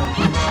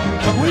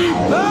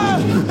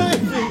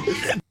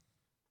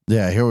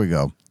 Yeah, here we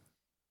go.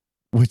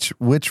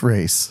 Which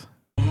race?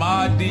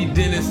 Ma D.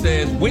 Dennis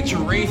says, which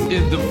race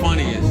is the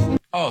funniest?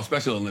 Oh,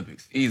 Special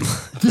Olympics. Easy.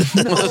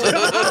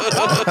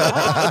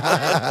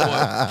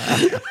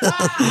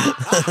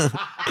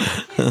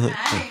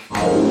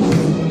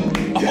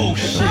 Oh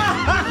shit!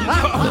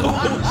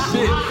 Oh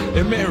shit!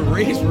 It meant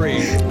race.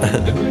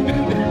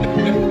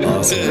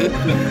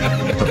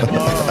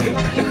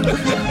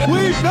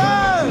 We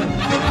back!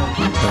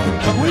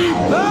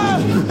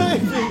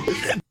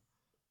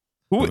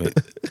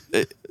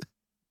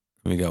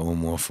 We got one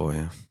more for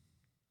you.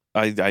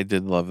 I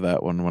did love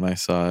that one when I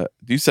saw it.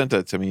 You sent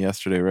that to me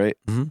yesterday, right?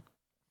 Mm-hmm.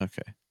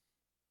 Okay.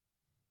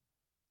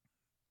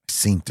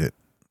 Synced it.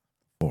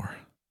 4.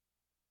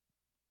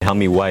 Help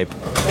me wipe.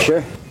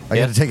 Sure. I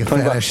got to take a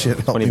fat ass shit.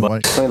 Help me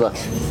wipe.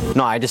 $20.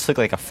 No, I just look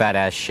like a fat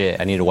ass shit.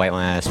 I need to wipe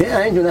my ass. Yeah,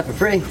 I ain't doing that for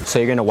free. So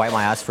you're gonna wipe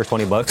my ass for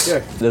 $20?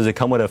 Sure. Does it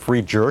come with a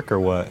free jerk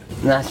or what?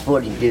 No, that's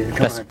 40, dude.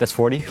 Come on. That's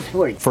 40?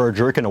 40. For a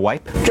jerk and a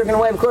wipe? Jerk and a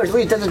wipe, of course.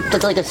 Wait, that's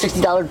like a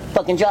 $60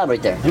 fucking job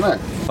right there. Come on.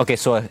 Okay,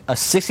 so a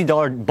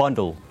 $60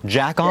 bundle.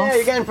 Jack off? Yeah,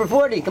 you're getting it for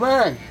 40. Come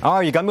on.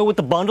 Oh, you got me with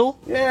the bundle?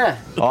 Yeah.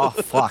 Oh,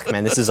 fuck,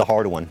 man. This is a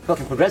hard one.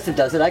 Fucking Progressive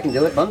does it. I can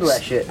do it. Bundle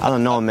that shit. I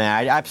don't know, man.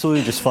 I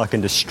absolutely just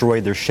fucking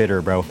destroyed their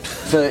shitter, bro.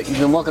 So you've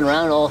been walking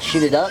around all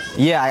shitted up?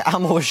 Yeah,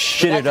 I'm all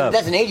shitted up.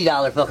 That's an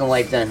 $80 fucking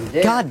wipe then.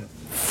 Yeah. God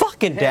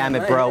fucking damn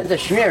it, bro.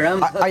 That's a schmear.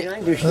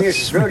 I do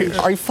schmears for throaties.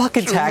 Are you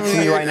fucking taxing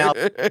me right now?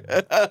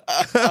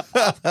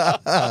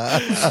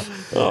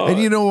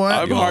 And you know what?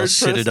 I'm hard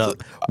shitted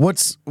up.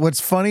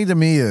 What's funny to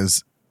me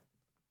is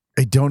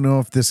I don't know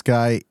if this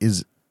guy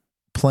is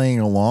playing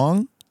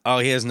along. Oh,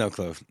 he has no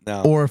clue.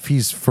 No. Or if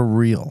he's for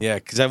real. Yeah,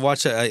 because I've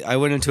watched it. I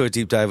went into a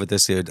deep dive with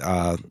this dude,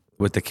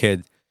 with the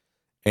kid,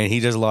 and he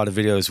does a lot of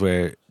videos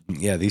where,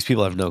 yeah, these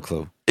people have no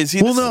clue. Is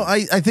he? Well, no,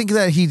 I think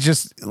that he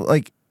just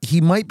like he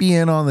might be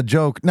in on the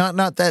joke.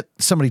 Not that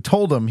somebody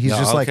told him. He's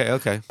just like,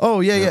 okay. Oh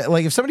yeah.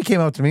 Like if somebody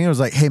came up to me and was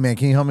like, "Hey man,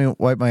 can you help me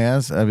wipe my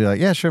ass?" I'd be like,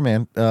 "Yeah, sure,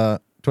 man.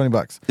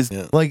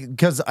 $20." Like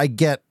because I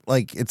get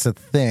like it's a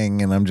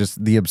thing, and I'm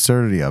just the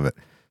absurdity of it.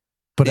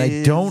 But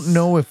I don't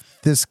know if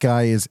this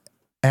guy is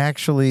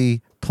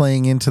actually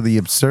playing into the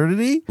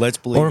absurdity. Let's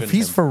believe, or if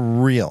he's for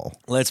real.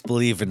 Let's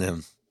believe in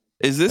him.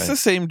 Is this the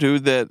same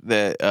dude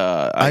that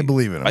I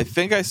believe in him? I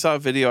think I saw a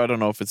video. I don't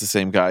know if it's the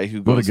same guy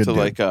who goes to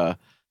like a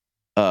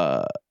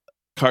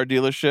car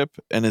dealership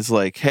and is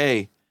like,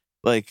 "Hey,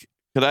 like,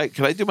 could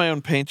I do my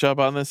own paint job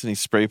on this?" And he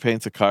spray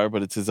paints a car,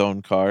 but it's his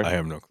own car. I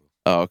have no clue.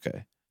 Oh,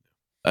 okay.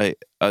 I'm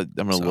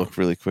gonna look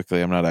really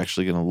quickly. I'm not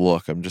actually gonna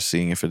look. I'm just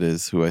seeing if it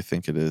is who I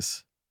think it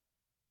is.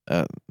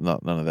 None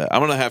of that.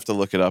 I'm gonna have to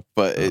look it up.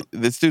 But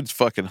this dude's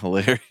fucking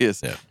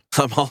hilarious. Yeah.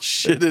 I'm all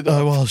shitted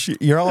up. Well,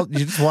 you're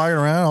just walking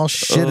around all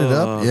shitted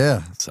up.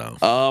 Yeah. So.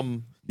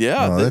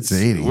 Yeah. Oh, that's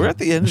 80. We're at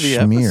the end of the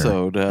Schmear.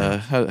 episode.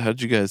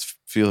 How'd you guys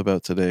feel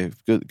about today?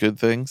 Good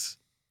things.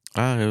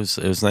 It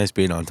was nice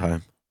being on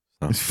time.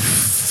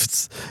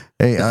 So.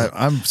 Hey,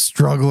 I'm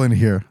struggling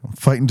here. I'm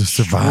fighting to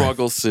survive.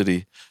 Struggle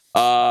City.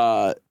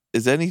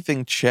 Is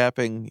anything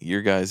chapping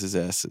your guys'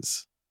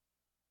 asses?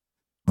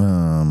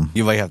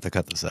 You might have to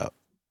cut this out.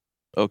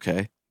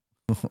 Okay.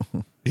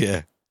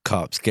 Yeah.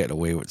 Cops getting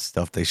away with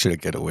stuff they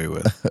shouldn't get away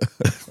with.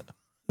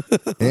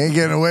 They ain't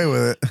getting away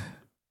with it.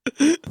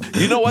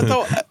 You know what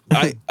though?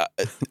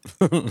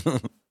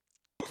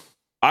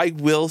 I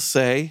will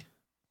say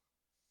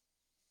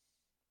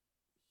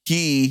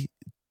he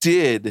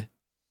did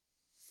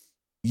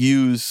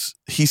he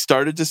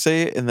started to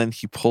say it and then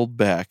he pulled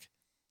back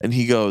and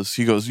he goes,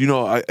 you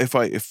know, if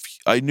I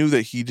knew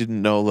that he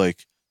didn't know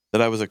like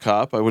that I was a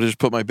cop, I would have just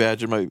put my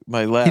badge in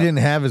my lap. He didn't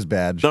have his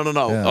badge. No.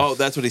 Yeah. Oh,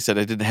 that's what he said.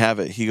 I didn't have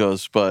it. He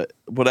goes, but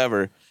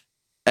whatever.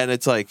 And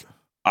it's like,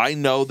 I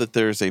know that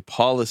there's a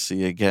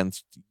policy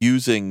against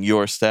using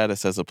your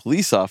status as a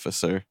police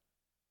officer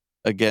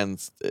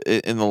against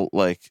in the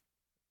like.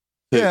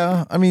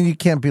 Yeah, I mean, you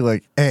can't be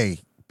like, hey,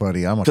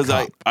 buddy, I'm a cop.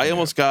 Because I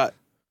almost got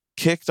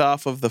kicked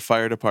off of the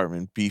fire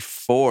department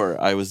before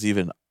I was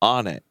even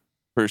on it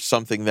for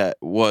something that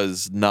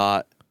was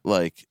not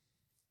like,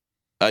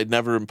 I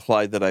never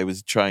implied that I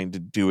was trying to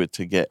do it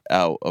to get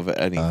out of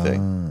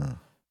anything.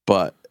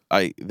 But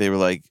they were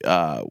like,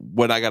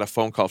 when I got a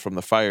phone call from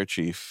the fire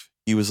chief,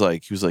 he was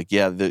like,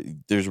 yeah,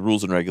 there's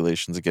rules and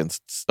regulations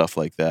against stuff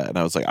like that. And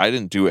I was like, I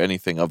didn't do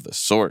anything of the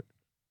sort.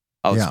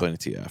 I'll explain it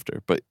to you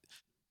after. But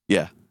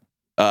yeah.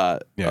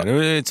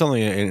 It's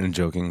only in a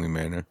jokingly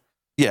manner.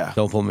 Yeah.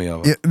 Don't pull me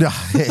over. Yeah, no.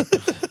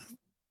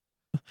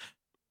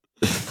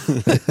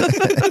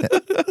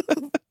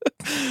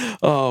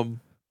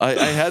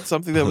 I had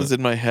something that was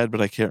in my head, but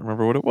I can't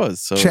remember what it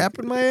was. So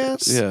chapping my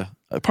ass? Yeah.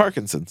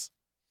 Parkinson's.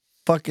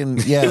 Fucking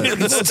yeah. I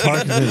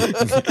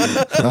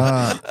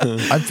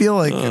feel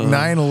like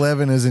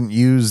 9/11 isn't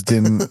used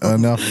in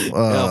enough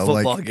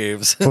football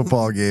games.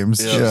 Football games.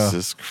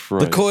 Jesus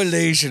Christ. The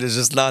coordination is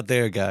just not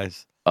there,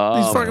 guys.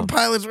 These fucking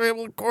pilots were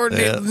able to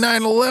coordinate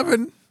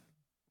 9/11.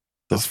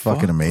 That's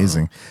fucking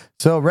amazing.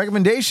 So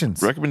recommendations.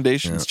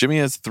 Jimmy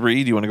has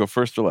 3. Do you want to go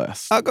first or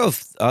last? I'll go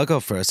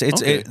first.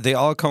 They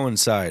all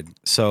coincide.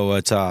 So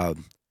it's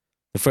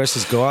the first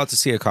is go out to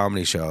see a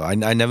comedy show. I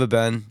never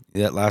been.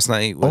 Yet last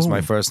night was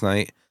my first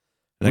night.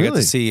 And I got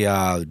to see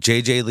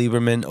JJ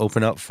Lieberman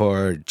open up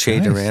for Che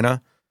Durana.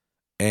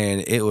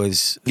 And it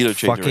was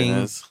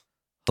fucking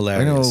hilarious.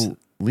 I know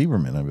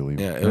Lieberman, I believe.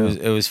 Yeah,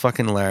 it was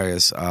fucking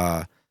hilarious.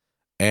 And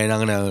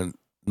I'm gonna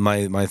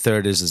my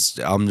third is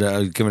I'm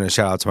giving a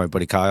shout out to my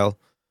buddy Kyle.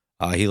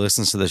 He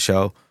listens to the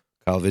show.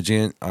 Kyle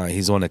Vigilant.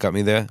 He's the one that got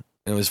me there.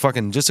 It was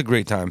fucking just a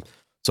great time.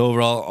 So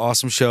overall,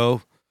 awesome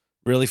show.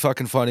 Really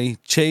fucking funny.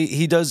 Che,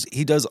 he does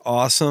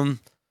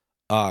awesome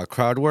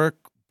crowd work,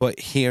 but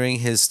hearing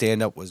his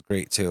stand up was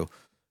great too.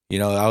 You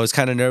know, I was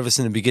kind of nervous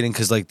in the beginning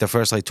because like the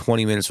first like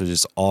 20 minutes was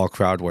just all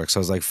crowd work. So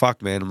I was like,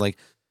 fuck, man. I'm like,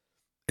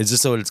 is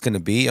this what it's gonna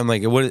be? I'm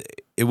like, it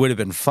would have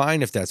been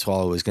fine if that's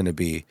all it was gonna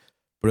be.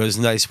 But it was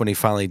nice when he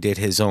finally did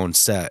his own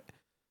set.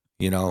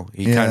 You know,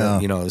 he kind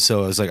of, you know,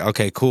 so it was like,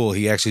 okay, cool.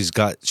 He actually's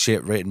got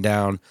shit written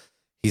down.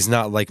 He's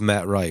not like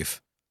Matt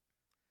Rife.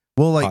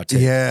 Well, like,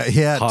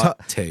 yeah.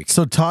 Hot take.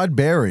 So Todd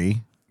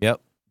Barry,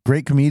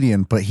 great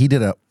comedian, but he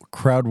did a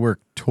crowd work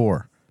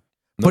tour.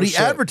 But he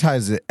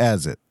advertised it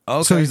as it.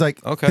 Okay. So he's like,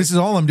 this is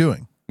all I'm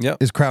doing.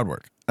 Yep. Is crowd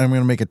work. I'm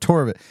going to make a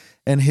tour of it.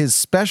 And his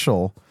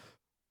special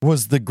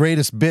was the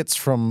greatest bits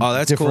from. Oh,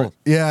 that's cool.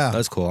 Yeah.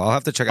 That's cool. I'll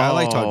have to check it out. I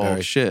like Todd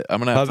Barry. Shit.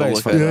 I'm going to have to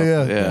look it it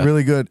up. Yeah.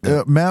 Really good.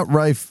 Matt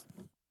Rife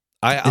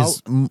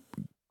is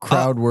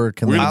crowd work.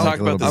 We're going to talk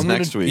about this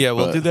next week. Yeah,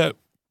 we'll do that.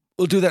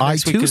 We'll do that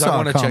next week because I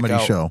want to check out. I too saw a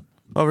comedy show.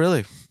 Oh,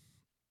 really?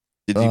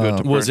 Did you go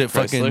to was Burnt it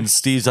fucking Chrysler?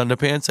 Steve's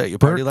Underpants at your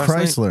party Burt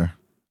last Chrysler. night?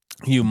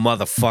 You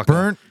motherfucker.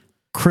 Burnt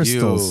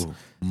Crystals. You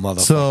motherfucker.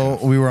 So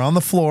we were on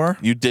the floor.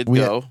 You did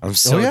go? I'm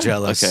so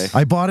jealous. Okay.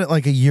 I bought it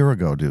like a year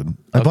ago, dude.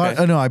 I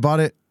bought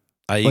it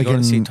you like going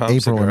in to see Tom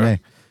April or Segura? May.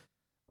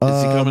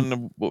 Is he coming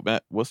to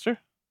Worcester?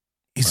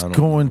 He's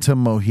going to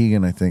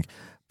Mohegan, I think.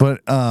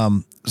 But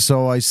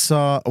so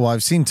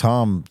I've seen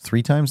Tom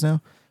 3 times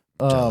now.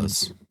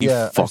 Jealous.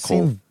 I've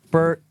seen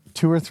Burt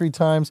 2 or 3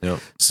 times. Yep.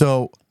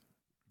 So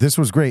this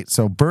was great.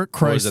 So Burt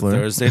Chrysler. Was it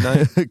Thursday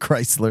night?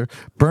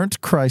 Burnt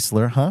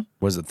Chrysler, huh?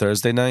 Was it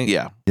Thursday night?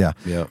 Yeah. Yeah.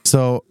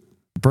 So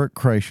Burt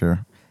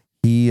Kreischer,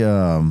 he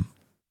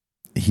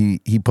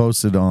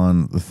posted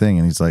on the thing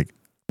and he's like,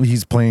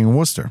 he's playing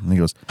Worcester. And he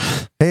goes,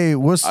 hey,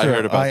 Worcester, I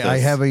heard about I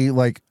this. have a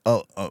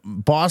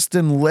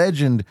Boston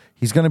legend.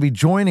 He's going to be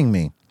joining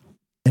me.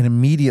 And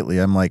immediately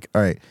I'm like,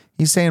 all right,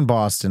 he's saying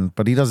Boston,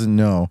 but he doesn't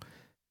know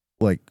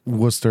like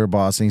Worcester,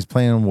 Boston. He's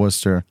playing in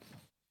Worcester.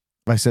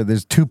 I said,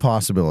 there's 2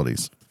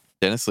 possibilities.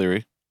 Dennis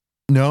Leary.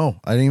 No,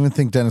 I didn't even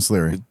think Dennis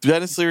Leary.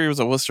 Dennis Leary was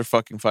a Worcester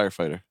fucking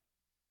firefighter.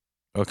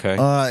 Okay.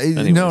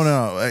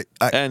 No.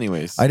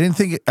 Anyways. I didn't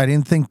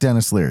think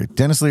Dennis Leary.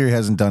 Dennis Leary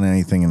hasn't done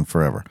anything in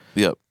forever.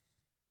 Yep.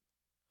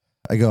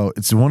 I go,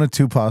 it's one of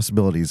 2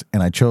 possibilities,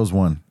 and I chose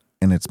one,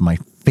 and it's my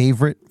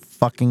favorite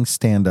fucking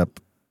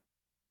stand-up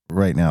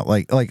right now,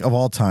 like of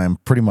all time,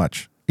 pretty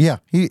much. Yeah,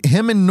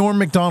 him and Norm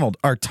Macdonald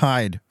are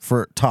tied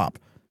for top.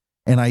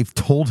 And I've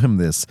told him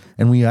this,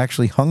 and we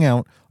actually hung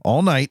out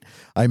all night.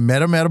 I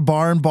met him at a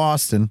bar in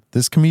Boston,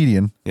 this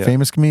comedian,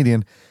 famous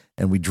comedian,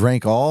 and we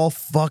drank all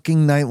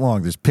fucking night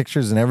long. There's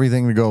pictures and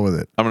everything to go with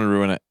it. I'm going to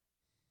ruin it.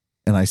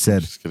 And I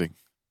said, just kidding.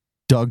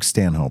 Doug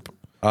Stanhope.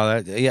 Oh,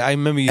 I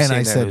remember you saying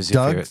that. And I said,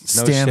 Doug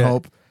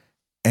Stanhope,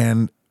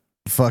 and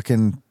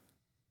fucking,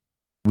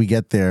 we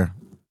get there.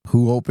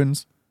 Who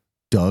opens?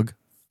 Doug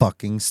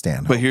fucking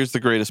Stanhope. But here's the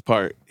greatest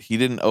part. He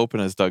didn't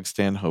open as Doug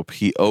Stanhope.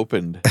 He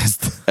opened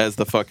as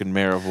the fucking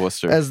mayor of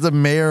Worcester. As the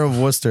mayor of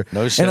Worcester.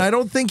 No shit. And I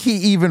don't think he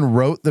even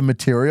wrote the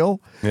material.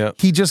 Yeah.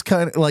 He just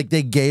kind of, like,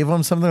 they gave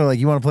him something, like,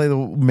 you want to play the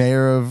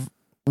mayor of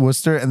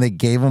Worcester? And they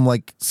gave him,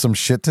 like, some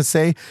shit to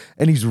say.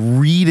 And he's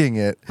reading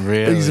it.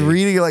 Really? He's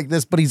reading it like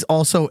this, but he's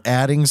also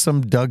adding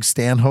some Doug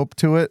Stanhope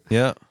to it.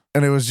 Yeah.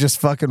 And it was just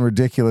fucking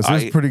ridiculous. It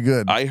was pretty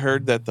good. I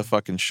heard that the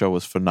fucking show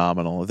was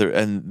phenomenal.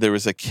 There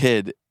was a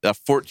kid, a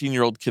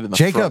 14-year-old kid in the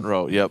Jacob. front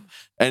row. Yep.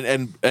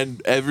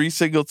 And every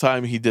single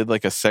time he did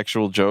like a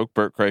sexual joke,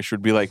 Bert Kreischer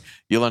would be like,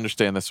 "You'll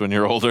understand this when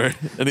you're older."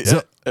 And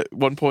at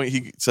one point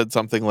he said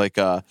something like,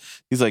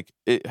 he's like,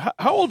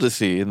 "How old is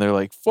he?" And they're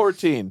like,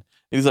 14. And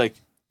he's like,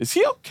 "Is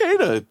he okay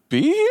to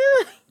be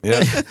here?"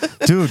 Yeah.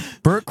 Dude,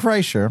 Bert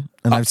Kreischer,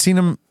 and I've seen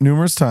him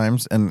numerous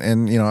times,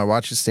 and you know, I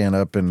watch his stand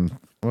up and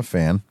I'm a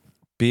fan.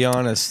 Be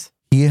honest.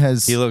 He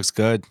looks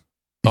good.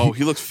 Oh,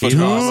 he looks He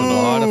lost a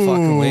lot of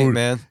fucking weight,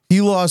 man. He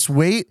lost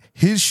weight.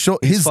 His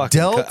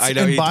delts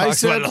and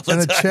biceps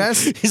and a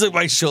chest. He's like,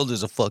 my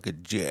shoulders are fucking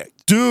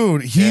jacked.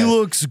 Dude, he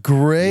looks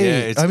great. Yeah,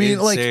 it's I mean,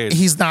 insane. like,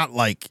 he's not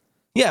like.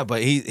 Yeah,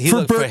 but he for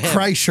looked Bert for him.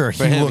 Kreischer,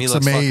 For he him, looks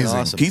fucking amazing.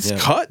 awesome. He's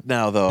cut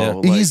now, though. Yeah.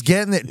 Like, He's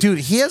getting it. Dude,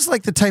 he has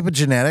like the type of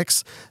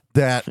genetics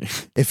that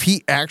if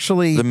he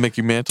actually the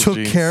Mickey Mantle took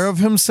genes. care of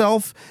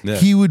himself,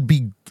 he would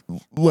be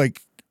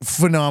like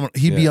phenomenal.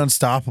 He'd be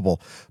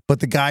unstoppable. But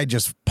the guy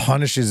just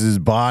punishes his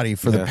body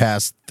for the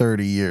past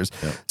 30 years.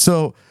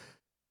 Yeah.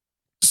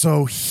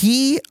 So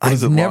he,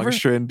 I've never long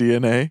strand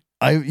DNA.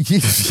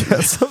 Yes,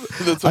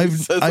 That's what he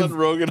says on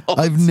Rogan all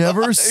the I've time.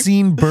 never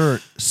seen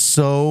Bert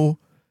so.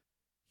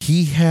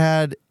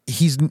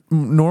 He's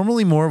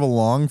normally more of a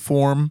long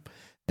form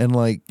and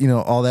like, you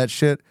know, all that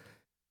shit.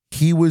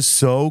 He was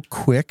so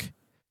quick.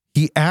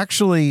 He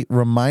actually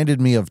reminded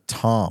me of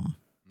Tom.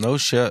 No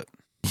shit.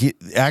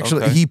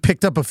 He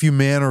picked up a few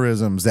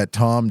mannerisms that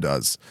Tom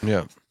does.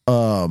 Yeah.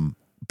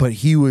 But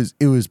it was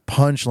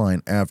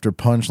punchline after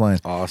punchline.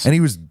 Awesome. And he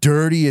was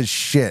dirty as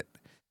shit.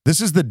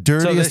 This is the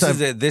dirtiest. So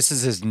this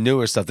is his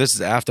newer stuff. This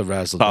is after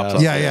Razzle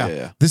Dazzle.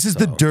 Yeah. This is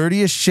the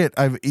dirtiest shit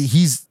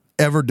he's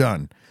ever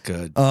done.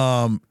 Good.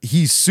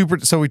 He's super.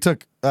 So we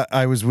took.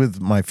 I was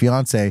with my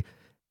fiance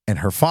and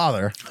her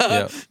father.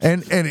 Yeah.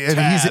 And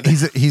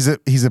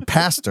he's a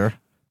pastor.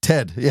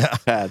 Ted. Yeah.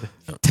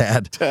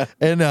 Tad.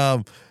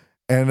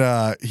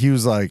 And he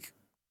was like,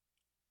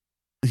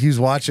 he was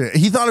watching it.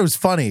 He thought it was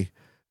funny.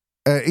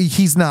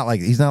 He's not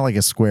like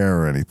a square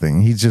or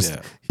anything. He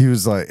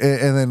was like,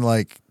 and then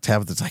like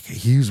Tabitha's like,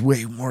 he's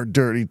way more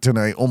dirty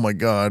tonight. Oh my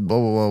God, blah,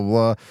 blah, blah,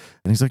 blah.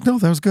 And he's like, no,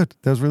 that was good.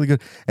 That was really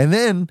good. And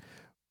then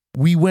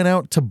we went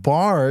out to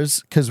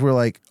bars because we're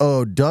like,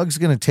 oh, Doug's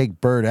going to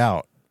take Bert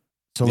out.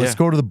 So let's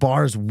go to the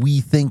bars we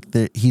think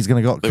that he's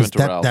going to go. Because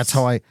that's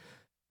how they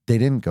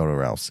didn't go to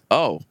Ralph's.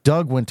 Oh.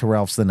 Doug went to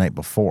Ralph's the night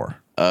before.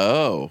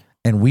 Oh.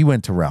 And we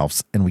went to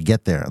Ralph's and we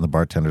get there and the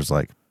bartender's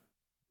like,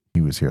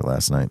 he was here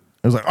last night.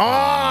 I was like,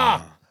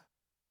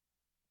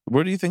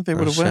 Where do you think they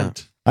would have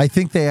went? I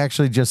think they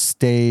actually just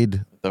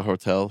stayed The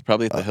hotel,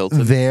 probably at the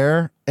Hilton.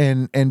 there,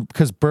 and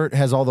because Bert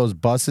has all those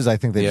buses, I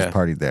think they just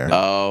partied there.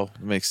 Oh,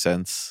 makes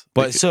sense.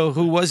 But so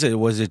who was it?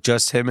 Was it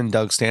just him and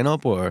Doug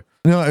Stanhope, or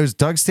No, it was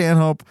Doug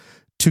Stanhope,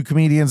 two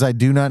comedians I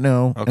do not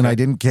know, and I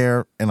didn't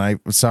care, and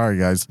sorry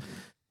guys,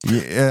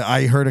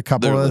 I heard a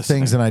couple other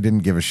things and I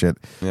didn't give a shit.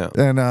 Yeah,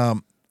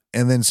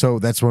 and then so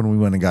that's when we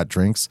went and got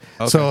drinks.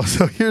 So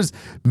here's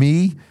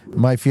me,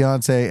 my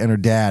fiance, and her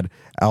dad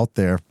out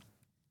there.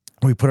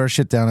 We put our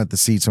shit down at the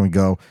seats and we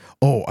go,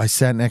 oh, I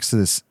sat next to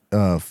this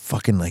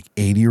fucking like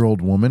 80-year-old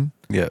woman.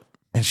 Yeah.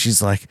 And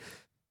she's like,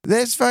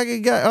 this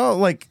fucking guy. Oh,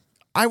 like,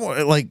 I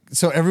want, like,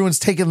 so everyone's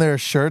taking their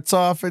shirts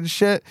off and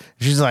shit.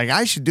 She's like,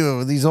 I should do it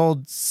with these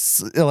old,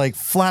 like,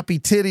 flappy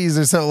titties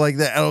or something like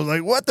that. And I was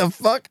like, what the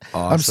fuck?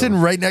 Awesome. I'm sitting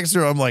right next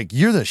to her. I'm like,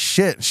 you're the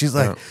shit. She's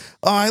like,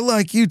 oh, I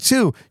like you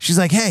too. She's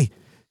like, hey,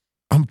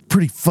 I'm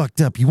pretty fucked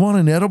up. You want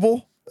an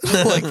edible?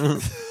 Like,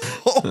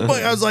 oh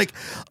my, I was like,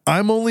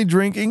 I'm only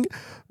drinking.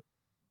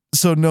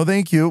 So no,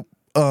 thank you.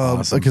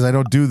 Because I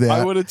don't do that.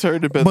 I would have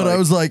turned and been But I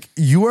was like,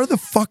 you are the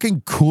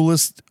fucking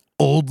coolest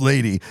old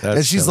lady.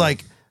 And she's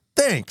like,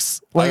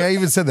 thanks. Like I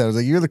even said that. I was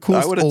like, you're the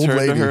coolest I would have old turned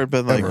lady to her and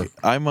been like, ever.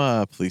 I'm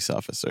a police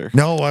officer.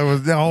 No,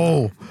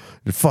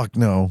 fuck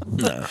no.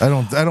 I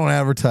don't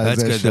advertise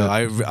that's that good shit.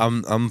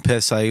 though. I'm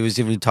pissed. I was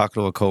even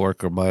talking to a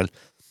coworker of mine.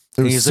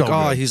 It was He's so like,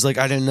 oh, good. he's like,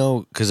 I didn't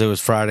know because it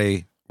was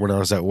Friday when I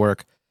was at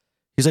work.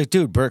 He's like,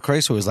 dude, Bert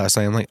Kreischer was last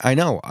night. I'm like, I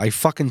know. I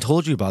fucking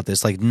told you about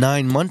this like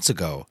 9 months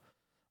ago.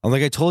 I'm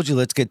like, I told you,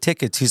 let's get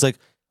tickets. He's like,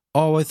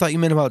 oh, I thought you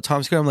meant about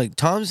Tom Segura. I'm like,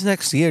 Tom's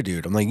next year,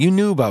 dude. I'm like, you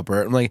knew about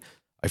Bert. I'm like,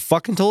 I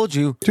fucking told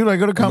you. Dude, I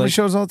go to comedy like,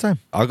 shows all the time.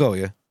 I'll go,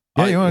 yeah.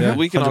 Yeah, you want to go?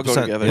 We can all go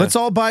 100%. together. Let's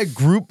all buy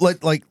group.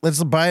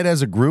 Let's buy it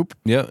as a group.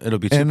 Yeah, it'll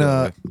be cheaper. And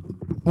that way.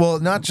 well,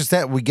 not just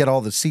that, we get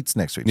all the seats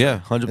next week. Yeah,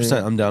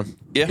 100%. I'm down.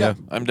 Yeah,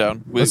 I'm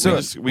down. We Let's do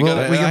it. We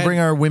can bring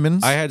our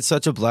women's. I had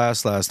such a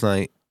blast last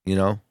night, you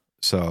know,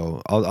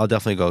 so I'll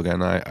definitely go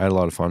again. I had a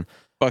lot of fun.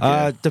 Fuck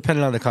yeah.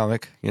 Depending on the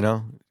comic, you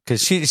know,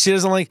 because she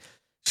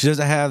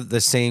doesn't have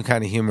the same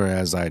kind of humor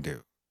as I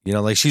do. You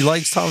know, like she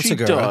likes Tom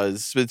Segura. She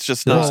does. It's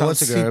just She likes not. Tom let's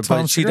see Segura,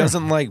 Tom but she Segura.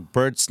 doesn't like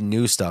Bert's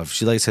new stuff.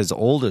 She likes his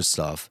older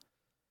stuff.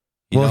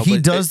 Well, he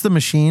but does the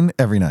machine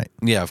every night.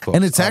 Yeah, of course.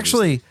 And it's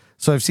obviously. actually,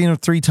 so I've seen him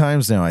 3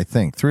 times now, I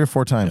think, 3 or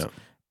 4 times. Yeah.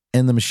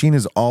 And the machine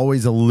is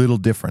always a little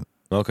different.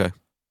 Okay.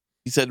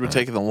 He said we're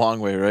taking the long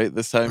way, right?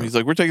 This time he's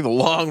like, we're taking the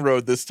long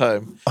road this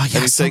time. Oh, And yeah,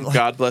 he's saying like-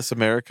 God bless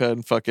America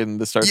and fucking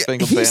the Star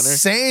Spangled he's Banner.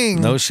 saying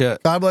No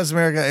shit. God bless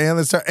America and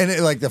the star, and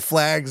like the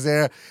flag's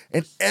there,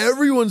 and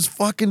everyone's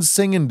fucking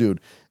singing, dude.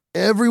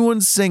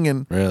 Everyone's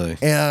singing, Really?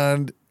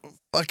 and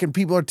fucking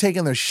people are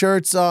taking their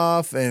shirts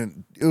off,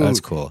 and dude, That's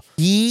cool.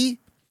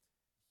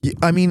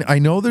 I mean, I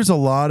know there's a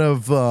lot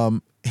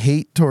of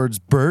hate towards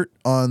Bert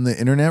on the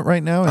internet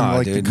right now, and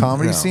like dude, the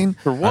comedy no. scene.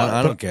 For what?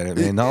 I don't get it,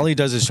 man. All he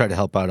does is try to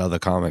help out other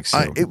comics.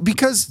 Too.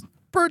 Because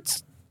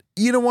Bert's,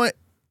 you know what?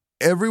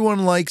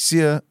 Everyone likes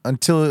you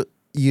until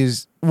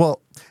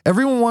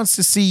everyone wants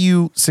to see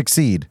you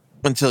succeed,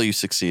 Until you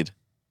succeed.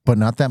 but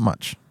not that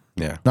much.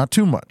 Yeah. Not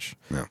too much.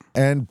 No.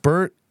 And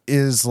Bert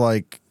is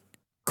like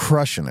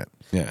crushing it.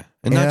 Yeah.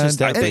 And not just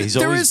that, and but he's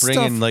there always is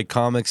bringing stuff- like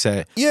comics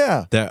that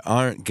Yeah.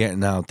 aren't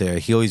getting out there.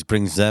 He always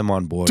brings them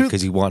on board Dude.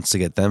 because he wants to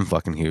get them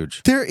fucking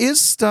huge. There is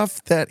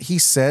stuff that he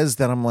says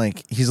that I'm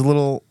like, he's a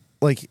little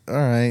like, all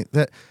right,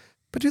 but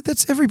dude,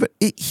 that's everybody.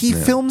 He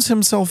films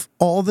himself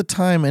all the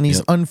time and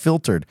he's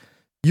unfiltered.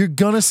 You're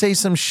gonna say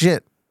some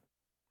shit,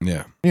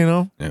 Yeah. you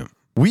know? Yeah.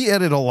 We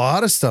edit a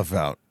lot of stuff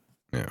out.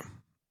 Yeah.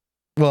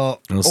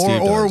 Well,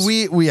 Steve or does.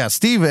 we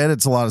Steve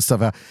edits a lot of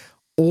stuff out,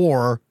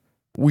 or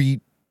we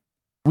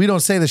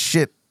don't say the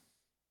shit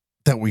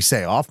that we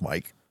say off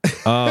mic.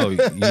 Oh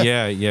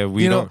yeah.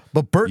 We you don't. know,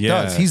 but Bert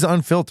yeah. does. He's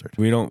unfiltered.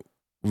 We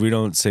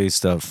don't say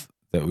stuff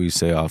that we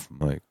say off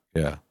mic.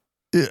 Yeah.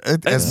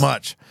 As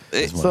much.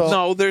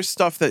 No, there's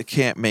stuff that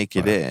can't make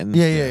it in.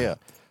 Yeah.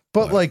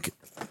 But like,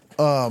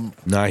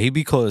 Nah, he'd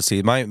be cool to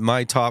see.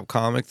 My top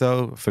comic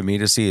though for me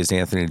to see is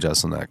Anthony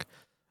Jeselnik.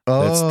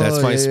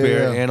 That's my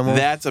spirit animal.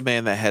 That's a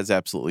man that has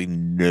absolutely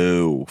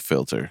no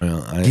filter.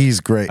 He's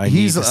great. I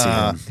He's need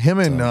to see him.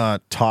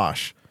 and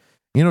Tosh.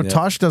 You know, Yeah.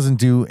 Tosh doesn't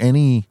do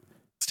any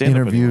Stand-up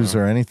interviews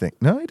anymore. or anything.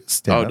 No, he does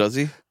stand Oh, up. does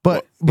he?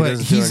 But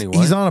doesn't do any what?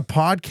 he's on a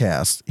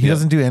podcast. He Yeah.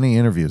 doesn't do any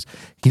interviews.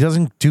 He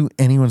doesn't do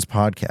anyone's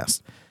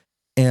podcast.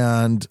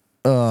 And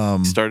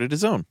Started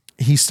his own.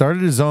 he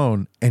started his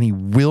own, and he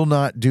will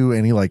not do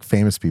any like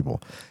famous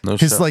people. No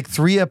His shit. like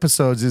 3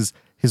 episodes is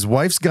his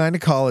wife's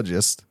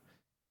gynecologist,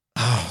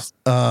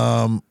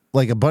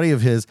 like a buddy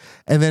of his,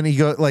 and then he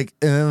go like,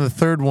 and then the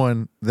third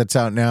one that's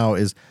out now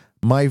is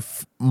my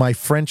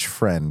French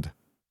friend.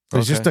 It's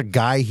Okay. just a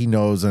guy he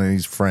knows, and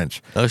he's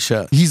French. Oh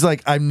shit. He's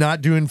like, I'm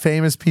not doing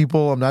famous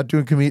people. I'm not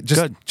doing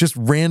just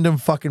random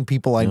fucking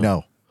people I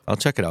know. I'll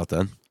check it out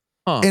then.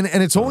 And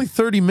it's only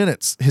 30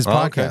 minutes his Oh,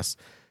 okay. podcast,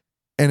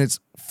 and it's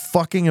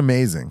fucking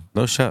amazing.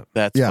 No shit.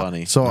 That's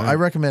funny. So I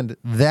recommend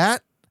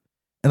that,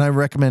 and I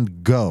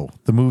recommend Go,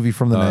 the movie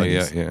from the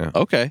 90s. Yeah.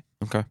 Okay.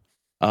 Okay.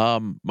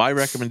 My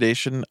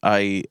recommendation,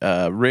 I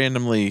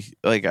randomly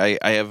like I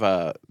have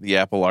the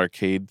Apple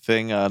Arcade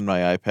thing on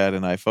my iPad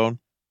and iPhone.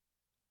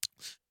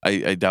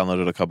 I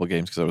downloaded a couple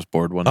games because I was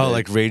bored one day. Oh,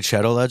 like Raid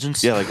Shadow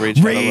Legends? Yeah, like Raid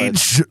Shadow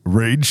Legends.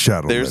 Raid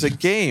Shadow. There's Legends.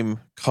 a game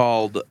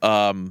called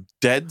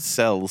Dead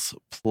Cells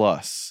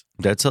Plus.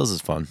 Dead Cells is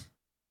fun.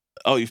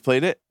 Oh, you've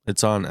played it?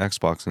 It's on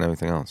Xbox and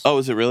everything else. Oh,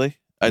 is it really?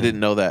 I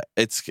didn't know that.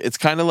 It's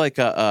kind of like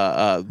what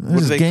do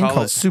There's a they game call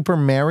called it? Super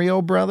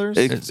Mario Brothers.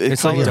 It's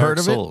It's called like you Dark heard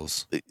of it?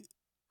 Souls.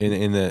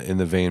 In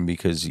the vein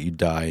because you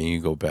die and you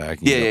go back.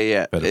 And you Yeah, get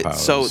yeah, better yeah. powers,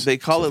 So they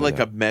call it stuff like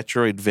a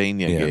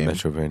Metroidvania yeah, game.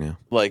 Metroidvania.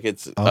 Like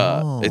it's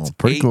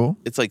pretty cool.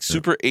 It's like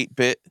super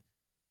 8-bit.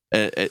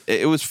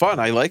 It was fun.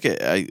 I like it.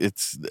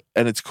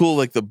 It's cool.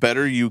 Like the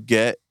better you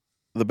get,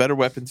 the better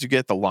weapons you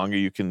get, the longer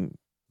you can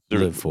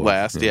Live for.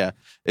 last. Yeah.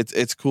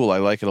 It's cool. I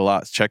like it a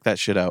lot. Check that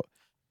shit out.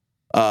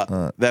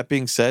 That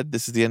being said,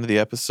 this is the end of the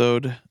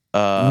episode.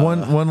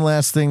 One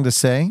last thing to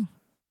say.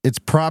 It's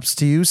props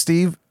to you,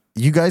 Steve.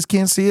 You guys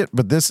can't see it,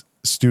 but this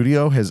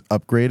studio has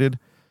upgraded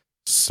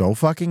so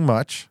fucking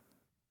much,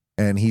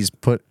 and he's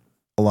put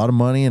a lot of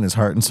money and his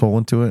heart and soul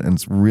into it, and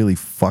it's really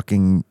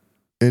fucking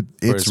it's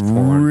his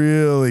porn.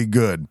 really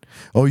good.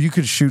 Oh, you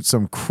could shoot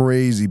some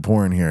crazy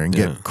porn here and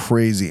Yeah. get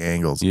crazy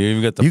angles. You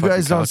even got the You fucking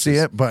guys don't see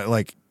couches. it, but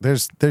like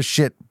there's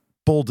shit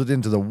bolted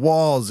into the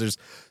walls. There's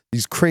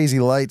these crazy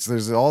lights.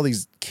 There's all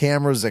these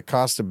cameras that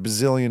cost $1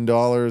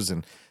 bazillion,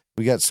 and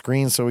we got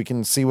screens so we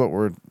can see what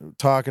we're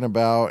talking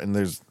about. And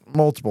there's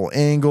multiple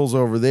angles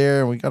over there.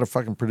 And we got a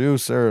fucking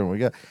producer,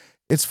 and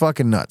it's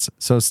fucking nuts.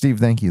 So Steve,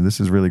 thank you. This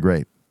is really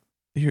great.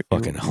 You're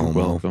Fucking homo.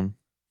 welcome.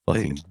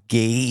 Fucking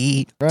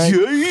gay. Right.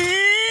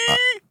 Yeah.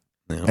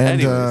 And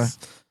Anyways.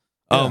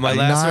 My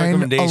last 9/11.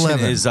 recommendation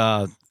is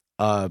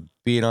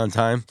being on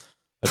time.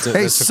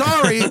 Hey,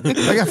 sorry.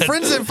 I got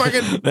friends that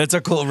fucking. That's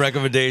a cool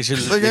recommendation.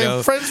 Like, I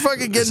got friends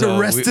fucking getting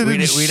arrested and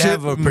we'd shit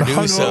have a and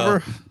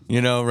producer,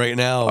 hungover. right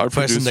now, Our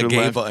pressing the producer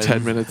gay left button.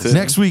 10 minutes in.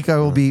 Next week I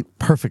will be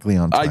perfectly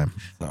on time.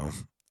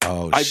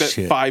 I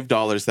bet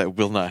 $5 that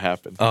will not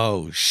happen.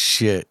 Oh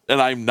shit!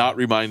 And I'm not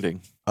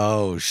reminding.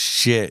 Oh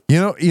shit!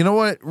 You know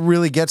what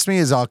really gets me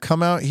is I'll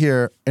come out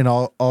here and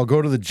I'll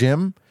go to the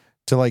gym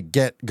to like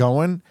get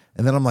going,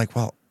 and then I'm like,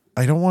 well,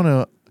 I don't want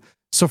to.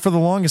 So for the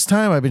longest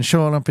time, I've been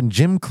showing up in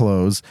gym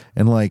clothes,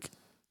 and like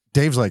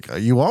Dave's like,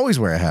 you always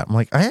wear a hat. I'm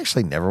like, I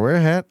actually never wear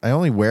a hat. I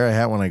only wear a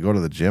hat when I go to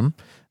the gym.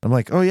 I'm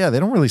like, oh yeah, they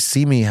don't really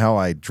see me how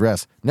I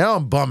dress. Now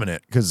I'm bumming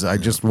it because I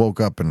just woke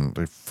up and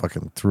I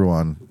fucking threw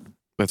on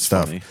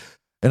stuff. Funny.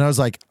 And I was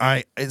like,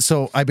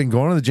 so I've been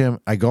going to the gym.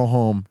 I go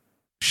home,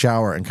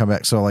 shower, and come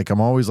back. So like I'm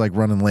always like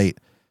running late.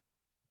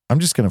 I'm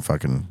just gonna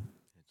fucking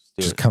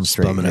just come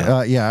straight.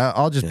 Yeah,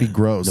 I'll just be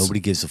gross. Nobody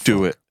gives a fuck.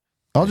 Do it.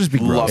 I'll just be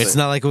gross. It's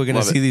not like we're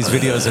gonna see these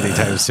videos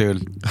anytime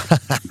soon.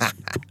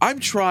 I'm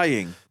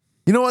trying.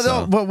 You know what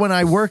though? But when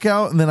I work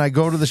out and then I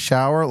go to the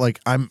shower, like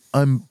I'm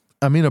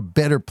in a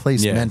better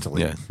place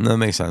mentally. Yeah, no, that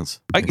makes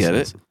sense. I get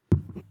it.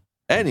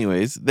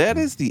 Anyways, that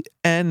is the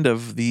end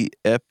of the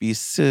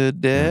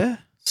episode.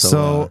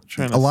 So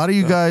a lot of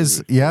you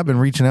guys, have been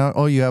reaching out.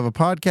 Oh, you have a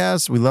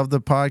podcast. We love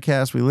the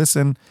podcast. We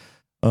listen.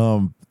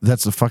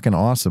 That's a fucking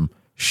awesome.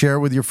 Share it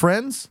with your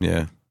friends.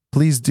 Yeah.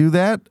 Please do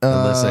that.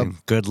 And listen,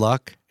 good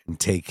luck and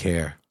take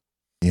care.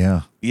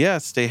 Yeah. Yeah,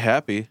 stay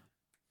happy.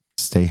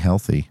 Stay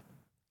healthy.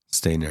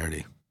 Stay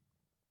nerdy.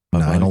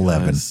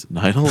 9/11.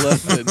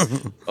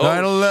 9/11.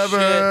 9/11.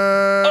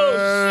 Oh,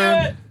 shit.